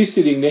 He's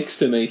sitting next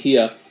to me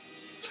here.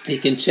 You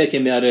can check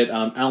him out at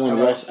Alan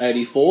Ross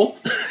 84.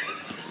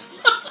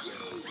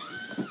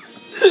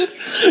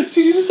 Did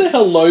you just say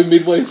hello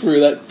midway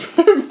through that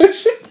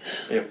promotion?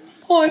 Yep.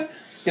 Hi.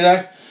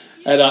 G'day.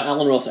 At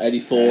Alan Ross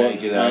 84. Hey,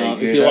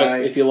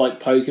 g'day, if you like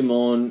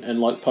Pokemon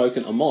and like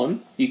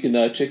Pokemon, you can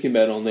check him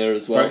out on there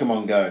as well.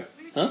 Pokemon Go.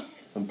 Huh?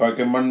 And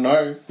Pokemon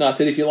No. No, I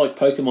said if you like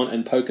Pokemon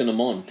and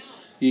Pokemon,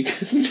 you can.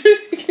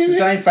 The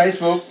same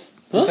Facebook.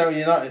 Huh? So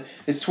you're not.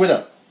 It's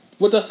Twitter.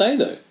 What did I say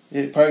though?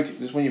 Yeah,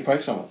 it's when you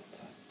poke someone.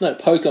 No,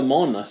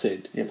 Pokemon. I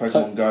said. Yeah,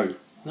 Pokemon Go.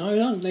 No,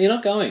 you're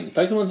not going.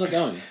 Pokemon's not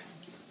going.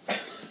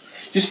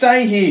 You're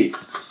staying here.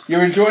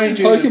 You're enjoying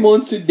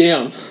Pokemon, sit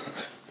down.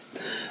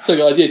 So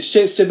guys, yeah,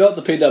 check out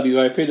the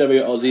PWO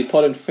Aussie,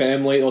 Podden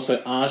Family, also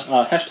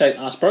hashtag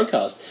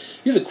AskBroadcast.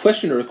 If you have a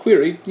question or a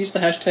query, use the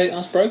hashtag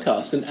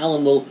AskBroadcast and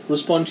Alan will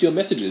respond to your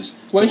messages.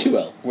 Won't you,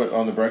 Al?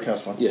 On the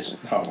broadcast one? Yes.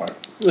 No, I won't.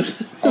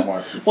 I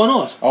won't. Why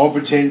not? I'll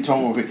pretend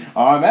Tom will be,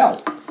 I'm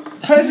Al.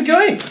 How's it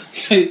going?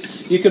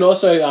 You can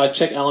also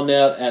check Alan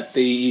out at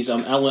he's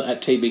Alan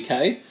at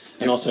TBK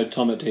and also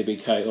Tom at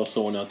TBK,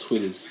 also on our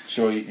Twitters.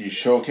 Sure, you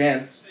sure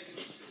can.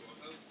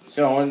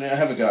 Go on,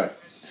 have a go.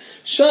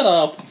 Shut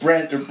up.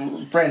 Branch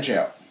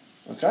out,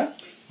 okay?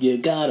 You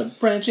gotta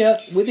branch out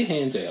with your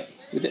hands out.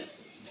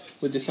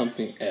 With your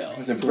something out.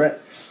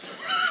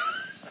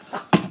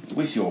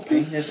 With your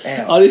penis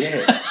out.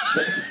 Yeah.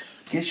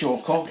 Get your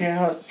cock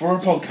out for a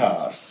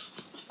podcast.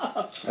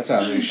 That's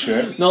our new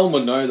shirt. No one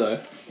would know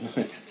though.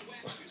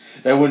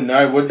 They wouldn't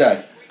know, would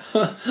they?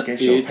 Get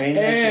your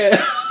penis out.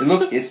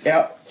 Look, it's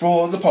out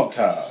for the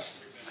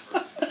podcast.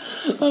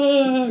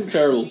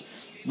 Terrible.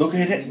 Look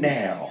at it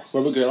now.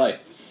 Robert Goulet.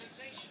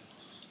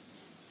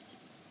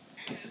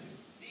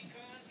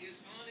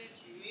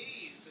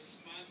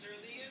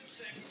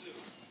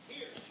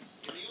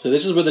 So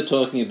this is what they're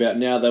talking about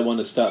now. They want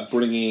to start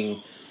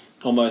bringing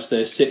almost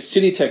their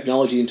city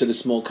technology into the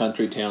small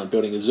country town,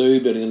 building a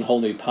zoo, building a whole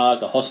new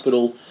park, a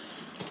hospital.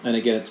 And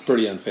again, it's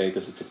pretty unfair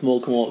because it's a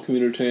small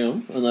community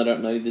town and they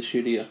don't need this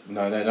shit here.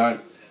 No, they don't.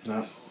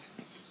 No.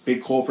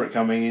 Big corporate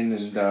coming in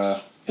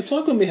and... It's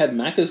like when we had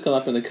Macca's come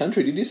up in the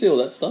country. Did you see all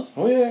that stuff?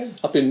 Oh, yeah.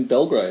 Up in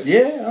Belgrade.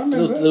 Yeah, I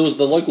remember. There was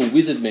the local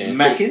wizard man.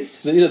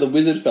 Macca's? The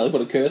wizard fella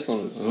put a curse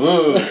on it.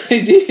 Ugh.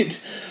 He did.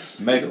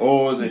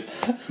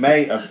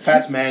 May a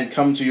fat man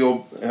come to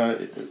your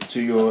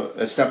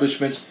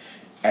establishment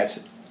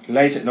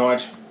late at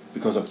night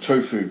because of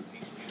tofu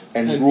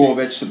and raw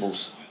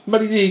vegetables.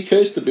 But he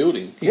cursed the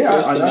building. He Yeah,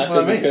 cursed the that's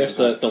what I mean. He cursed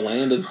the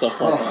land and stuff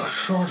like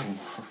that.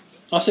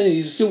 I've seen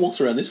he still walks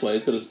around this way.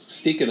 He's got a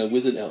stick and a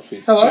wizard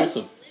outfit. Hello. It's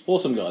awesome.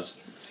 Awesome,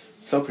 guys.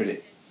 So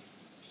pretty.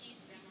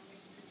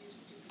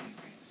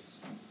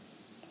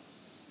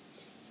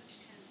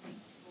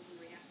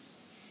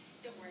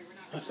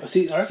 I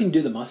reckon you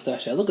do the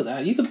mustache out. Look at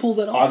that. You can pull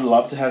that off. I'd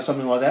love to have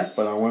something like that,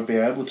 but I won't be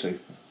able to.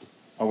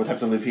 I would have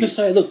to live here. Just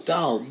say, look,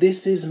 Dal,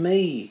 this is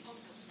me.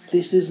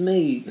 This is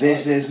me.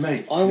 This is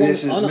me. I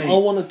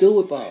want to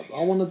do it, Bob.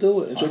 I want to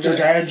do it. Don't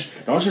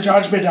you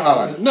judge me,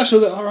 darling. No, she'll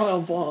go, all right,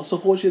 I'll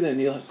support you then.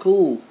 You're like,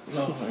 cool.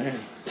 Oh, man.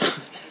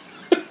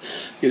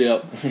 Get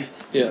out.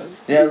 Yeah.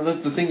 Yeah,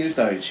 look, the thing is,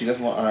 though, she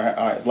doesn't want...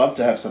 I'd love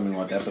to have something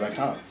like that, but I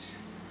can't.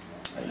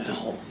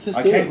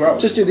 I can't grow it.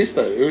 Just do this,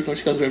 though. Every time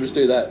she comes around, just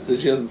do that, so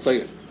she doesn't see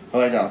it.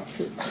 Hello, darling.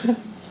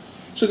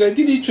 She'll go,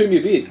 did you trim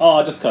your beard? Oh,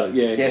 I just cut it,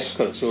 yeah. Yes.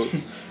 Cut it short.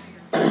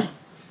 What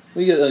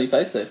do you got on your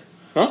face there?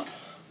 Huh?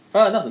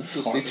 Oh, nothing.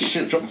 Just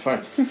shit, dropped my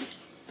phone.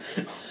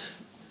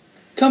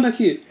 Come back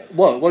here.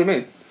 What? What do you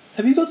mean?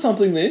 Have you got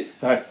something there?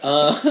 No.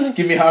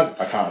 Give me a hug.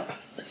 I can't.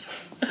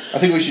 I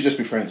think we should just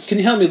be friends. Can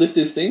you help me lift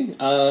this thing?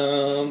 What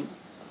are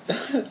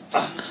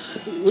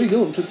you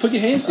doing? Put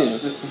your hands down.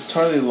 We've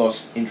totally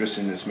lost interest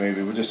in this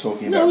movie. We're just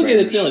talking about... No, we get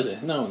it. It's nearly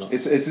there. No, we're not.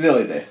 It's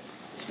nearly there.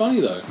 It's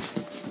funny, though.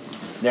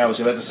 Now, I was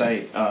about to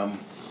say...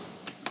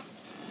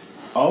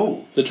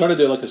 Oh. They're trying to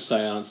do like a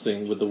seance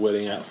thing with the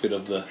wedding outfit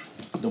of the...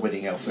 The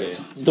wedding outfit.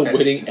 Yeah. The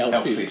wedding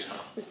outfit.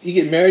 You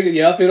get married, get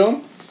your outfit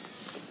on?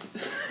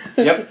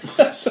 Yep.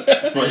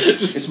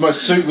 It's my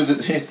suit with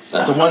it. It's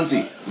a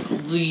onesie.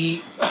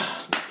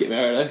 Let's get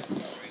married, eh?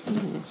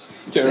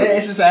 Terrible.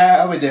 This is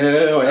how we do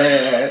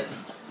it.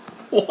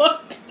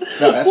 What?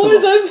 No, that's what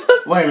is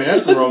that? Wait a minute,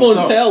 that's the wrong song.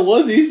 That's Montel.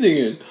 What's he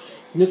singing?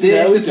 This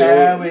is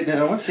how we do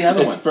it. What's the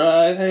other one? It's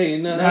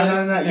Friday night.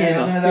 No,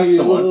 that's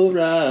the one.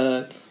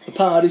 Right. The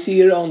party's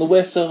here on the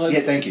west side. Yeah,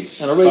 thank you.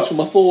 And I reach for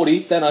my 40,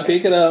 then I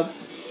pick it up.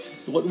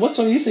 What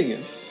song are you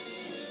singing?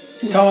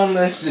 Come on,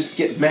 let's just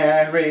get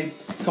married.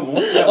 Come on,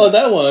 what's that one? Oh,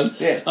 that one?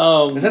 Yeah.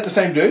 Is that the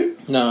same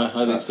dude? No,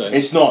 I think so.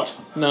 It's not.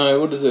 No,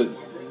 what is it?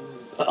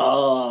 I don't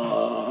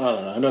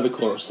know. I know the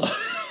chorus though.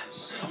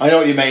 I know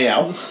what you mean,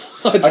 Al.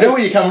 I know where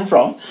you're coming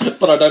from.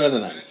 But I don't know the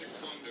name.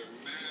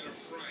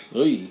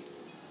 Oy.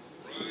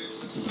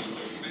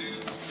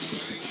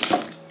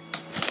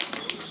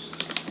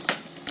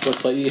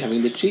 Looks like you're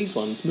having the cheese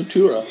ones.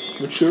 Matura?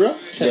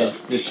 Yeah,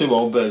 there's two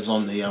old birds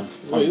on the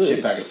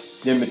chip packet.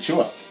 They're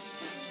mature.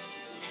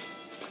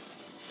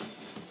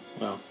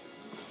 Wow.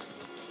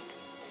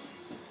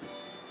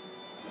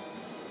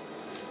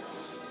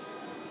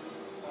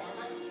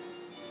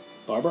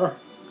 Barbara?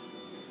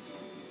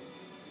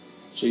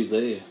 She's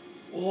there.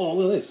 Oh,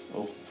 look at this.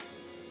 Oh,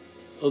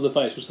 the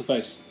face. What's the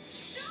face?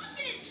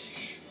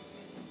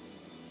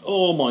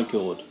 Oh my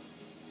god.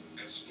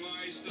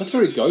 That's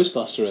very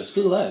Ghostbuster-esque.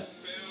 Look at that.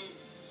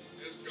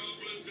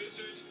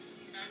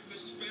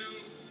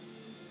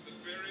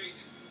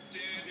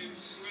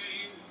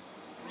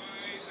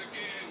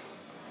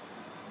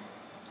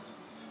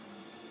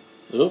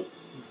 Oh.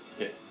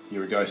 Yeah,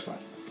 you're a ghost,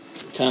 mate.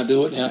 Can't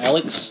do it now,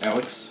 Alex.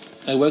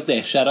 They work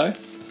there, Shadow.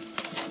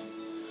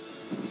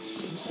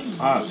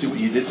 I see what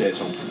you did there,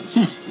 Tom.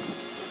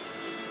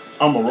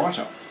 I'm a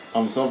writer.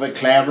 I'm so very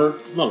clever.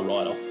 I'm not a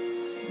writer.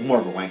 I'm more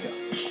of a wanker.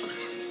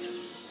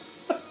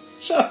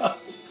 Shut up.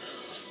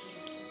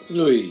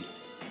 Louis.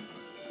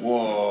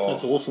 Whoa.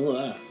 That's awesome, look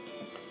at that.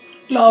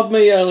 Love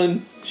me,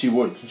 Ellen. She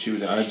would.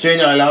 Gina,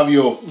 I love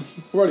you.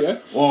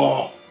 Radio.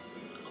 Whoa.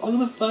 Look at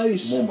the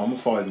face. More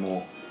mummified,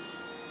 more.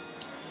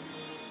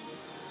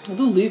 Look at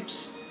the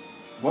lips.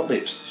 What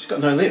lips? She's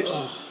got no lips.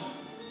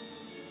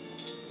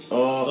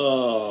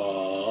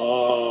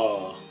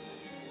 Oh.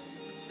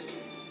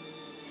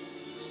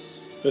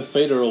 Her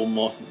feet are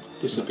all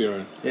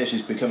disappearing. Yeah,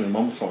 she's becoming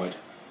mummified.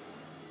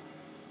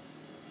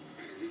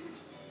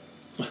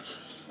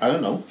 I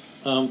don't know.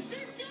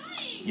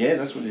 Yeah,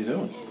 that's what you're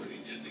doing.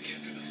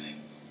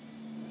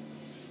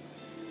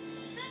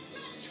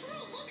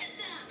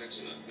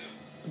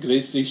 Look at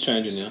he's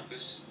changing now.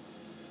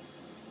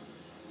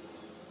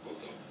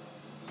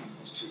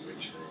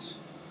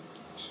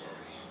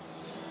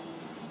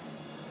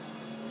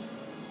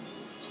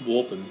 It's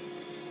warping.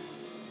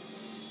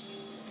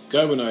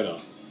 Go Winota.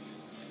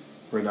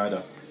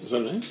 Renata. Is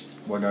that her name?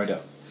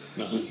 Winota.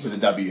 No, with a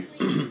W.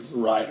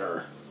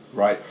 Ryder.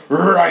 Right.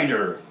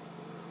 Rider.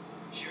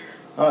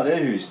 Oh,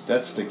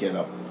 that's the get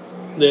up.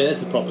 Yeah,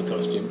 that's the proper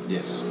costume.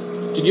 Yes.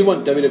 Did you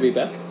want WWE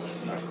back?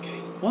 No.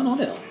 Why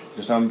not, Al?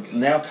 Because I'm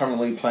now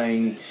currently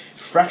playing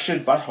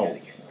Fractured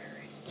Butthole.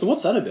 So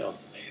what's that about?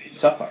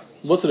 South Park.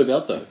 What's it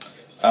about, though?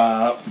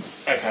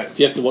 Okay.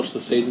 Do you have to watch the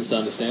seasons to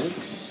understand it?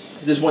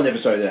 There's one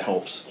episode that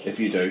helps, if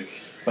you do.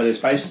 But it's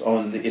based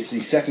on... It's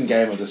the second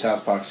game of the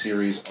South Park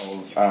series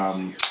of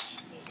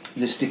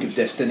The Stick of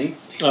Destiny.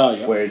 Oh,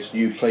 yeah. Where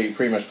you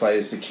pretty much play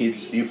as the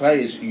kids... You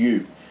play as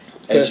you.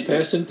 First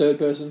person, third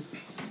person?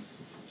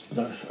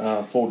 No,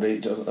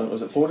 4D.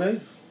 Was it 4D?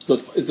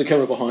 Is the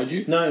camera behind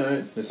you?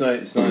 No. It's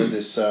none of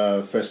this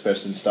first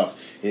person stuff.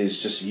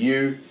 It's just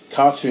you,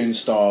 cartoon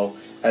style,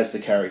 as the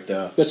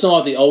character. But it's not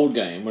like the old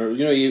game where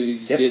you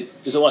Yep.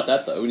 is it like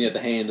that though when you have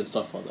the hand and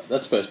stuff like that?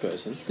 That's first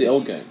person. The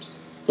old games.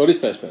 So it is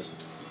first person.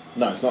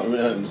 No, it's not.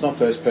 It's not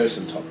first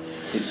person, Tom.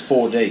 It's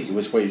 4D. It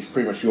was where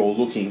pretty much you're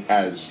looking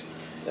as,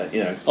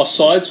 Oh,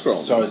 side scroll.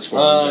 Side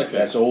scroll. Okay.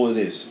 That's all it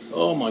is.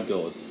 Oh my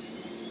god.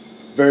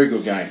 Very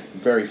good game.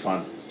 Very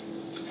fun.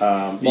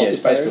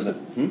 It's based on the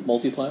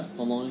multiplayer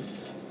online.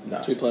 No.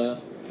 2-player.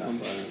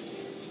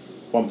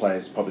 One player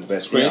is probably the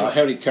best. Screen. How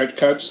many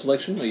character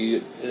selection? Are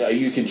you?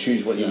 You can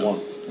choose what you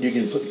want. You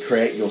can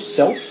create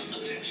yourself.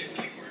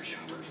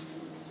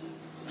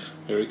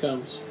 Here he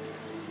comes.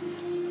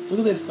 Look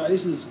at their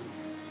faces.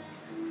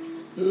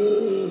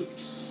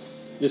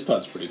 This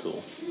part's pretty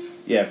cool.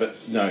 Yeah, but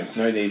no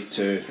need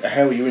to.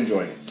 How are you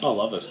enjoying it? I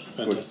love it.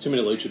 Fantastic. Too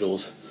many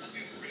luchadors.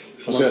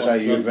 I was going to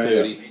say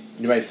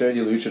you made 30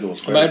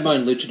 luchadors. I made my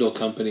own luchador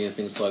company and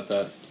things like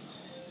that.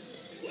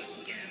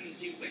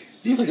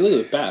 Looks like look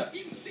at the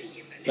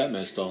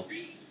Batman style.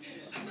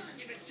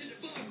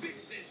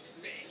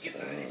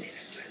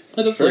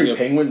 It's very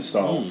penguin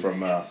style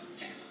from.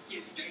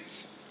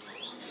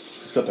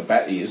 It's got the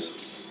bat ears.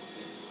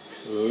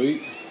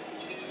 Oi.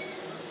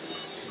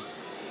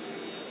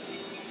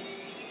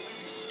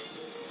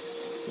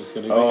 It's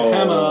going to make a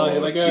hammer.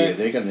 Here they go. Yeah,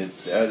 they're going to.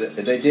 Are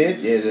they dead?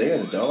 Yeah, they're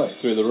going to die.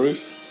 Through the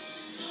roof.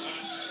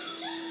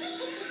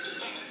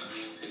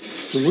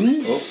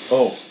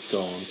 Oh.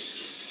 Gone.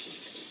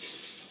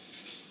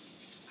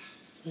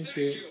 Thank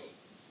you.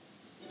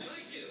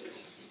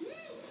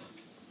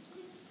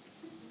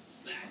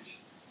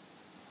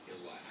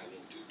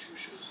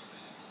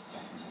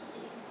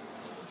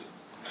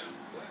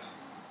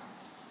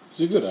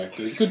 He's a good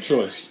actor. He's a good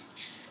choice.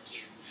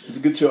 It's a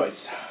good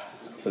choice,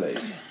 I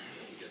believe.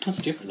 That's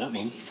different, that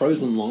one.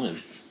 Frozen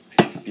Lime.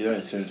 You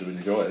don't seem to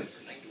enjoy it.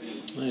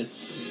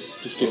 It's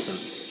just different.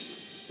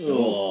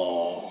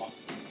 Oh.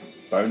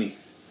 Bony.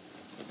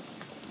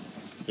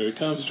 Here he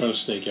comes. He's trying to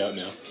sneak out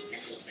now.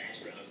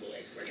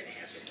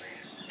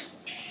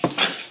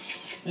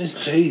 There's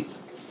teeth.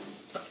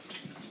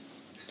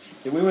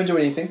 Did we won't do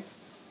anything?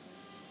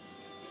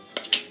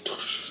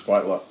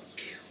 Spite lock.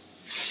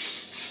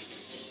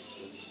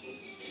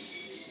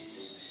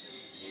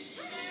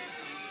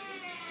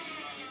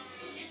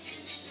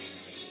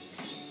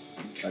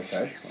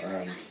 Okay.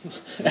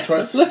 I'm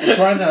trying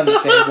to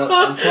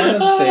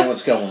understand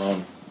what's going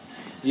on.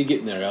 You're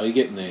getting there, Al. You're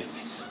getting there.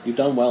 You've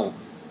done well.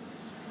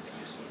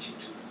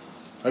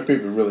 I hope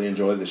people really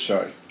enjoy this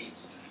show.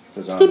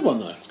 It's a good one,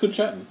 though. It's good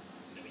chatting.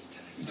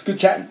 It's good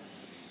chatting.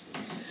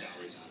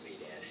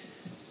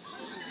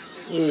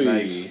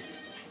 Snakes.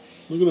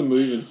 Look at them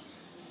moving.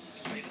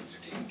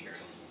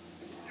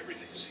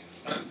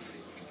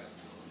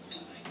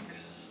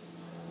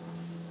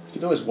 You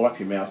could always wipe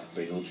your mouth,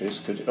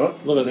 Beetlejuice. Could you? Oh,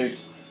 look at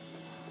this.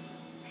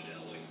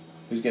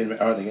 Who's getting?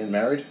 Are they getting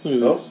married? Look at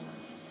this.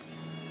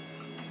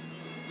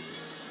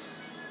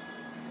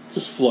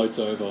 Just floats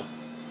over.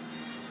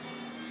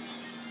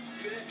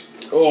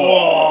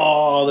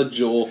 Oh, the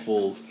jaw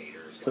falls.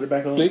 Put it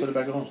back on. Flick. Put it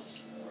back on.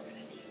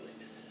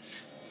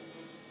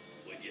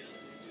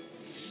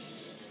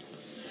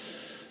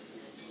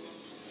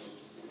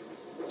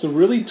 It's a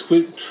really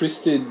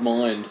twisted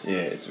mind.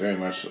 Yeah, it's very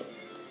much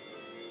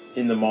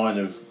in the mind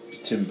of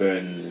Tim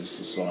Burton. It's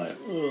just like.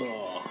 Ugh.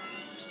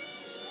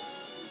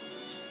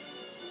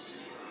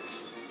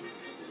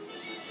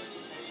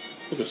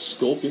 Like a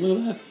scorpion, look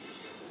at that.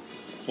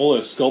 All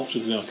those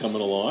sculptures are now coming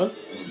alive.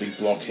 A big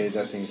blockhead,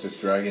 that thing's just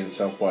dragging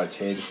itself by its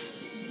head.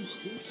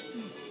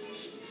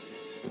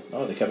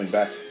 Oh, they're coming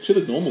back. She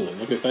looked normal then,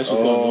 like her face was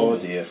going normal. Oh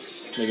dear.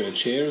 Making a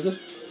chair, is it?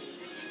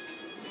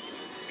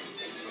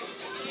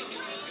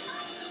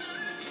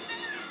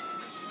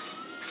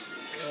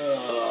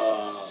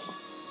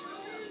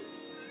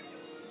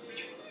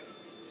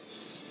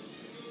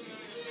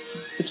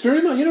 It's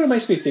very much, you know what it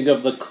makes me think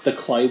of? The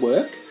clay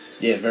work.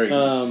 Yeah, very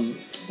good.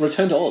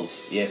 Return to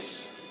Oz.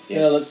 Yes.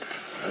 Yeah, like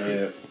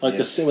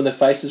yes. when their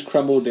faces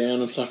crumble down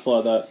and stuff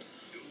like that.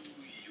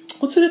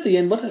 What's it at the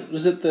end? What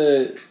was it?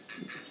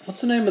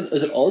 What's the name of?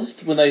 Is it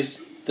Oz when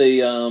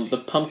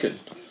the pumpkin?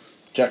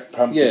 Jack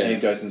Pumpkin. He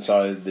goes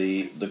inside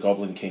the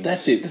Goblin King.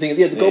 That's it. The thing.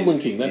 Yeah, the Goblin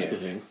King. That's the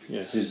thing.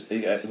 Yes. I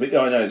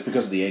know it's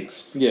because of the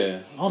eggs.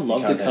 Yeah, I'd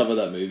love to cover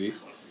that movie.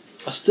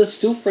 I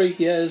still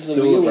freaky as the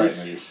Still a great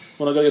wheels movie.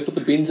 when I go to put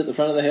the bins at the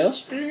front of the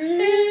house.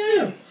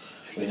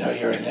 We know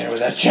you're in there with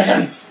that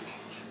chicken.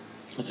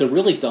 It's a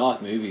really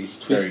dark movie. It's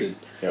twisted.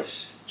 Yep.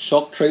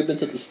 Shock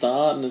treatments at the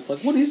start, and it's like,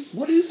 what is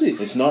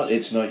this? It's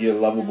not your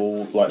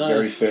lovable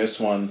very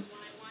first one.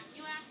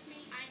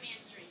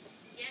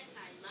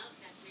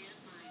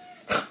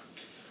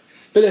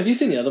 But have you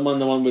seen the other one?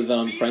 The one with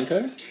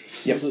Franco?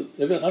 Yep.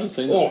 I haven't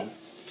seen that one.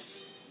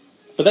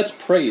 But that's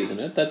pre, isn't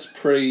it? That's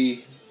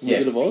pre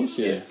Wizard of Oz.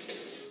 Yeah.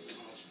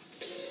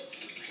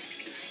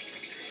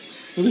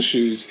 Look at the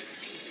shoes.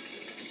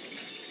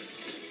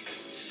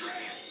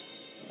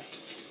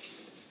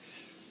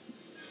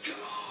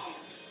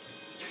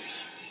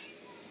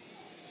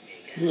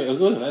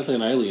 Look, that's like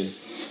an alien.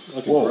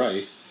 Like a Whoa.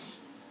 grey.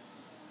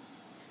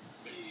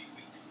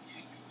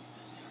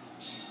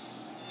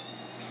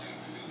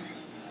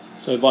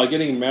 So by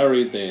getting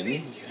married then,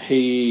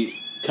 he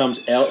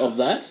comes out of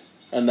that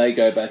and they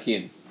go back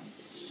in.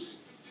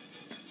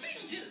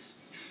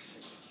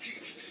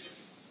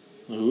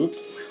 Ooh.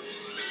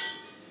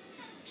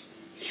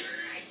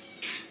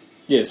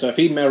 Yeah, so if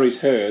he marries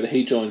her,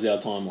 he joins our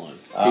timeline.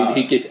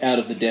 He gets out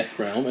of the death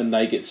realm and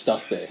they get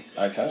stuck there.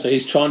 Okay. So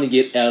he's trying to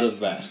get out of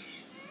that.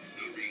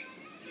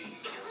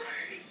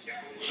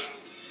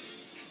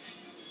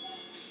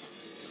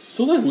 It's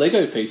all like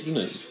Lego pieces,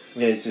 isn't it?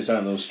 Yeah, it's his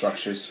own little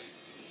structures.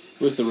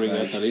 Where's the ring? Snake.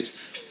 That's not it.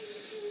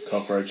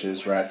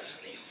 Cockroaches, rats.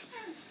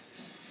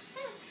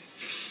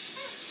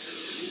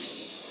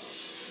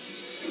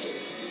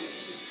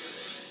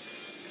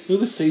 Look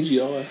at the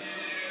CGI.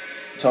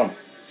 Tom,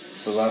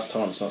 for the last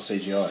time, it's not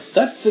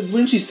CGI.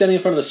 When she's standing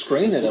in front of the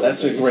screen there,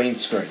 That's a green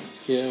screen.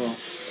 Yeah, well,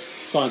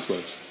 science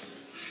works.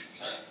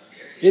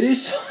 It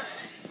is.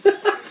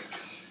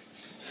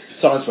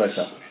 Science works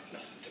up.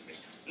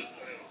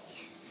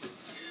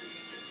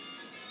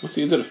 What's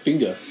it? Is that a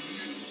finger?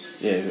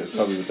 Yeah,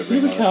 probably with the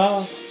ring Look at the on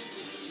car.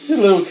 it. Look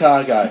at the little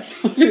car go.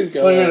 Look at it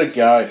go. Look at it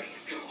go.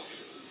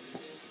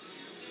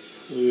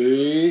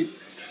 Wait.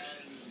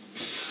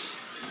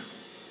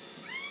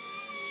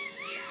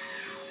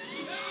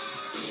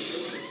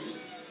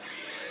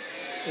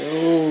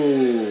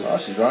 Oh. Oh,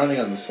 she's running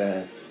on the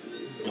sand.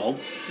 Oh.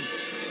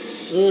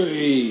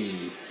 Hey.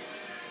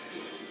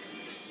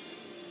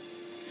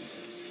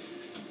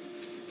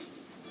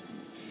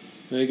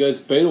 There goes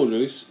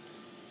Beetlejuice.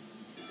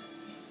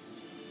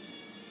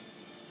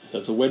 So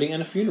it's a wedding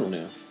and a funeral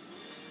now.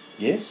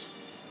 Yes.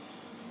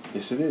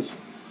 Yes, it is.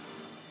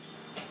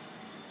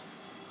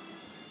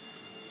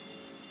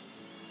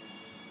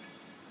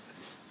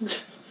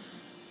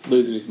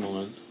 Losing his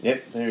mind.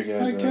 Yep, there he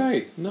goes.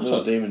 Okay,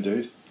 little demon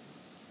dude.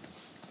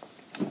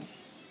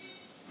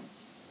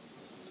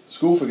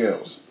 School for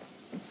Girls.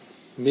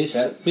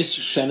 Miss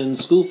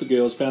Shannon's School for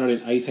Girls,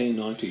 founded in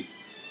 1890.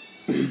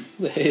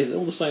 The hair's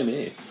all the same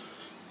hair.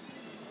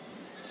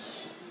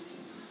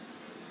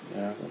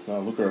 Yeah,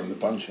 no, look over the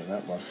bunch in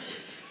that one.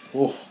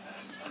 Oh,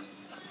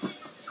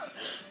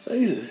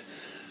 Jesus.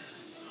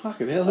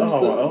 Fucking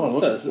hell.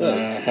 look at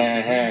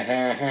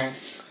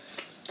this.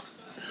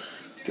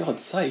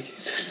 God's sake.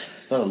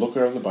 Another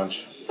looker of the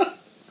bunch.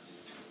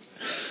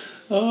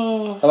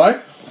 Oh. Hello?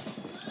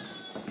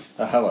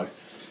 Hello.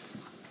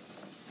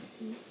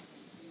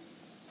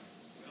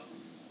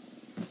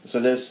 So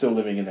they're still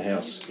living in the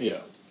house. Yeah.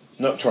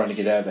 Not trying to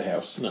get out of the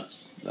house. No.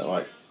 They're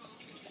like,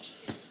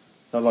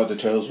 not like the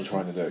turtles were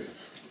trying to do.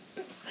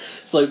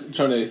 It's like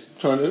trying to.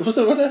 What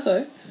did I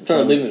say? Trying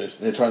to live in it.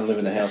 They're trying to live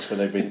in the house where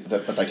they've been,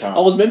 but they can't. I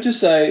was meant to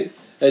say,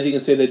 as you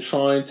can see, they're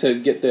trying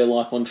to get their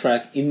life on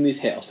track in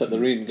this house that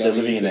they're in. They're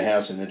living in the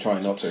house and they're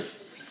trying not to.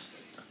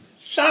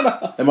 Shut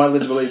up. Am I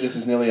led to believe this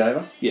is nearly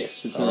over?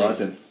 Yes, it's all nearly right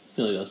then. It's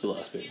nearly that's the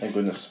last bit. Thank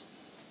goodness.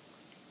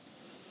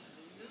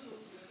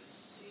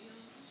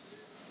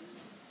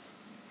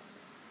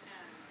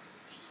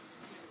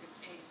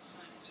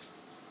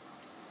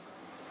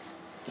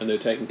 And they're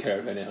taking care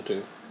of her now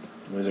too.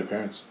 Where's her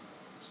parents?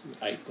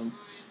 Ate them.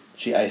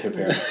 She ate her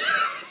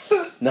parents.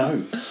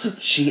 No,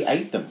 she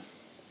ate them.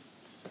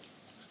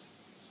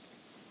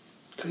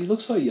 God, he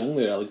looks so young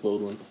there, Alec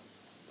Baldwin.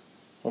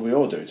 Well, we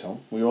all do, Tom.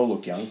 We all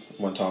look young at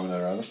one time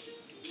or other.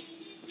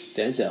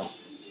 Dance Al.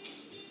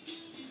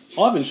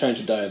 I haven't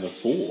changed a day over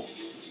 4.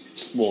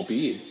 Just more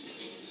beard.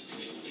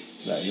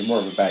 No, you're more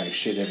of a bag of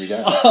shit every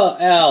day. Oh,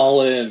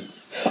 Alan.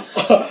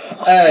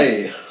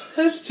 Hey.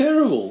 That's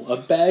terrible. A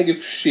bag of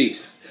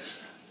shit.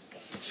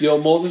 You're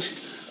more than...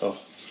 Oh.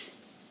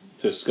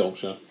 It's a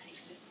sculpture.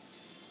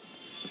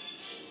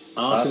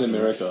 Art in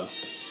America.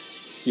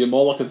 You're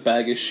more like a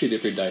bag of shit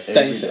every day.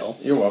 Thanks, Al.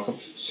 You're welcome.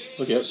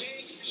 Look out.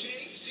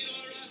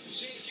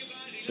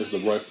 There's the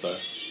rope, though.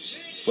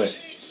 Where?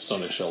 Just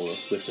on her shoulder,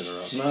 lifting her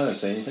up. No, I don't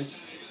see anything.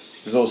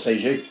 It's all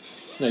CG.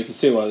 No, you can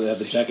see why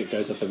the jacket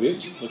goes up a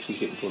bit. Look, she's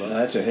getting put up. No,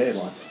 that's her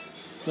hairline.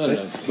 No, see?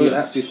 no. Look Yeah, at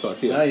that. This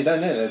part's here. No, you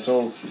don't need it. It's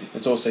all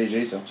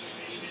CG, Tom.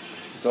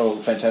 It's all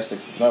fantastic.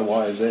 No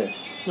wires there.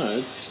 No,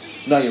 it's...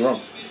 No, you're wrong.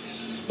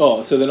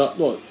 Oh, so they're not...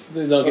 What?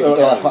 They're not getting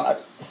carried.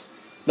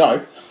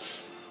 No.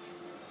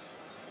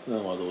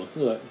 Oh, my lord.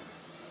 Look at that.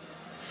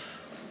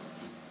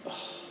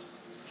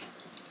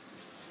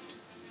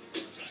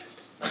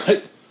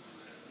 Hey.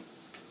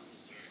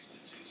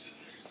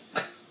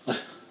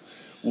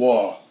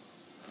 Whoa.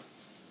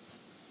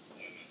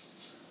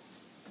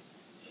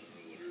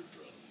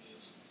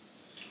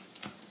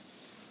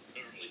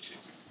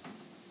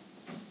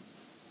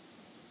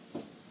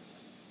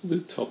 The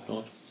top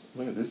knot.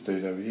 Look at this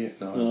dude over here.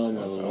 No, Oh,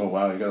 my lord. oh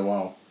wow, you got a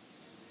while.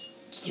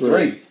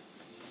 3.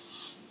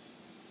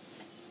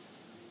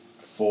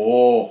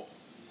 4.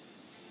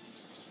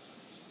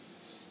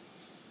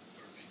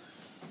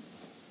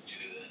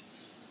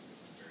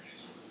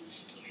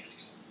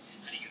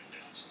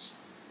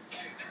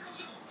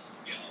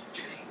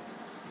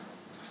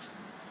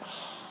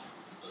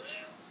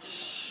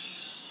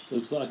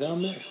 Looks like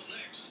I'm next.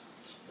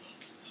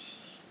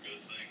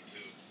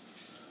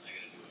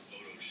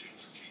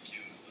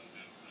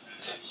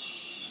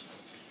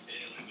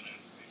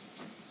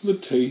 The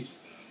teeth.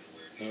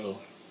 Oh.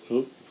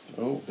 Oh.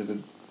 Oh, did it...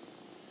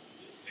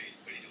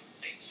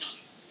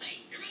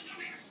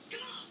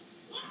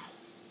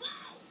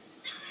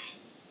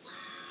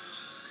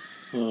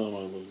 Oh, my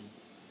Lord.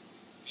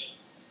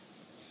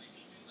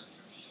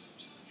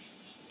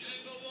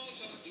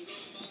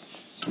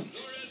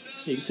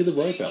 You can see the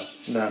road bell.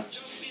 No.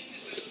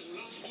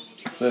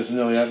 So there's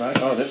nearly out, mate.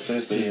 Oh,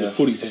 there's the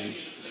footy team.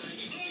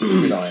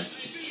 Gridiron.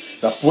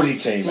 The footy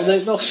team, Well,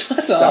 man. they'll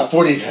shut up. The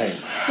footy team.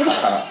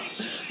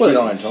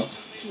 Gridiron, Tom.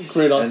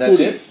 Gridiron. And that's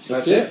footy. it.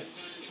 That's it.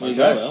 There you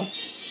Okay. go, Al.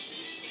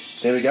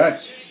 There we go.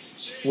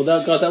 Well,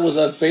 that was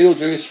a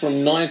Beetlejuice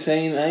from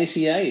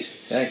 1988.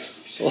 Thanks.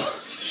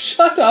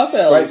 Shut up,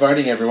 Al. Great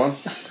voting, everyone.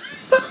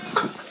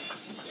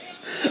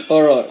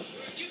 All right.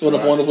 What a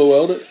wonderful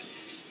world it.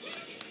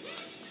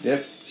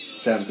 Yep.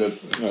 Sounds good.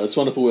 All right, it's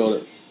wonderful world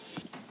it.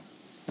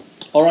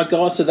 All right,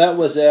 guys. So that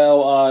was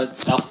our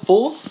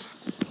fourth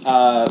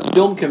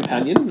film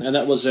companion, and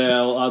that was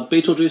our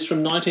Beetlejuice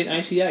from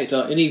 1988.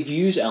 Any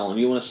views, Alan,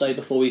 you want to say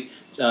before we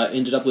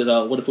ended up with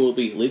What If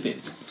We Live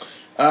In?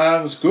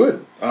 It was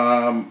good.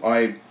 I'm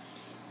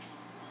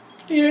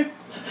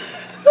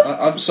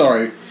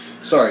sorry.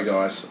 Sorry,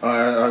 guys.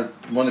 I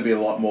want to be a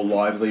lot more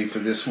lively for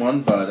this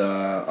one, but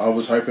I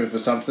was hoping for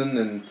something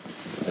and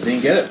I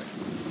didn't get it.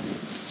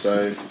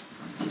 So...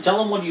 Tell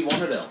them what you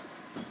wanted, Al.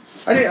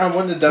 I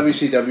wanted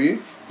WCW,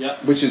 Yeah.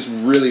 which is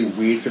really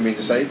weird for me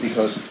to say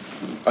because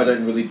I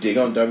don't really dig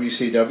on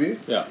WCW.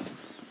 Yeah.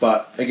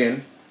 But,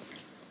 again,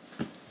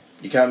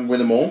 you can't win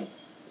them all.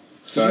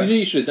 So You know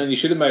you should have done? You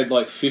should have made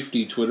like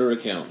 50 Twitter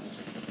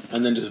accounts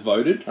and then just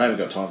voted. I haven't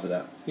got time for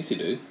that. Yes, you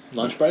do.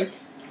 Lunch break,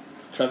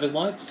 traffic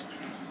lights,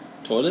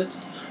 toilet.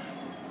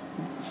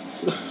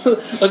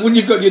 Like when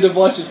you've got your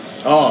devices,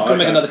 Oh, gotta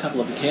make okay. another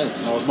couple of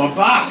accounts. That was my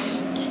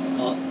bus.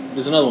 Oh,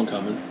 there's another one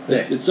coming.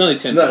 Yeah. It's only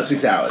 10. No,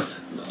 6 hours.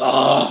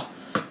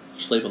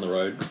 Sleep on the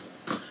road.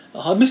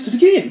 Oh, I missed it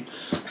again.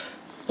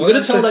 You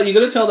got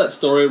to tell that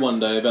story one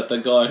day about the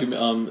guy who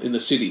in the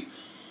city.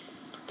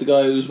 The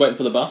guy who was waiting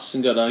for the bus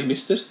and he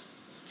missed it.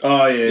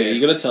 Oh, yeah. Yeah,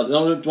 you got to tell.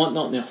 No,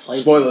 not now.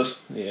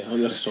 Spoilers. Yeah, I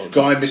got to tell.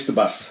 Guy missed the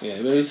bus. Yeah,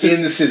 but it's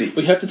in the city.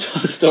 We have to tell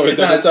the story.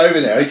 No, it's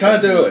over now. He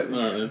can't do it.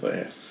 All right, But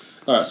yeah.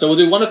 All right, so we'll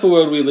do Wonderful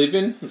World We Live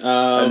In.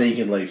 And then you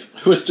can leave.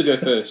 Who wants to go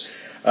first?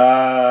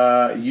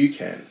 You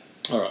can.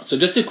 All right, so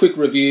just a quick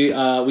review.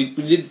 We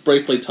did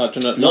briefly touch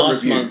on it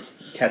last month.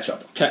 Catch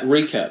up.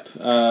 Recap.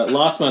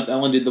 Last month,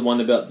 Alan did the one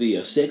about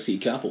the sexy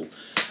couple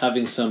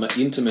having some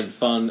intimate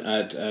fun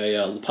at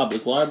a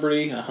public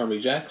library, a Hungry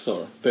Jack's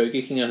or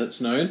Burger King as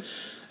it's known,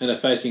 and are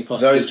facing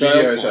possibly Those jail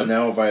videos time. are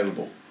now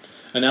available.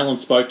 And Alan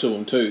spoke to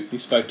him too. He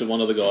spoke to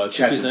one of the guys.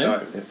 What's his name?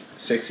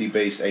 Sexy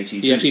Beast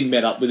ATG. He actually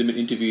met up with him and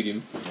interviewed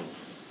him.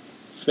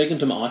 Speaking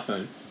to my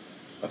iPhone.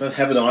 I don't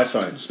have an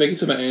iPhone. Speaking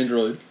to my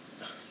Android.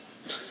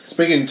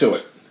 Speaking to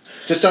it.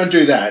 Just don't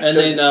do that. And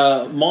then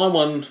my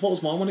one, what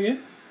was my one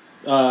again?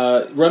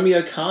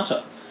 Romeo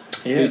Carter.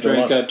 Yeah, who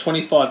drank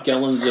 25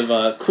 gallons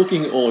of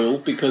cooking oil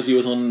because he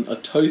was on a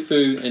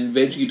tofu and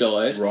veggie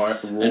diet.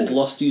 Right, and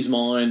lost his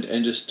mind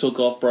and just took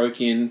off, broke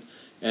in,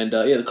 and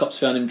the cops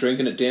found him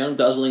drinking it down,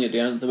 guzzling it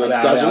down. The word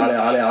guzzle.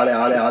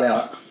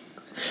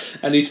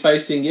 And he's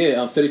facing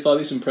 35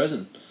 years in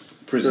prison.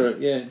 For,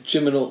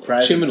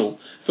 criminal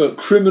for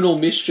criminal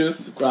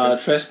mischief,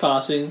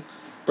 trespassing,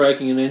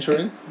 breaking and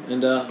entering.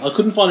 And I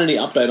couldn't find any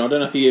update. I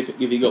don't know if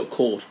he got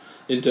caught.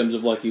 In terms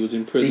of he was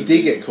in prison. He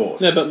did get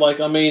caught. No, but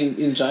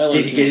in jail.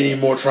 Did he get any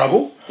more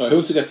trouble? Right, who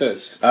wants to go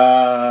first?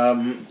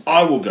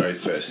 I will go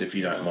first if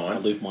you don't mind.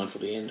 I'll leave mine for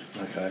the end.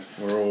 Okay,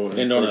 we're all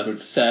end on a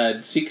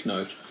sad, sick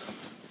note.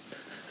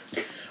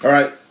 All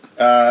right,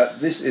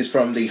 this is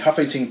from the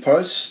Huffington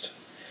Post.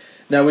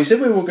 Now we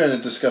said we were going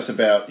to discuss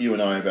you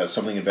and I about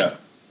something about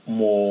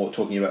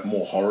talking about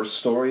more horror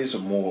stories or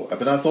more.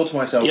 But I thought to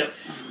myself,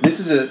 this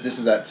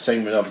is that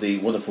segment of the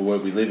Wonderful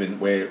World We Live In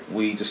where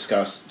we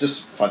discuss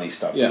just funny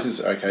stuff. Yeah. This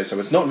is okay, so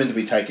it's not meant to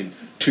be taken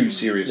too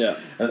serious. Yeah.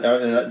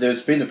 And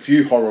there's been a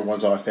few horror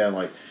ones I found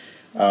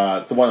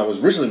the one I was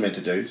originally meant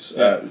to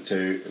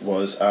do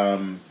was a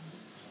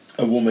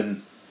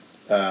woman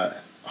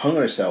hung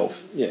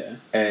herself. Yeah.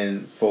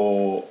 And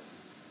for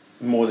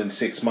more than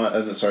 6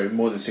 months,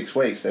 more than 6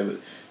 weeks,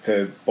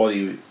 her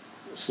body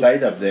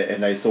stayed up there,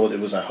 and they thought it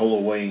was a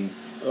Halloween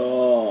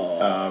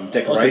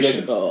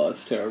decoration.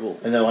 It's terrible.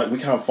 And they're like, we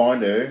can't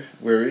find her.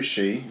 Where is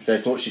she? They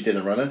thought she did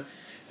a runner,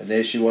 and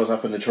there she was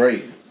up in the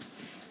tree.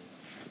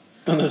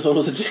 And they thought it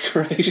was a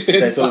decoration.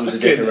 They thought it was a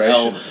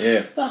decoration.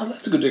 Yeah. Oh,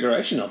 that's a good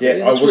decoration up there.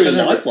 Yeah, I was really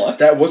lifelike.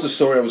 That was a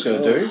story I was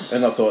going to do,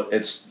 and I thought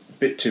it's a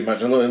bit too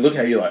much. And look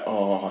how you're like,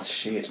 oh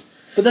shit.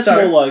 But that's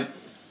more like,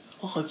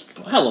 it's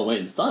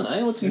Halloween's done,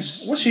 eh?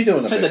 What's she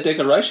doing? Take that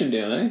decoration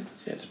down, eh?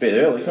 Yeah, it's a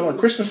bit early. Come on,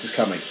 Christmas is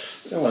coming.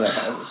 You don't want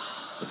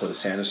to put a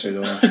Santa suit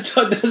on.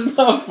 That's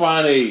not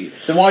funny.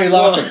 Then why are you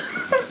laughing?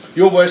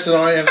 You're worse than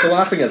I am for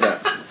laughing at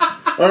that.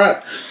 All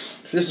right.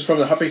 This is from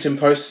the Huffington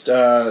Post,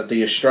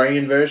 the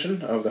Australian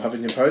version of the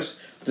Huffington Post.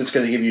 This is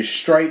going to give you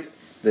straight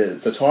the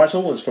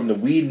title. It's from the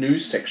Weird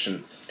News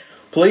section.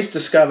 Police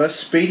discover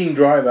speeding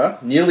driver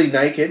nearly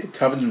naked,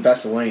 covered in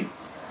Vaseline.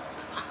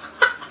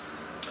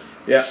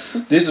 Yeah,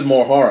 this is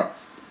more horror.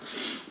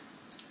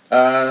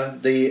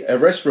 The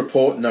arrest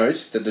report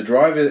notes that the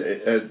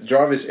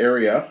driver's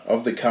area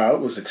of the car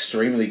was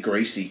extremely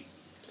greasy.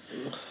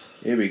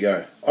 Here we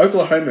go.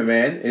 Oklahoma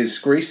man is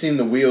greasing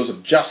the wheels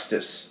of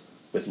justice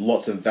with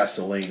lots of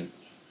Vaseline.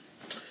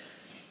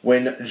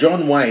 When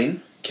John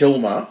Wayne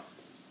Kilmer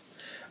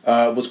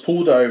was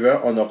pulled over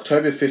on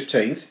October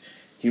 15th,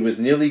 he was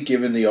nearly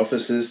given the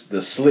officers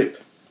the slip.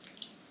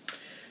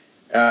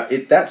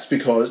 That's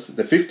because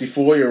the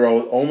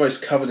 54-year-old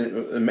almost covered in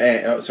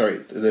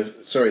the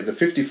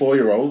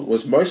 54-year-old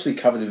was mostly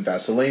covered in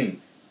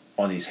Vaseline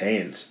on his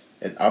hands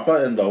and upper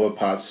and lower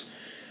parts,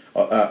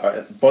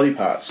 body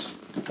parts,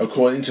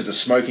 according to the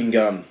Smoking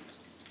Gun.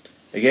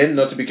 Again,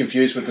 not to be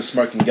confused with the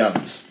Smoking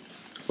Guns.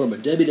 Former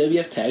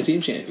WWF Tag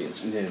Team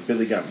Champions. Yeah,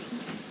 Billy Gunn.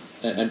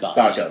 And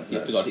Bart Gunn. You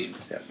forgot him.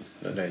 Yeah,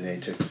 no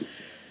need to.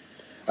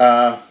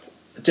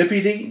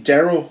 Deputy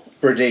Daryl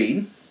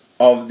Bradeen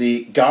of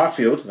the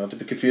Garfield, not to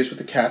be confused with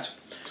the cat,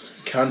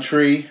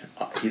 country,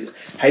 he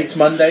hates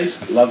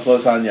Mondays, loves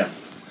lasagna.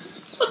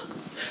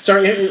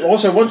 Sorry,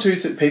 also,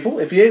 people,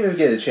 if you ever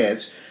get a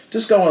chance,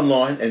 just go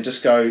online and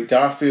just go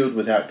Garfield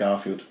without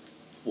Garfield.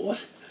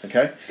 What?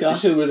 Okay?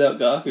 Garfield without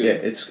Garfield? Yeah,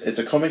 it's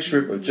a comic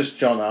strip of just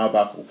John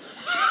Arbuckle.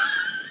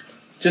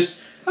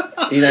 Just,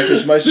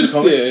 because most of the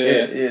comics,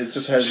 it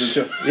just has,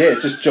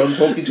 it's just John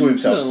talking to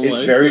himself. Oh,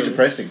 it's very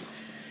depressing.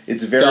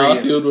 It's very...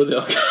 Garfield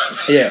without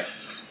Garfield. Yeah.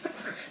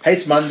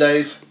 Hates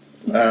Mondays,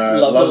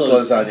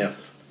 loves lasagna.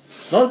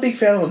 Not a big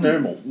fan of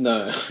normal.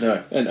 No.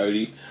 And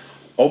Odie.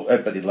 Oh,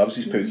 but he loves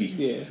his Pookie.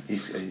 Yeah.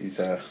 He's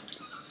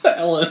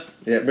Alan.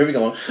 Yeah, moving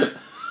along.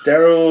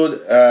 Daryl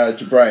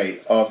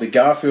Dubray of the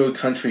Garfield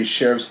Country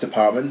Sheriff's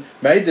Department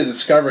made the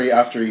discovery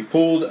after he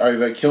pulled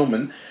over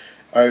Kilman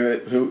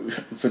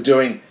for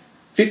doing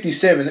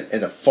 57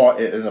 in a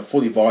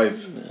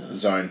 45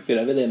 zone. Get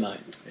over there,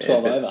 mate.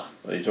 12 over.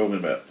 What are you talking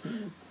about?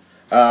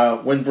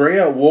 When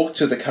Brea walked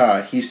to the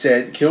car, he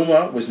said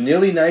Kilmer was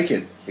nearly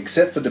naked,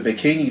 except for the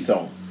bikini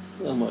thong.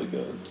 Oh my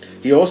god.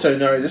 He also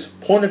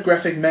noticed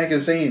pornographic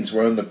magazines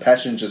were on the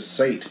passenger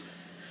seat.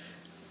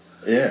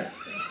 Yeah.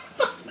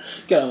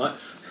 Go on, mate.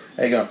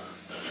 There you go.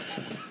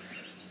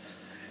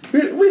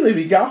 We live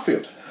in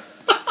Garfield.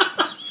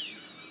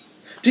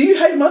 Do you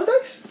hate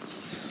Mondays?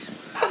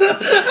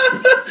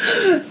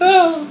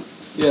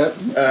 Yeah.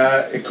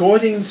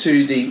 According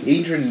to the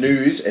Edron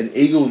News and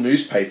Eagle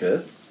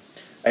newspaper,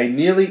 a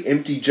nearly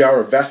empty jar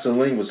of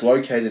Vaseline was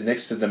located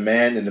next to the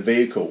man in the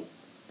vehicle,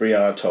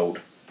 Briard told.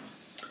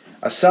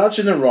 A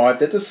sergeant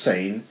arrived at the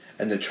scene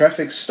and the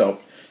traffic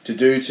stopped to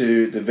do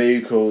to the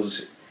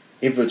vehicle's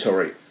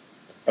inventory.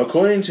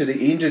 According to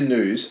the Indian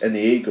News and the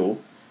Eagle,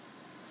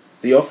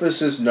 the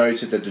officers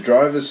noted that the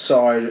driver's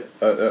side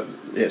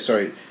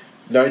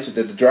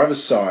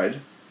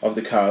of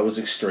the car was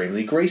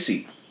extremely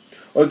greasy.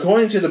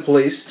 According to the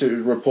police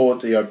to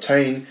report they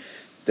obtained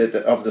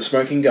of the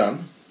smoking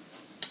gun,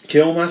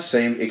 Kilmer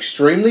seemed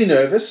extremely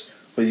nervous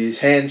with his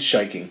hands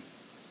shaking.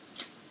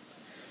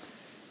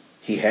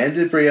 He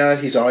handed Briard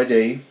his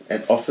ID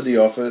and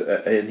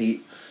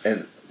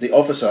the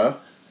officer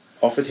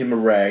offered him a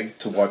rag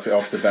to wipe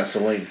off the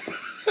Vaseline.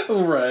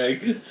 A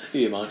rag.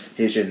 Here, mate.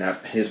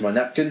 Here's my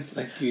napkin.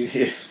 Thank you.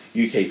 Here,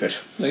 you keep it.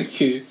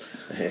 Thank you.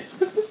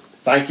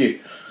 Thank you.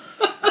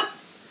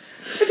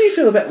 How do you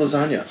feel about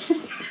lasagna?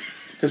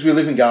 Because we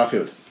live in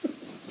Garfield.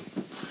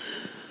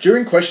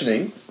 During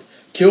questioning,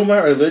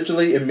 Kilmer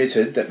allegedly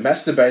admitted that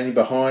masturbating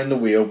behind the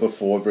wheel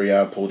before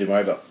Briard pulled him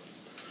over.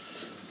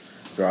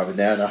 Driving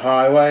down the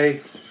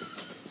highway,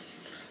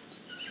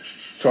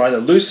 trying to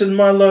loosen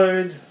my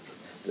load.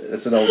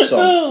 That's an old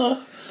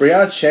song.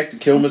 Briard checked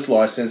Kilmer's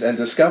license and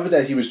discovered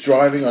that he was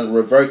driving on a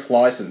revoked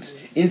license.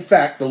 In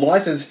fact, the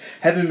license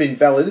hadn't been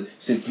valid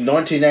since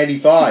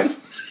 1985.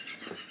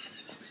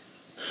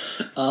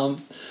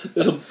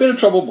 There's a bit of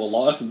trouble with my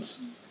license.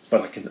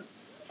 But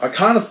I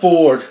can't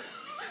afford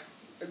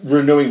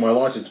renewing my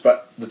license,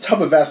 but the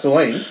tub of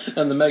Vaseline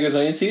and the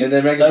magazines here, and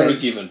the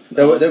magazines, they were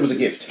given. That was a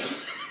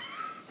gift.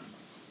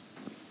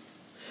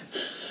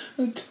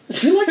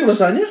 Do you like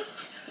lasagna?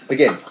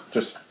 Again,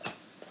 just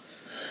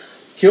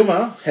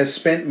Kilmer has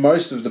spent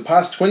most of the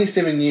past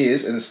 27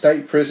 years in a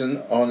state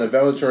prison on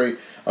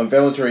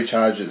voluntary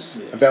charges,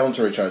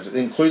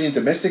 including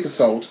domestic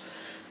assault,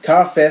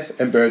 car theft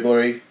and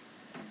burglary,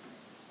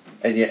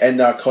 and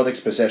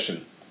narcotics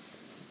possession.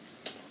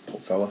 Poor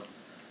fella.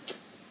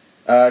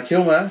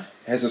 Kilmer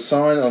has a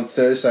sign on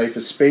Thursday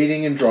for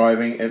speeding and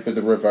driving with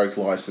a revoked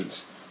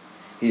license.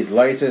 He was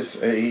later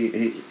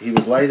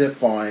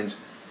fined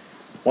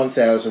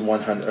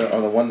 $1,100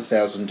 on a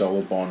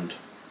 $1,000 bond.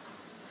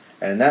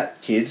 And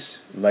that,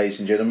 kids, ladies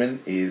and gentlemen,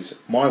 is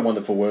My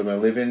Wonderful World I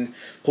Live In.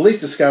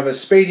 Police discover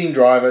speeding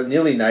driver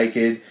nearly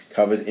naked,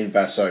 covered in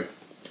Vaso.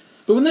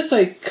 But when they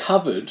say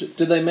covered,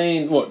 do they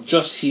mean, what,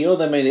 just here, or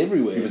they mean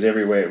everywhere? It was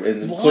everywhere,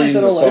 including Why is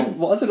it all over?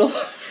 Why is it all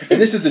over?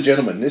 And this is the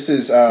gentleman. This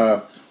is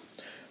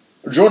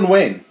John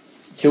Wayne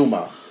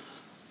Kilmer.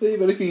 Yeah,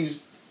 but if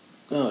he's...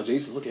 Oh,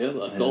 Jesus, look at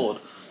that. God.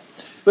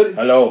 But,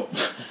 hello.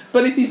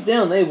 But if he's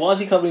down there, why is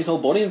he covering his whole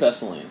body in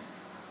Vaseline?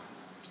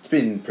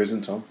 been in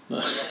prison, Tom.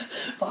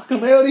 Fuck,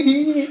 I'm out of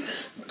here.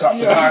 Got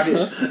some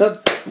idea.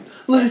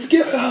 Let's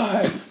go.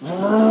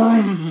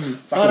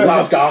 Fucking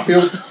love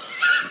Garfield.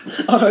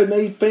 I don't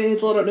need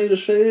pants, I don't need a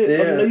shirt,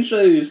 I don't need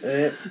shoes.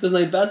 Yeah. Just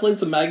need Vaseline,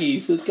 some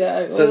Maggies, let's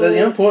go. So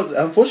the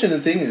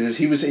unfortunate thing is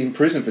he was in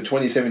prison for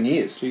 27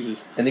 years.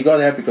 Jesus. And he got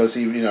out because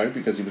he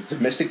was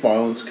domestic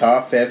violence,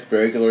 car theft,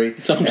 burglary,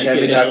 and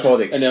having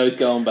narcotics. And now he's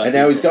going back. And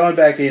now he's going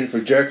back in for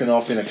jerking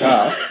off in a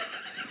car.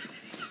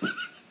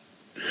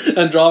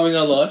 And driving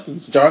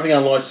unlicensed. Driving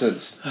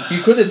unlicensed.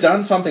 You could have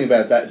done something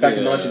about that back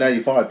in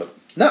 1985, but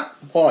nah,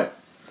 why?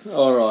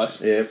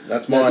 Alright. Yeah,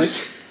 that's mine.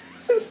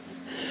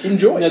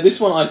 Enjoy. Now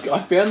this one, I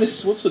found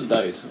this, what's the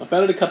date? I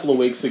found it a couple of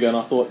weeks ago and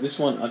I thought, this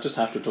one, I just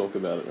have to talk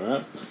about it,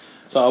 right?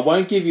 So I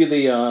won't give you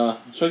the,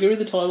 should I give you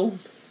the title?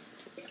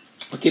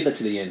 I'll keep that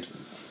to the end.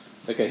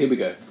 Okay, here we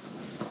go.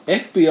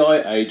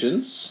 FBI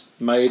agents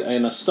made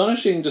an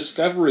astonishing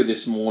discovery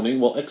this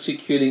morning while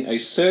executing a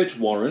search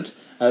warrant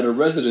at a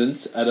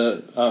residence at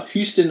a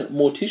Houston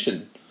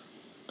mortician.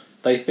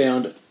 They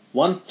found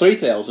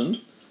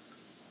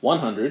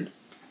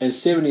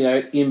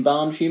 3,178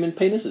 embalmed human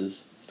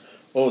penises.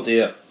 Oh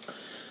dear.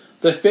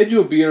 The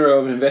Federal Bureau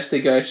of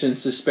Investigation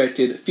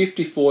suspected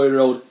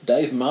 54-year-old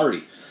Dave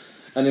Murray,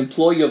 an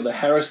employee of the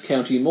Harris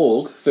County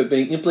Morgue, for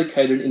being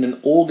implicated in an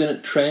organ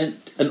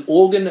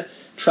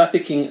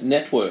trafficking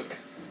network.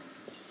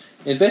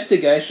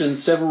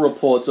 Investigations, several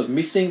reports of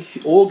missing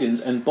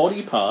organs and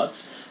body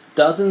parts.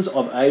 Dozens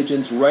of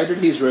agents raided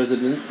his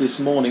residence this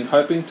morning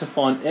hoping to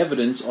find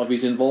evidence of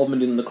his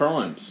involvement in the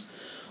crimes.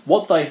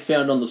 What they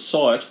found on the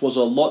site was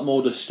a lot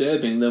more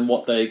disturbing than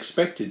what they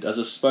expected, as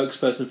a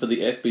spokesperson for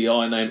the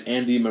FBI named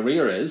Andy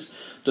Ramirez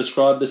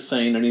described the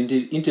scene in an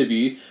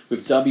interview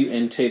with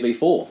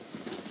WNTV4.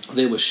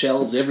 There were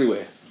shelves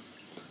everywhere,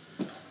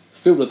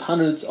 filled with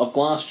hundreds of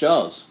glass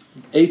jars,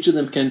 each of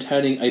them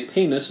containing a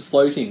penis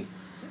floating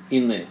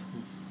in there.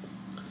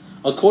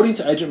 According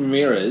to Agent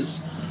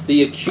Ramirez,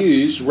 the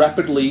accused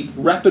rapidly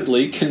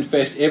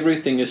confessed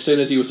everything as soon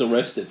as he was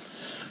arrested.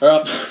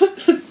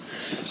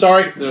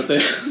 Sorry.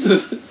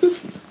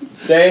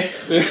 There.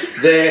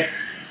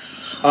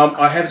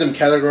 I have them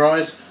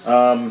categorised.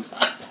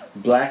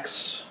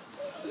 Blacks,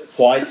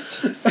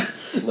 whites,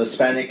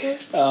 Hispanic.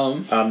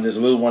 There's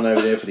a little one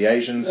over there for the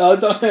Asians.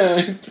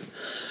 Don't.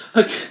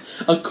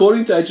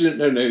 According to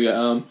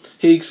Agent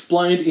he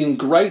explained in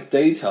great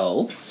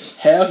detail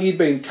how he'd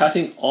been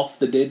cutting off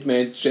the dead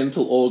man's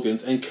genital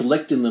organs and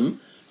collecting them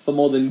for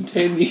more than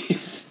 10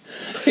 years.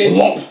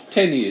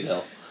 10 years,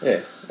 hell.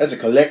 Yeah, that's a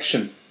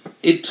collection.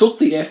 It took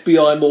the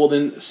FBI more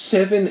than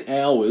 7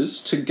 hours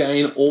to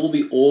gain all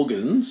the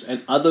organs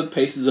and other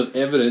pieces of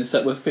evidence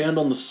that were found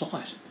on the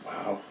site.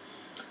 Wow.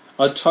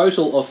 A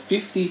total of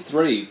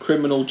 53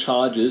 criminal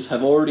charges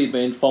have already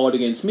been filed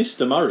against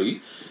Mr.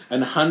 Murray,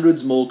 and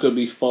hundreds more could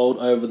be filed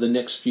over the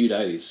next few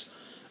days.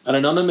 An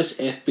anonymous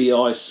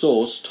FBI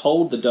source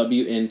told the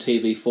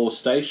WNTV4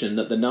 station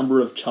that the number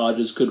of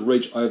charges could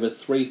reach over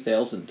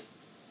 3,000.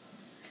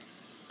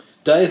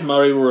 Dave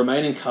Murray will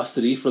remain in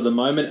custody for the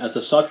moment as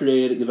a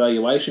psychiatric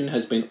evaluation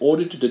has been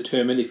ordered to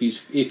determine if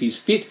he's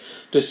fit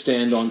to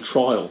stand on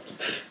trial.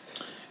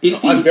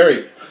 Look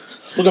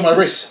at my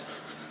wrists.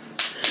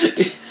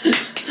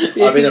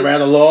 I've been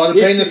around a lot of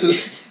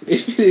penises.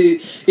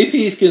 If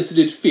he is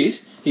considered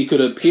fit, he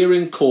could appear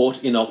in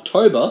court in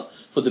October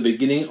for the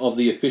beginning of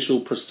the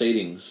official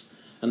proceedings.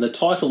 And the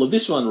title of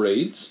this one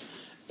reads,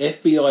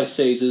 FBI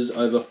seizes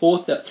over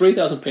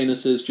 3,000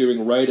 penises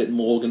during raid at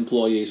morgue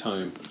employee's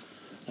home.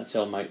 That's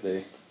our mate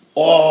there.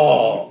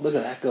 Oh! Look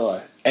at that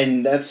guy.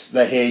 And that's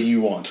the hair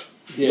you want.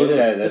 Yeah, look at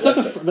that. It's like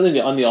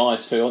on the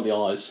eyes too, on the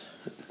eyes.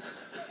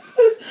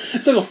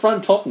 It's like a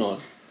front top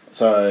knot.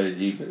 So,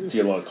 do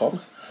you like cock?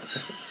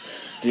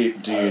 Do you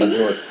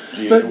enjoy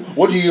it?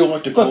 What do you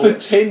like to call it? But for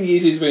 10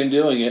 years he's been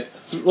doing it.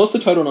 What's the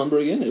total number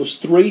again? It was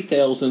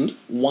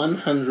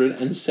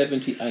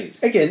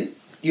 3,178. Again,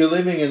 you're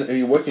working in a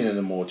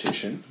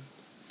mortician.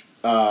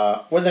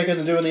 What are they going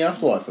to do in the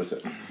afterlife with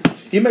it?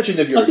 You imagine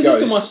if you're a ghost.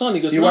 This to my son.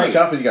 He goes, you wake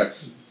up and you go.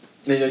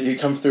 You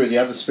come through the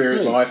other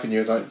spirit life, and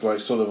you're like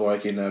sort of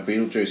like in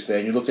Beetlejuice there,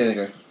 and you look down and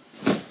go,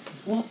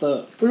 "What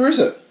the? Where is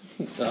it?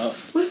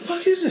 Where the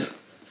fuck is it?"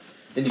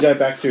 And you go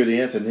back through the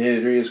earth, and here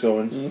it is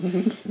going.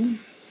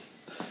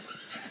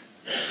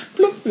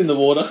 Plop in the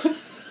water.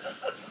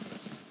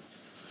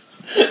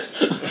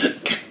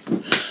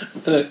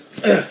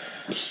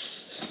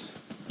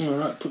 All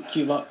right, put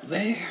you up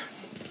there.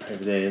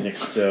 Over there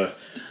next to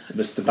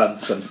Mr.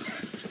 Bunsen.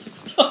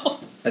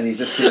 And he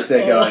just sits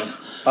there going,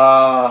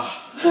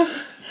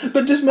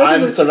 But just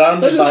I'm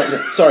surrounded by...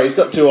 Sorry, he's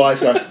got two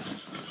eyes going,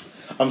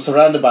 I'm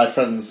surrounded by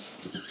friends.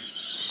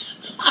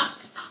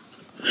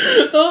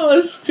 Oh,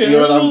 that's terrible. You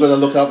know what I'm going to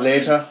look up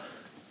later?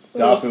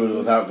 Garfield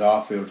without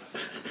Garfield.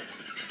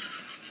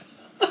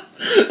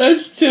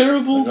 That's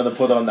terrible. I'm going to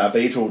put on that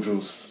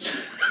Beetlejuice.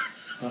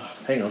 Oh,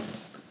 hang on.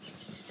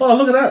 Oh,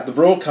 look at that. The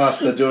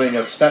broadcaster doing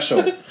a special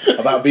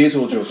about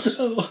Beetlejuice.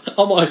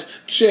 I might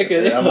check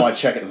it out. I might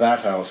check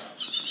that out.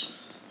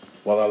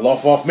 While I lough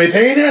off my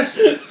penis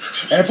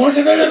and put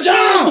it in a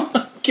jar!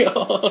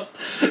 God.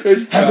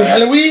 Happy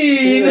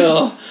Halloween!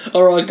 Oh.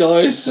 Alright,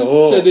 guys.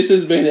 Oh. So this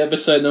has been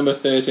episode number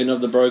 13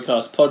 of the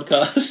Broadcast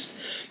Podcast.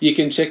 You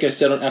can check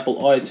us out on Apple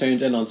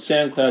iTunes and on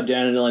SoundCloud,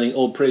 downloading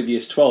all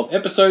previous 12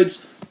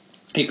 episodes.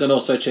 You can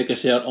also check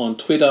us out on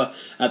Twitter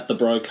at The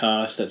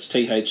Broadcast. That's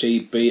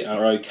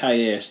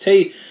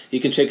TheBrokast. You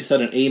can check us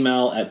out on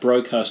email at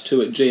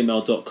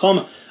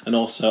broadcast2@gmail.com and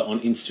also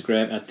on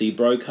Instagram at The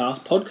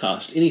Broadcast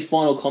Podcast. Any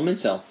final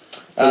comments, Al?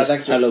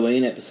 Thanks for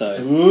Halloween episode.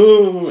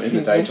 Ooh, in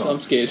the daytime. I'm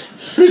scared.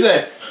 Who's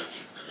there?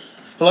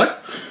 Hello?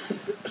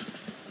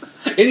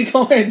 Any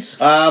comments?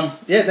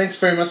 Yeah, thanks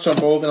very much, Tom,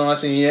 for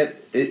organising it.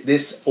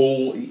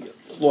 All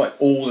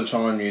the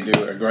time. You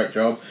do a great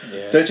job.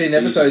 Yeah, 13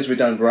 episodes, we've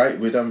done great.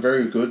 We've done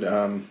very good.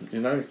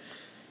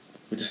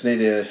 We just need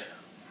to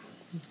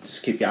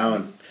just keep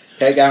going.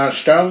 Keep going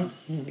strong.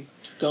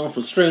 Going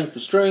from strength to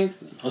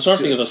strength. I was trying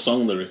to think of a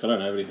song lyric. I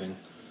don't have anything.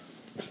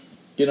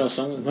 You know a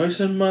song?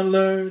 Loosen my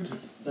load.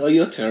 Oh,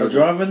 you're terrible. I'm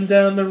driving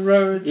down the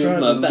road,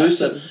 trying to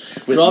loosen.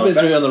 Driving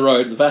through on the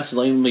road, the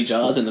Vaseline with me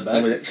jars in the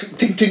back.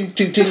 Ting, ting,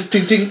 ting, ting,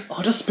 ting, ting.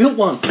 I just spilt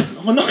one.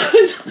 Oh, no.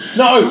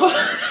 No!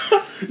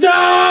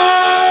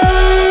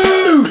 No!